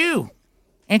 LSU.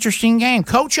 Interesting game.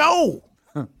 Coach O.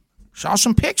 Saw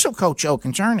some pics of Coach O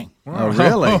concerning. Oh,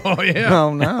 really? Oh, yeah.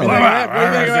 Oh, no. What do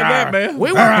you think about that, man?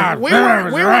 We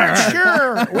weren't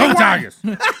sure.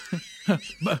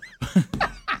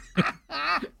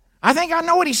 I think I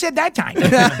know what he said that time.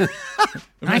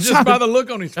 Just by the look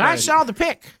on his face. I saw the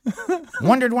pic.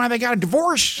 Wondered why they got a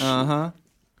divorce. Uh-huh.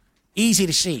 Easy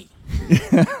to see.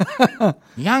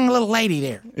 Young little lady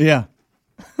there. Yeah.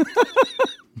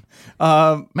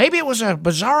 Maybe it was a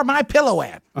bizarre My Pillow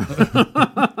ad.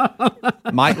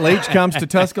 Mike Leach comes to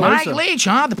Tuscaloosa. Mike Leach,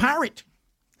 the pirate.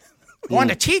 Going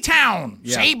to T-Town.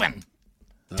 Saban.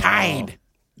 Tide.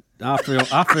 I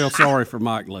feel sorry for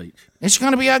Mike Leach. It's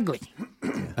going to be ugly.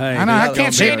 Hey, I know. I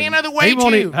can't say it any other way, he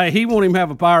won't too. he won't even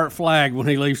have a pirate flag when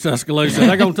he leaves Tuscaloosa.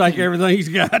 They're going to take everything he's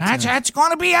got. That's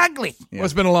going to be ugly. Well,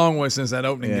 it's been a long way since that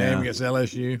opening Yeah. game against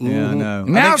LSU. Yeah, I know.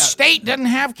 Now State doesn't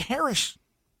have Harris.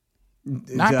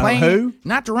 Not playing. Who?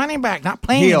 Not the running back. Not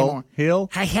playing Hill. anymore. Hill.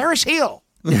 Hey, Harris Hill.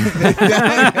 I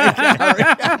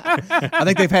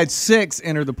think they've had 6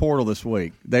 enter the portal this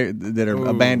week. That are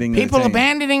abandoning People the team.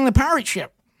 abandoning the pirate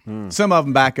ship. Some of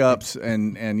them backups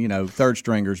and third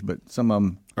stringers, but some of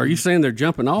them. Are you saying they're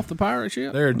jumping off the pirate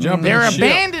ship? They're jumping. They're the ship.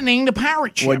 abandoning the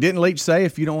pirate ship. Well, didn't Leach say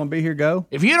if you don't want to be here, go?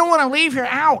 If you don't want to leave, you're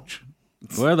out.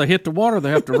 Well, they hit the water. They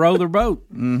have to row their boat.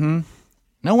 Mm-hmm.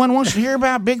 No one wants to hear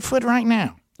about Bigfoot right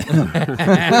now. Keep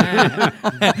that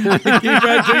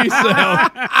to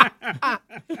yourself.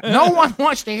 No one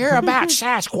wants to hear about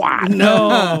Sasquatch.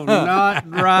 No, not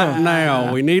right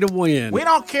now. We need a win. We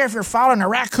don't care if you're following a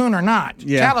raccoon or not.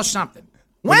 Yeah. Tell us something.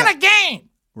 Win a game.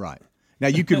 Right. Now,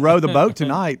 you could row the boat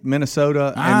tonight.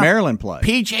 Minnesota and Maryland play.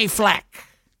 PJ Fleck.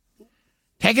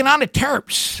 Taking on the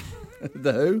Terps.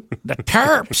 The who? The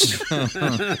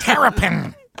Terps.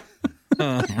 Terrapin.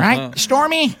 Right?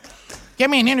 Stormy,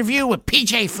 give me an interview with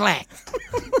PJ Fleck.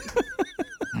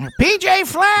 PJ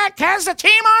Fleck has the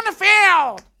team on the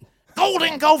field.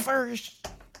 Golden Gophers.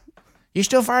 You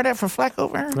still fired up for Fleck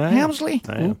over there, Helmsley?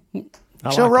 I am.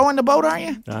 Still rowing the boat, are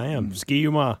you? I am.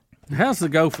 Ski-uma. How's the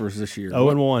Gophers this year?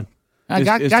 0-1.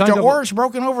 Got their oars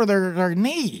broken over their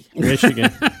knee.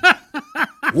 Michigan.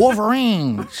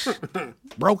 Wolverines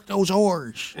broke those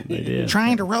oars. They did.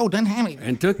 Trying to row, doesn't have anything.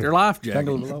 And took their life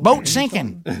jacket. Boat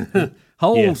sinking.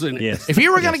 Holes in it. Yes. If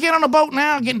you were going to get on a boat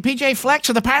now, getting PJ Flex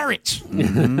or the Pirates.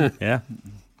 Yeah.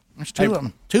 There's 2 of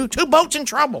them. Two boats in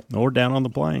trouble. Or down on the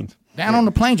plains. Down on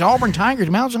the plains, Auburn Tigers,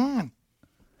 miles on.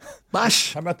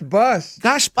 Bus. How about the bus?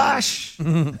 Gus Bus.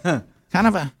 Kind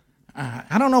of a,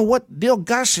 I don't know what deal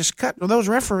Gus has cut with those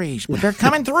referees, but they're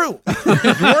coming through.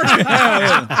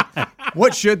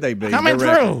 What should they be? Coming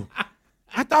Direct. through.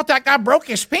 I thought that guy broke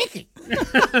his pinky.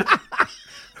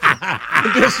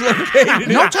 Dislocated.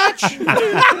 No touch.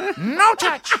 No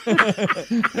touch.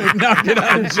 Knocked it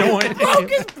out of joint.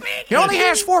 He only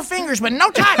has 4 fingers, but no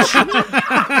touch. Not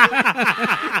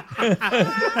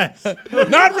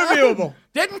reviewable.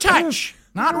 Didn't touch.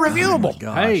 Not reviewable.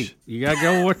 Hey, you got to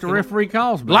go with what the referee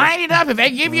calls. Man. Line it up. If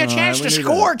they give you a chance to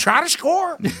score, try to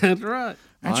score. That's right.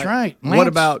 That's right. What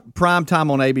about prime time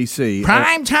on ABC?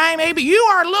 Prime time, AB? You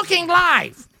are looking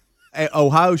live.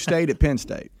 Ohio State at Penn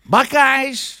State.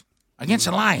 Buckeyes against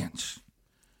the Lions.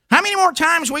 How many more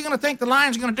times are we going to think the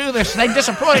Lions are going to do this and they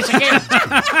disappoint us again?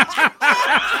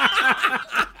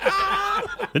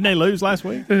 Didn't they lose last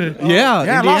week?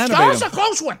 Yeah, lost a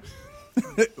close one.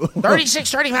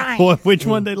 36-35. Boy, which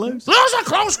one they lose? Lose a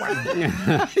close one.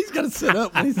 He's going to sit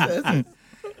up when he says it.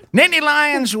 Nittany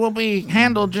Lions will be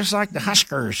handled just like the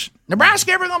Huskers.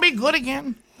 Nebraska ever going to be good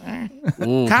again?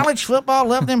 College football,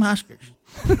 love them Huskers.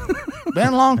 Been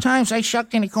a long time since they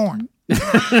shucked any corn.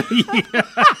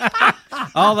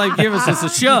 All they give us is the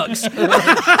shucks.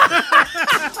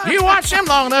 You watch them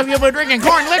long enough, you'll be drinking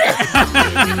corn liquor.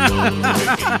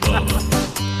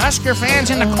 Husker fans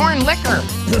in the corn liquor.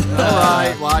 All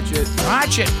right, watch it.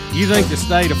 Watch it. You think the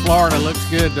state of Florida looks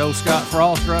good to old Scott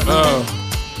Frost right now?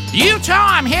 Utah,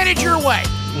 I'm headed your way.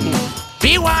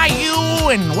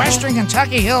 BYU and Western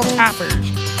Kentucky Hilltoppers.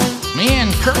 Me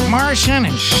and Kirk Morrison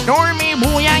and Stormy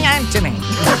Boy Anthony.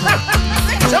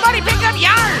 Somebody pick up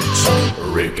yards.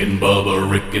 Rick and Bubba,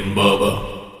 Rick and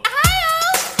Bubba.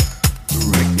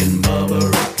 Rick and Bubba,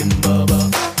 Rick and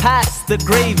Bubba. Pass the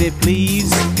gravy,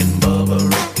 please. Rick and Bubba,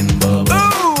 Rick and Bubba.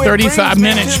 Ooh, 35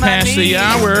 minutes past the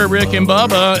hour, Rick and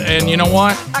Bubba. And you know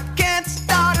what?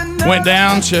 Went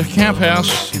down to Camp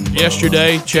House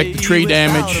yesterday, checked the tree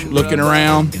damage, looking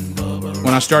around.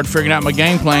 When I started figuring out my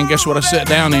game plan, guess what I sat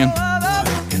down in?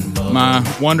 My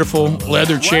wonderful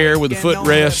leather chair with a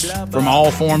footrest from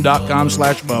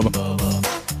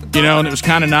allform.com/Bubba. You know, and it was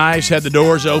kind of nice. Had the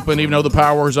doors open, even though the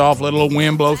power was off. Let a little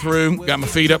wind blow through. Got my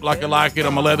feet up like I like it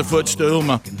on my leather footstool,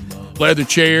 my leather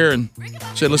chair, and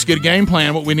said, let's get a game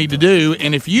plan, what we need to do.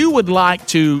 And if you would like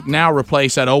to now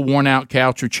replace that old worn-out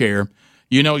couch or chair,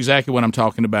 you know exactly what I'm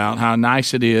talking about, how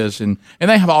nice it is. And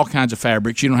they have all kinds of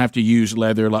fabrics. You don't have to use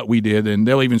leather like we did. And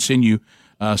they'll even send you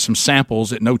some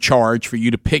samples at no charge for you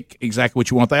to pick exactly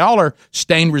what you want. They all are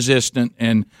stain resistant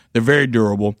and they're very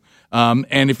durable.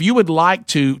 And if you would like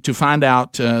to find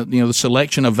out the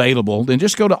selection available, then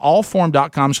just go to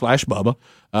allform.com/Bubba.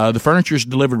 The furniture is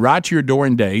delivered right to your door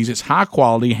in days. It's high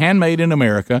quality, handmade in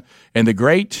America, in the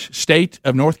great state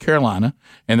of North Carolina.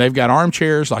 And they've got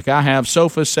armchairs like I have,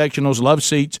 sofas, sectionals, love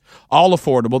seats, all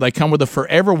affordable. They come with a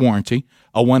forever warranty,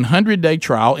 a 100-day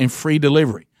trial, and free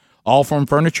delivery. All Form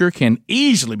furniture can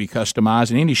easily be customized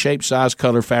in any shape, size,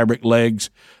 color, fabric, legs,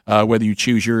 whether you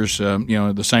choose yours,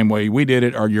 the same way we did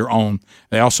it or your own.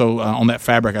 They also, on that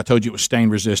fabric, I told you it was stain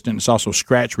resistant. It's also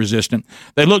scratch resistant.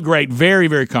 They look great, very,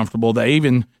 very comfortable. They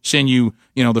even send you,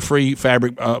 the free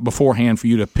fabric beforehand for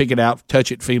you to pick it out,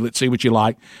 touch it, feel it, see what you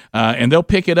like. And they'll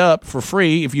pick it up for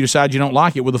free if you decide you don't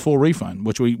like it with a full refund,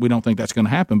 which we don't think that's going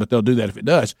to happen, but they'll do that if it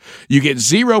does. You get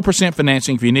 0%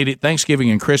 financing if you need it. Thanksgiving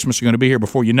and Christmas are going to be here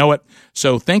before you know it.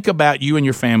 So think about you and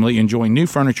your family enjoying new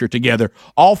furniture together.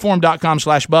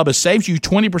 Allform.com/Bubba saves you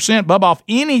 20%, Bubba, off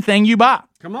anything you buy.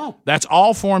 Come on. That's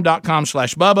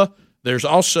allform.com/Bubba. There's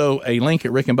also a link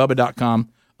at rickandbubba.com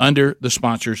under the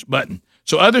sponsors button.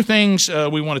 So other things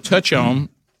we want to touch on.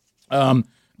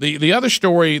 The other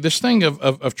story, this thing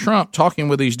of Trump talking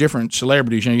with these different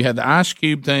celebrities. You had the Ice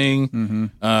Cube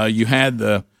thing. You had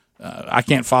the I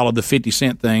can't follow the 50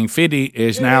 Cent thing. 50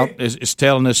 is now is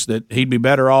telling us that he'd be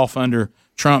better off under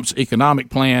Trump's economic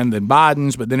plan than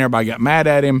Biden's, but then everybody got mad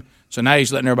at him. So now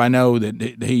he's letting everybody know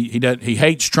that he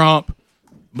hates Trump,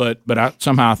 but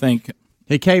I think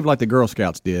he caved like the Girl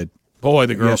Scouts did. Boy,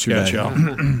 the Girl Scouts, y'all.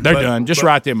 They're done. Just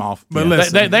write them off. But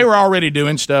listen, they were already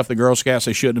doing stuff, the Girl Scouts,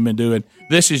 they shouldn't have been doing.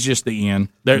 This is just the end.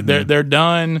 They're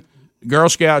done. Girl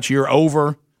Scouts, you're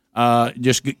over.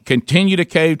 Just continue to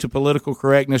cave to political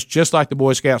correctness, just like the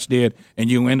Boy Scouts did, and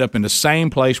you end up in the same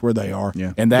place where they are.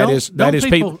 Yeah. And that is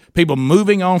people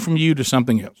moving on from you to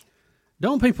something else.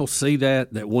 Don't people see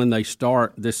that when they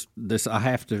start this I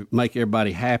have to make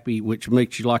everybody happy, which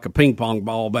makes you like a ping pong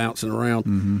ball bouncing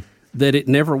around, that it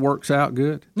never works out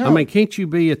good? No. I mean, can't you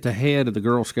be at the head of the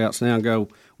Girl Scouts now and go,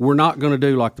 we're not going to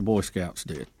do like the Boy Scouts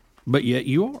did? But yet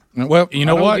you are. Well, you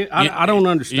know what? I don't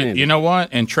understand. You know what?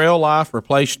 And Trail Life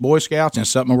replaced Boy Scouts, and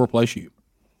something will replace you.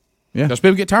 Yeah. Because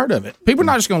people get tired of it. People are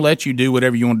not just going to let you do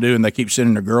whatever you want to do, and they keep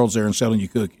sending their girls there and selling you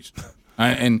cookies.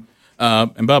 And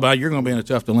And Bubba, you're going to be in a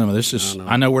tough dilemma. This is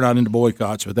I know we're not into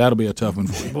boycotts, but that'll be a tough one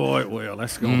for you. Boy, well,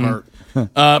 that's going to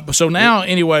hurt. So now,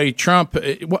 anyway, Trump.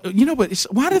 But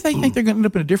why do they think they're going to end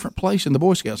up in a different place than the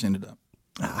Boy Scouts ended up?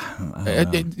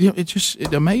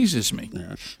 It amazes me.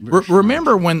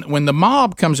 Remember when the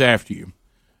mob comes after you,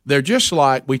 they're just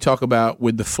like we talk about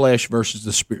with the flesh versus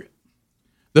the spirit.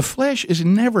 The flesh is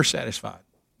never satisfied.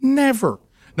 Never.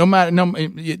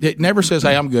 It never says,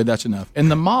 "Hey, I'm good. That's enough."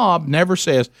 And the mob never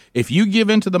says, "If you give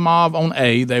in to the mob on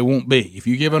A, they want B. If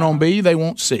you give in on B, they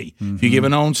want C. If you give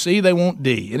in on C, they want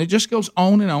D." And it just goes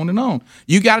on and on and on.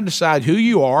 You got to decide who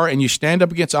you are, and you stand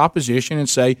up against opposition and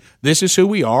say, "This is who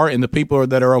we are," and the people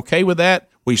that are okay with that,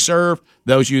 we serve.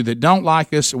 Those of you that don't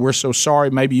like us, we're so sorry.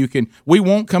 Maybe you can. We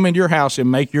won't come into your house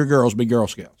and make your girls be Girl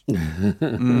Scouts.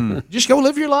 Just go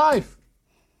live your life,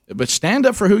 but stand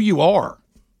up for who you are.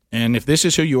 And if this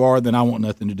is who you are, then I want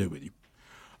nothing to do with you.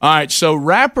 All right. So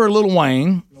rapper Lil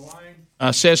Wayne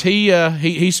says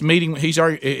he's meeting. He's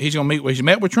going to meet. He's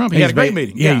met with Trump. He had a great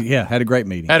meeting. Yeah, had a great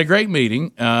meeting. Had a great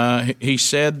meeting. He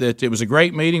said that it was a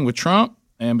great meeting with Trump.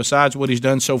 And besides what he's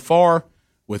done so far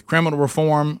with criminal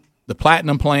reform, the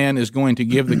Platinum Plan is going to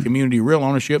give the community real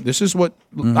ownership. This is what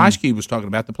Ice Cube was talking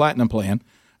about. The Platinum Plan.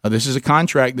 This is a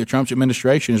contract that Trump's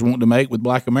administration is wanting to make with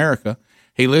Black America.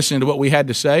 He listened to what we had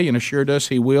to say and assured us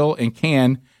he will and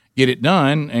can get it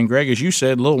done. And, Greg, as you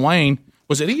said, Lil Wayne,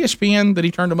 was it ESPN that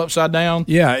he turned him upside down?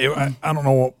 Yeah, I don't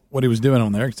know what he was doing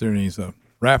on there, considering he's a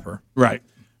rapper. Right.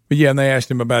 But, yeah, and they asked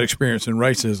him about experiencing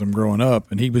racism growing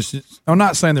up, and he was just – I'm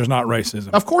not saying there's not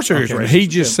racism. Of course there is racism. He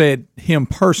just said him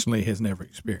personally has never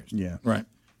experienced it. Yeah. Right. And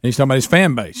he's talking about his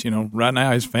fan base. Right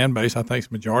now his fan base, I think,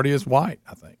 the majority is white,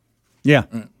 I think. Yeah.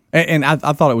 Right. And I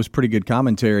thought it was pretty good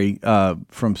commentary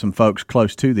from some folks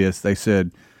close to this. They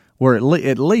said, "Where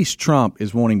at least Trump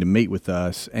is wanting to meet with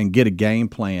us and get a game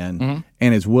plan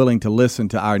and is willing to listen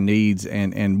to our needs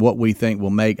and what we think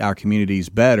will make our communities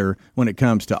better when it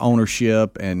comes to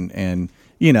ownership and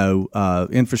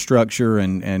infrastructure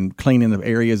and cleaning the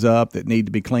areas up that need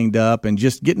to be cleaned up and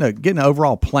just getting an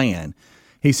overall plan."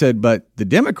 He said, but the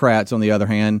Democrats, on the other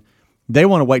hand, they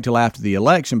want to wait till after the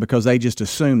election because they just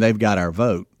assume they've got our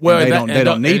vote. Well, they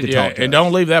don't need to talk to us. And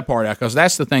don't leave that part out because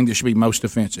that's the thing that should be most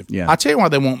offensive. Yeah. I tell you why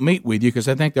they won't meet with you because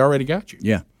they think they already got you.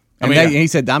 Yeah. And he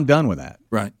said, I'm done with that.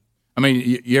 Right. I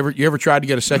mean, you ever tried to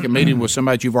get a second meeting with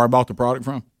somebody that you've already bought the product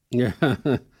from? Yeah.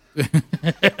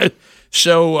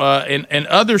 So, and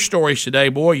other stories today,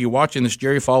 boy, you watching this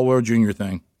Jerry Falwell Jr.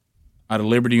 thing out of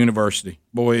Liberty University.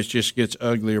 Boy, it just gets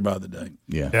uglier by the day.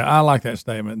 Yeah, I like that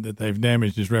statement that they've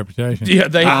damaged his reputation. Yeah,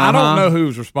 I don't know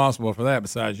who's responsible for that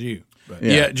besides you. But.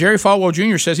 Yeah, Jerry Falwell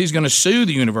Jr. says he's going to sue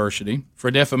the university for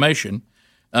defamation.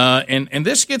 And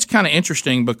this gets kind of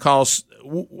interesting because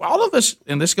all of us,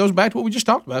 and this goes back to what we just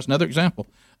talked about, it's another example,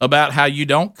 about how you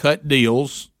don't cut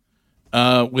deals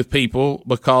with people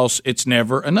because it's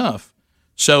never enough.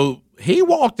 So he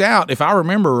walked out, if I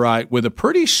remember right, with a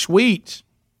pretty sweet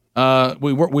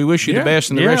we wish you the best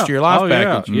in the rest of your life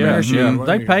package. Yeah.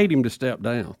 They paid him to step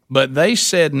down. But they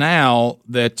said now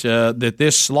that that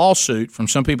this lawsuit from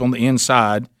some people on the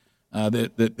inside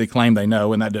that they claim they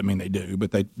know, and that doesn't mean they do,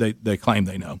 but they claim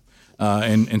they know,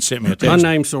 and sent me a text.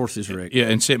 Unnamed sources, Rick. Yeah,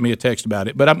 and sent me a text about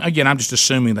it. But I'm just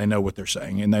assuming they know what they're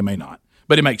saying, and they may not.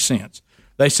 But it makes sense.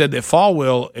 They said that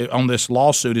Falwell on this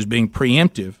lawsuit is being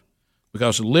preemptive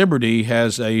because Liberty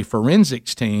has a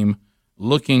forensics team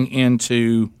looking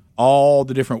into all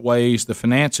the different ways the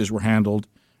finances were handled.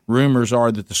 Rumors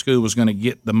are that the school was going to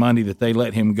get the money that they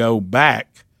let him go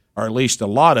back, or at least a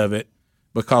lot of it,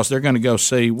 because they're going to go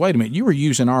see, wait a minute, you were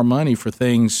using our money for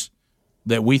things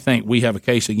that we think we have a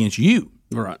case against you.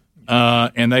 Right.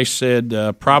 And they said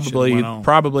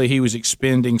probably he was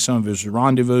expending some of his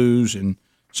rendezvous and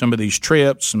some of these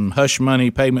trips, some hush money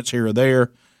payments here or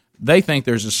there. They think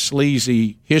there's a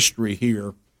sleazy history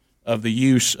here of the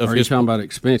use of Are his. you talking about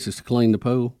expenses to clean the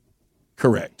pool?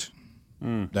 Correct.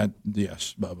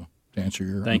 Yes, Bubba. To answer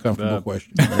your uncomfortable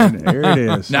question. There it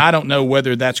is. Now I don't know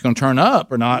whether that's going to turn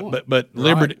up or not, but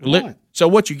Liberty. So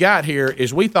what you got here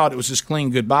is we thought it was this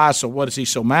clean goodbye. So what is he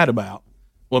so mad about?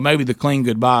 Well, maybe the clean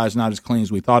goodbye is not as clean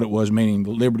as we thought it was. Meaning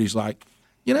Liberty's like,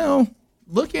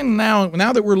 looking now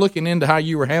that we're looking into how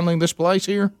you were handling this place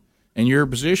here and your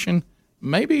position,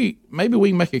 maybe we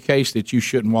can make a case that you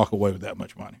shouldn't walk away with that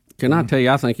much money. Can I tell you?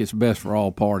 I think it's best for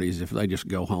all parties if they just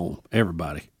go home.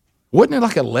 Everybody. Wasn't it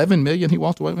like $11 million he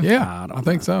walked away with? Yeah, I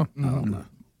think so. I don't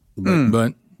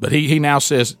know. But he now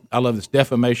says, I love this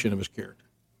defamation of his character.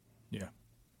 Yeah.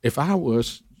 If I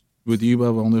was with you,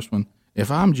 Bubba, on this one,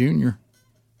 if I'm Junior,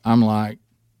 I'm like,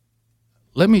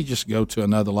 let me just go to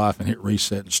another life and hit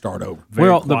reset and start over.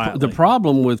 The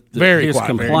problem with his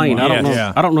complaint,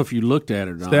 I don't know if you looked at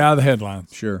it or not. Stay out of the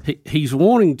headlines. Sure. He's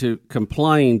wanting to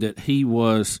complain that he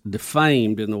was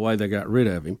defamed in the way they got rid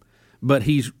of him, but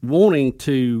he's wanting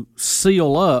to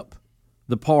seal up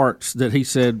the parts that he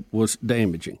said was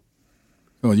damaging.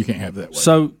 Well, you can't have that way.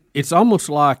 So it's almost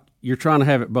like you're trying to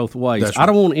have it both ways. That's I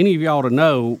don't want any of y'all to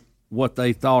know what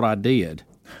they thought I did,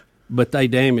 but they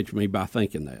damaged me by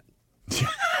thinking that.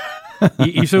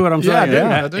 you see what I'm saying?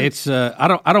 Yeah, I do. It's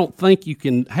I don't think you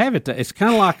can have it. It's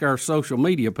kind of like our social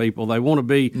media people. They want to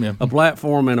be a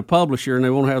platform and a publisher, and they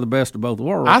want to have the best of both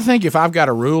worlds. I think if I've got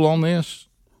a rule on this,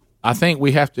 I think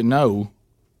we have to know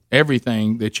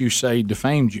everything that you say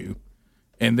defamed you,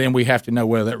 and then we have to know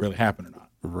whether that really happened or not.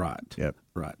 Right. Yep.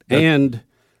 Right. And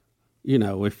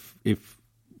if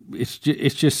it's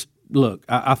just look,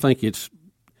 I think it's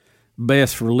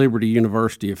best for Liberty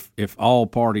University if all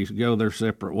parties go their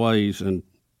separate ways and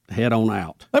head on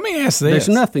out. Let me ask this. There's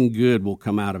nothing good will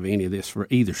come out of any of this for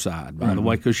either side, by the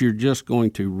way, because you're just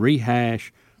going to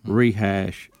rehash, and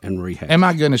rehash. And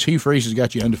my goodness, Hugh Freeze has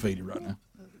got you undefeated right now.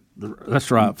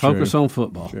 That's right. Focus on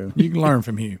football. True. You can learn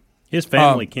from Hugh. His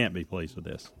family can't be pleased with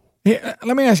this. Yeah,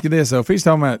 let me ask you this, though. If he's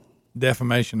talking about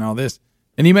defamation and all this,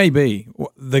 and he may be,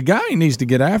 the guy he needs to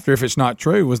get after, if it's not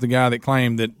true, was the guy that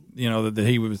claimed that that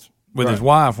he was with his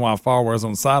wife while Favre was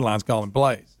on the sidelines calling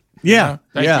plays. Yeah,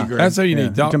 That's how you need to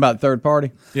talk. Talking about third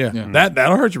party. Yeah.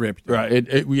 That'll hurt your reputation. Right.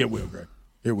 It will, Greg.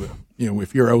 It will.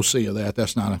 If you're OC of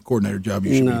that's not a coordinator job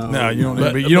you should be. No, you don't need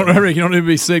to be. You don't need to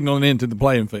be signaling into the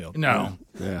playing field. No.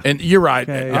 Yeah. And you're right.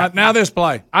 Okay. Now this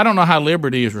play. I don't know how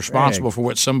Liberty is responsible for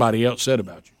what somebody else said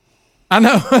about you. I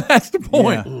know. That's the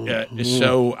point. Yeah.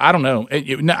 So I don't know.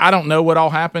 I don't know what all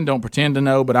happened. Don't pretend to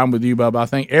know, but I'm with you, Bub. I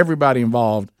think everybody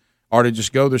involved are to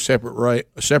just go their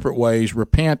separate ways,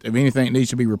 repent of anything that needs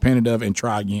to be repented of, and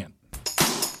try again.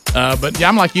 But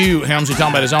I'm like you, Helmsley,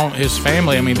 talking about his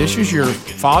family. I mean, this is your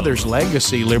father's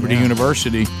legacy, Liberty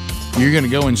University. You're going to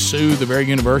go and sue the very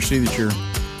university that your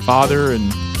father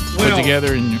put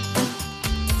together. And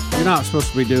you're not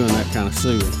supposed to be doing that kind of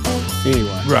suing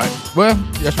anyway. Right. Well,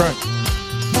 that's right.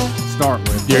 Start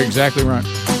with. You're exactly right.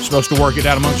 You're supposed to work it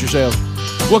out amongst yourselves.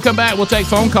 We'll come back. We'll take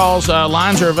phone calls.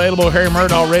 Lines are available. Harry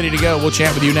Murdaugh ready to go. We'll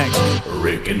chat with you next.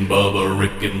 Rick and Bubba,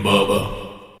 Rick and Bubba.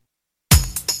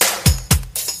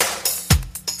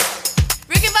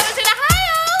 Rick and Bubba's in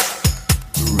Ohio.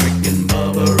 Rick and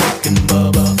Bubba, Rick and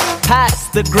Bubba. Pass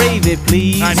the gravy,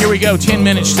 please. All right, here we go. 10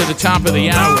 minutes to the top of the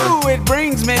hour. Ooh, it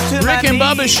brings me to Rick and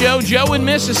Bubba's show. Joe in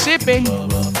Mississippi.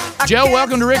 Joe,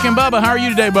 welcome to Rick and Bubba. How are you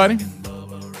today, buddy?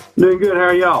 Doing good. How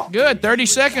are y'all? Good. 30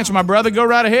 seconds, my brother. Go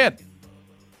right ahead.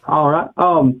 All right. I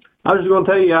was just going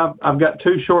to tell you, I've got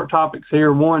two short topics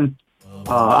here. One,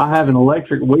 I have an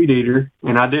electric weed eater,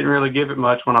 and I didn't really give it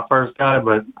much when I first got it,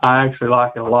 but I actually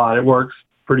like it a lot. It works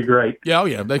pretty great.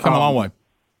 Yeah, they come a long way.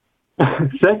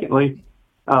 Secondly,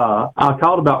 I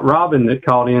called about Robin that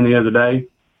called in the other day.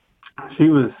 She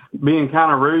was being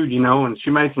kind of rude, and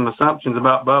she made some assumptions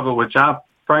about Bubba, which I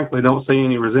frankly don't see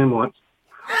any resemblance.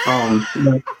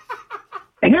 But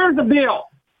here's the deal.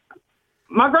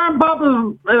 My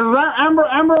grandpapa is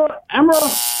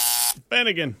Emerald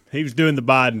Finnegan. He was doing the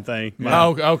Biden thing.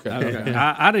 Oh, okay.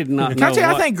 I did not know.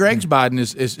 I think Greg's Biden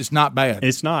is not bad.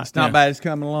 It's not. It's not bad. It's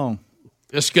coming along.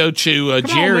 Let's go to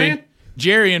Jerry.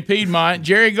 Jerry in Piedmont.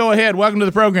 Jerry, go ahead. Welcome to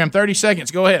the program. 30 seconds.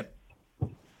 Go ahead.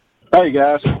 Hey,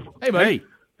 guys. Hey, buddy.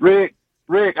 Rick,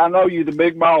 I know you're the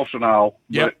big boss and all,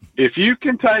 but if you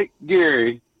can take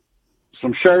Gary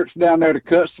some shirts down there to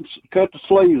cut the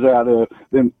sleeves out of,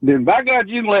 then by God,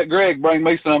 you can let Greg bring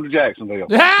me some to Jacksonville.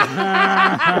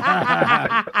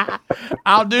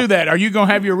 I'll do that. Are you going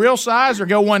to have your real size or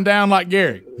go one down like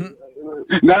Gary?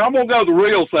 No, I'm going to go the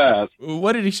real size.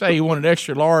 What did he say? He wanted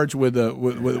extra large with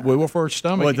what for his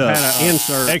stomach? With an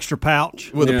insert. Extra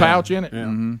pouch. With a pouch in it? Yeah.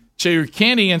 Mm-hmm. To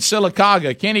Kenny in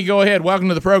Sylacauga. Kenny, go ahead. Welcome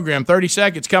to the program. 30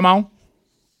 seconds. Come on.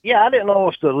 Yeah, I didn't know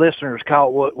if the listeners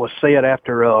caught what was said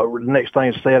after the next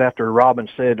thing said after Robin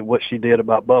said what she did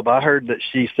about Bubba. I heard that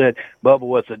she said Bubba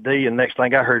was a D, and the next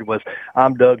thing I heard was,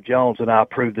 I'm Doug Jones, and I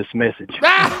approve this message.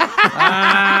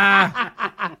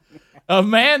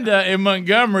 Amanda in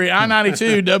Montgomery,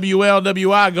 I-92,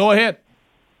 WLWI. Go ahead.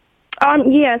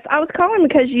 Yes, I was calling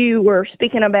because you were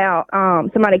speaking about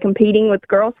somebody competing with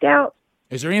Girl Scouts.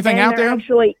 Is there anything out there?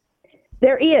 Actually,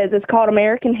 there is. It's called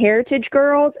American Heritage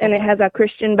Girls, and it has a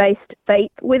Christian-based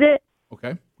faith with it.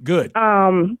 Okay, good.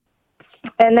 And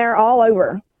they're all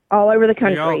over the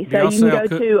country. So you can go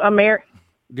to America.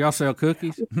 Do y'all sell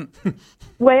cookies?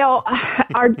 Well,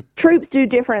 our troops do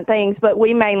different things, but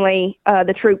we mainly,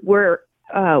 the troop we're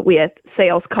with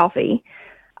sells coffee.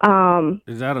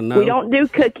 Is that a no? We don't do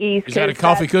cookies. Is that a 'cause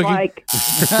coffee that's cookie? Like,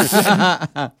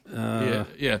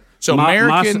 Yeah. So my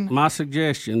American,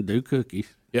 suggestion: do cookies.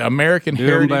 Yeah, American Do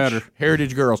 'em better.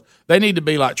 heritage girls. They need to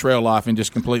be like Trail Life and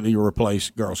just completely replace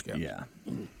Girl Scouts. Yeah.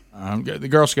 The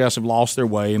Girl Scouts have lost their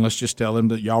way, and let's just tell them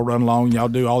that y'all run along, y'all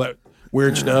do all that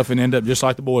weird stuff, and end up just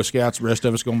like the Boy Scouts. The rest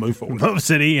of us going to move forward. Bubba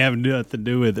said he ain't having nothing to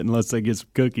do with it unless they get some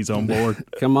cookies on board.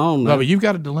 Come on, now. Bubba, you've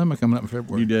got a dilemma coming up in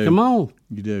February. You do. Come on.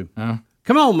 You do.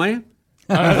 Come on, man.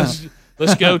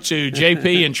 Let's go to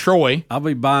JP and Troy. I'll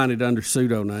be buying it under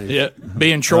pseudo names. Yeah,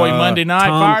 being Troy Monday night.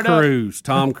 Tom fired Cruise.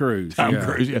 Tom Cruise. Tom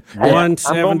Cruise. Yeah.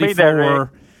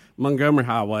 174 Montgomery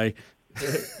Highway.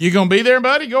 You gonna be there,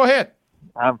 buddy? Go ahead.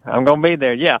 I'm going to be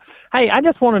there, yeah. Hey, I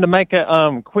just wanted to make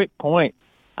a quick point.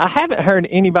 I haven't heard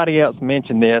anybody else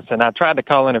mention this, and I tried to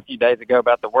call in a few days ago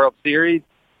about the World Series.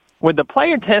 With the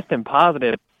player testing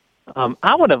positive,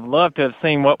 I would have loved to have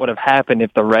seen what would have happened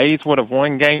if the Rays would have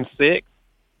won Game 6.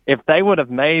 If they would have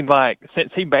made,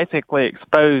 since he basically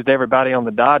exposed everybody on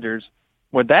the Dodgers,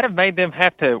 would that have made them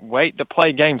have to wait to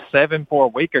play Game 7 for a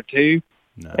week or two?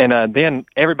 No. And then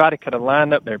everybody could have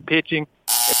lined up their pitching.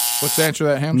 What's the answer to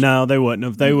that, Hams? No, they wouldn't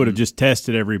have. They would have just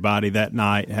tested everybody that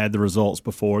night, had the results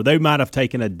before. They might have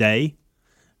taken a day,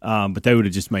 but they would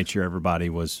have just made sure everybody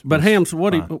was. But Hams,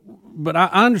 but I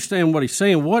understand what he's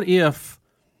saying. What if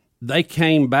they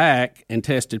came back and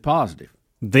tested positive?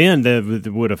 Then they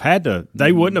would have had to.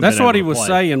 They wouldn't have. That's been what able he to was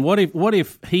play. saying. What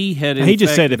if he had? He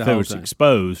just said if the they whole was thing?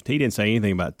 exposed. He didn't say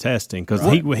anything about testing because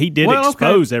Right. he did Well,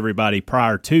 expose everybody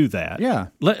prior to that. Yeah.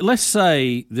 Let's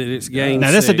say that it's game. Now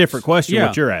that's a 6. different question. Yeah.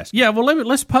 What you're asking? Yeah. Well,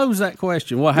 let's pose that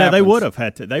question. What Yeah, happens? they would have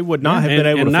had to. They would not have been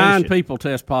able and to. 9 finish it. people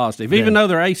test positive, even though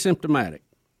they're asymptomatic.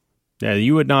 Yeah,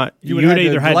 you would not. You would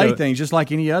either delay things just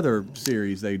like any other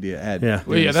series they did. Yeah,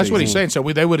 Well, yeah, that's what he's saying. So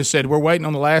they would have said we're waiting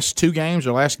on the last 2 games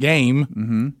or last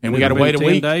game, and we got to wait a 10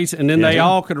 week. days, and then they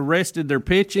all could have rested their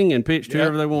pitching and pitched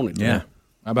whoever they wanted. Yeah.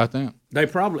 How about that?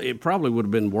 It probably would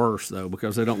have been worse though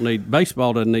because they don't need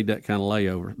baseball doesn't need that kind of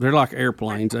layover. They're like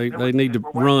airplanes. They need to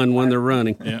run when they're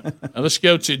running. Yeah. Now let's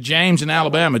go to James in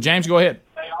Alabama. James, go ahead.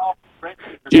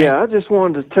 Yeah, I just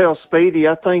wanted to tell Speedy,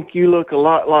 I think you look a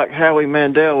lot like Howie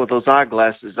Mandel with those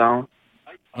eyeglasses on.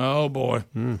 Oh, boy.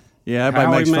 Yeah, everybody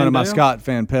Howie makes fun of my Mandel? Scott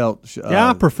Van Pelt. Yeah,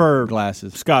 I prefer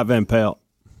glasses. Scott Van Pelt.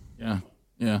 Yeah,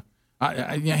 yeah.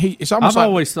 It's almost I've like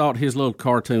always thought his little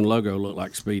cartoon logo looked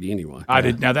like Speedy anyway. I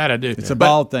did. Now that I do. It's a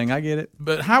bald thing. I get it.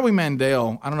 But Howie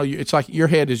Mandel, I don't know. It's like your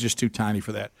head is just too tiny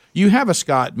for that. You have a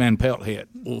Scott Van Pelt head.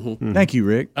 Thank you,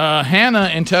 Rick. Hannah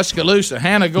in Tuscaloosa.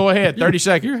 Hannah, go ahead. 30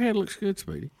 seconds. Your head looks good,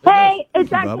 Speedy. Hey, it's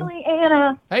Hey, Bubba. actually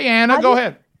Anna. Hey, Anna, go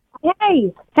ahead.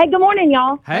 Hey, good morning,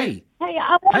 y'all. Hey. Hey,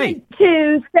 I wanted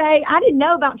to say I didn't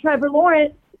know about Trevor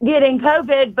Lawrence getting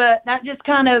COVID, but that just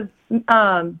kind of,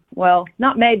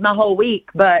 not made my whole week,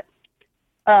 but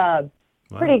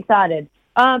pretty excited.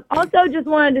 Also, just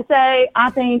wanted to say I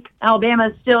think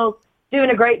Alabama's still doing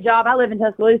a great job. I live in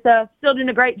Tuscaloosa, still doing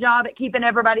a great job at keeping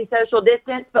everybody social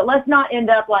distance, but let's not end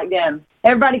up like them.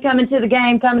 Everybody coming to the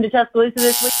game, coming to Tuscaloosa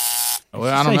this week.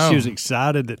 Well, I don't know. She was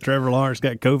excited that Trevor Lawrence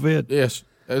got COVID. Yes.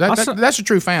 That's a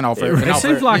true fan offer. It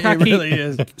seems like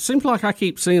seems like I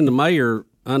keep seeing the mayor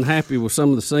unhappy with some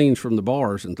of the scenes from the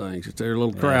bars and things. They're a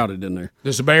little crowded in there.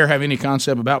 Does the mayor have any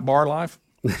concept about bar life?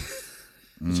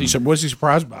 What's he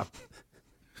surprised by?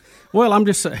 Well, I'm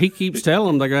just he keeps telling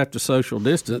them they got to have to social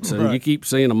distance, and Right. you keep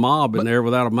seeing a mob in there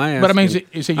without a mask. But I mean, and-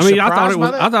 is he I mean, I thought surprised it by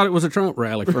was that? I thought it was a Trump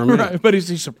rally for a minute. Right, but is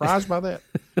he surprised by that?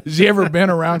 Has he ever been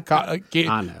around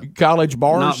college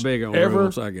bars? Not big on ever.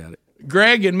 rules. I got it.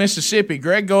 Greg in Mississippi.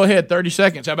 Greg, go ahead. 30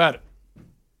 seconds. How about it?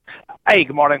 Hey,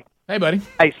 good morning. Hey, buddy.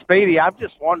 Hey, Speedy, I'm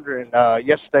just wondering,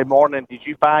 yesterday morning, did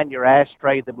you find your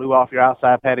ashtray that blew off your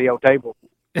outside patio table?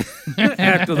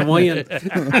 After the win.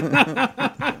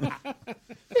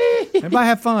 Everybody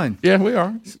have fun. Yeah, we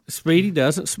are. Speedy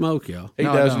doesn't smoke, y'all. He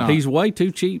does not. He's way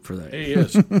too cheap for that. He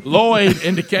is. Lloyd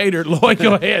in Decatur. Lloyd,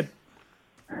 go ahead.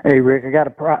 Hey, Rick, I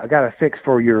got a fix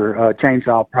for your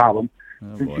chainsaw problem.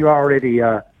 Since you already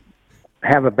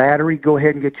have a battery, go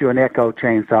ahead and get you an Echo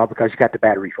chainsaw because you got the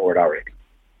battery for it already.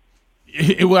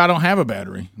 Well, I don't have a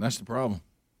battery. That's the problem.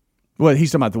 Well,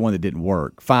 he's talking about the one that didn't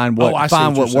work. Find what I see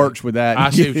find you're what saying. works with that. I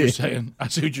see what you're saying. I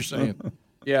see what you're saying.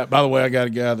 Yeah. By the way, I got a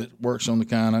guy that works on the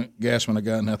kind of gas one I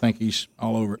got, and I think he's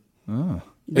all over it. Oh.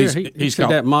 Yeah, he said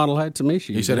that model had some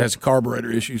issues. He said it has carburetor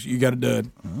issues. You got a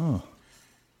dud. Oh.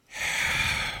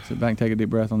 Sit back and take a deep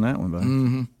breath on that one, buddy.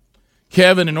 Mm-hmm.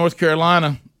 Kevin in North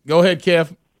Carolina. Go ahead,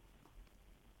 Kev.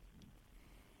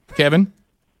 Kevin.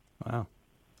 Wow.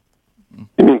 You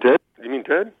mean Ted?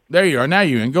 There you are. Now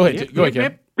you in. Go ahead. Go ahead,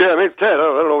 Kevin. Yeah, my name's Ted. I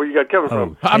don't know where you got Kevin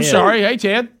from. I'm sorry. Hey,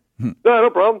 Ted. No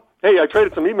problem. Hey, I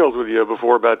traded some emails with you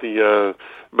before about the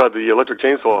electric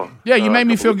chainsaw. Yeah, you made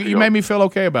me feel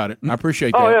okay about it. I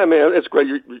appreciate that. Oh yeah, man, it's great.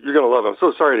 You're gonna love it. I'm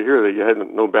so sorry to hear that you had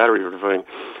no battery for the thing.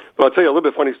 But I'll tell you a little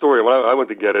bit funny story. When I went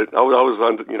to get it, I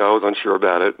was unsure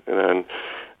about it, and then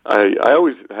I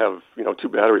always have 2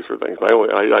 batteries for things.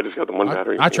 I just got the one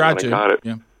battery. I tried to. I got it.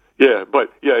 Yeah. Yeah,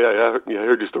 but I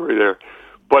heard your story there.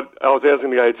 But I was asking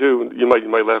the guy too. You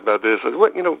might laugh about this. I said,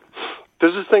 "What?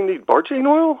 Does this thing need bar chain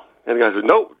oil?" And the guy said,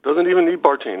 "No, it doesn't even need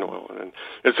bar chain oil." And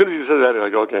as soon as he said that, I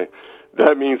go, "Okay,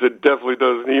 that means it definitely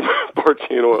does need bar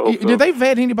chain oil." So. Do they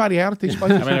vet anybody out at these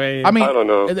places? I mean, I don't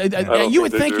know. You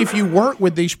would think if you work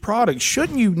with these products,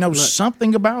 shouldn't you know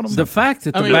something about them? The fact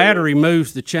that the battery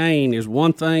moves the chain is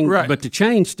one thing, but the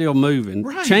chain's still moving.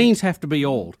 Right. Chains have to be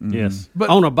oiled. Yes. But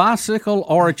on a bicycle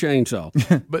or a chainsaw.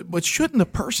 but shouldn't the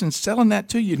person selling that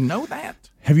to you know that?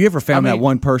 Have you ever found that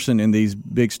one person in these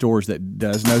big stores that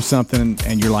does know something,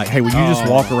 and you're like, "Hey, will you just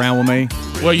walk around with me?"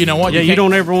 Well, you know what? Yeah, you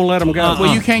don't ever want to let them go.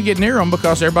 Well, you can't get near them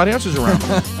because everybody else is around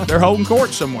them. They're holding court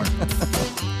somewhere.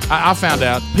 I found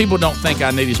out people don't think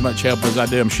I need as much help as I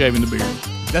do. I'm shaving the beard.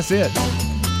 That's it.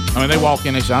 I mean, they walk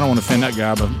in, they say, "I don't want to offend that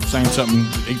guy," but saying something,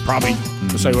 he probably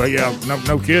will say, "Well, yeah,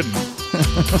 no kidding."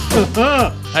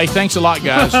 Hey, thanks a lot,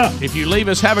 guys. If you leave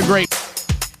us, have a great.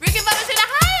 Rick and Bubba's in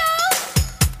Ohio.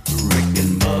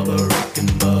 Rick and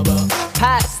Bubba.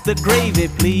 Pass the gravy,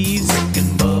 please. Rick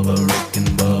and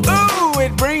Bubba. Ooh,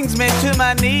 it brings me to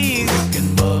my knees. Rick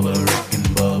and Bubba.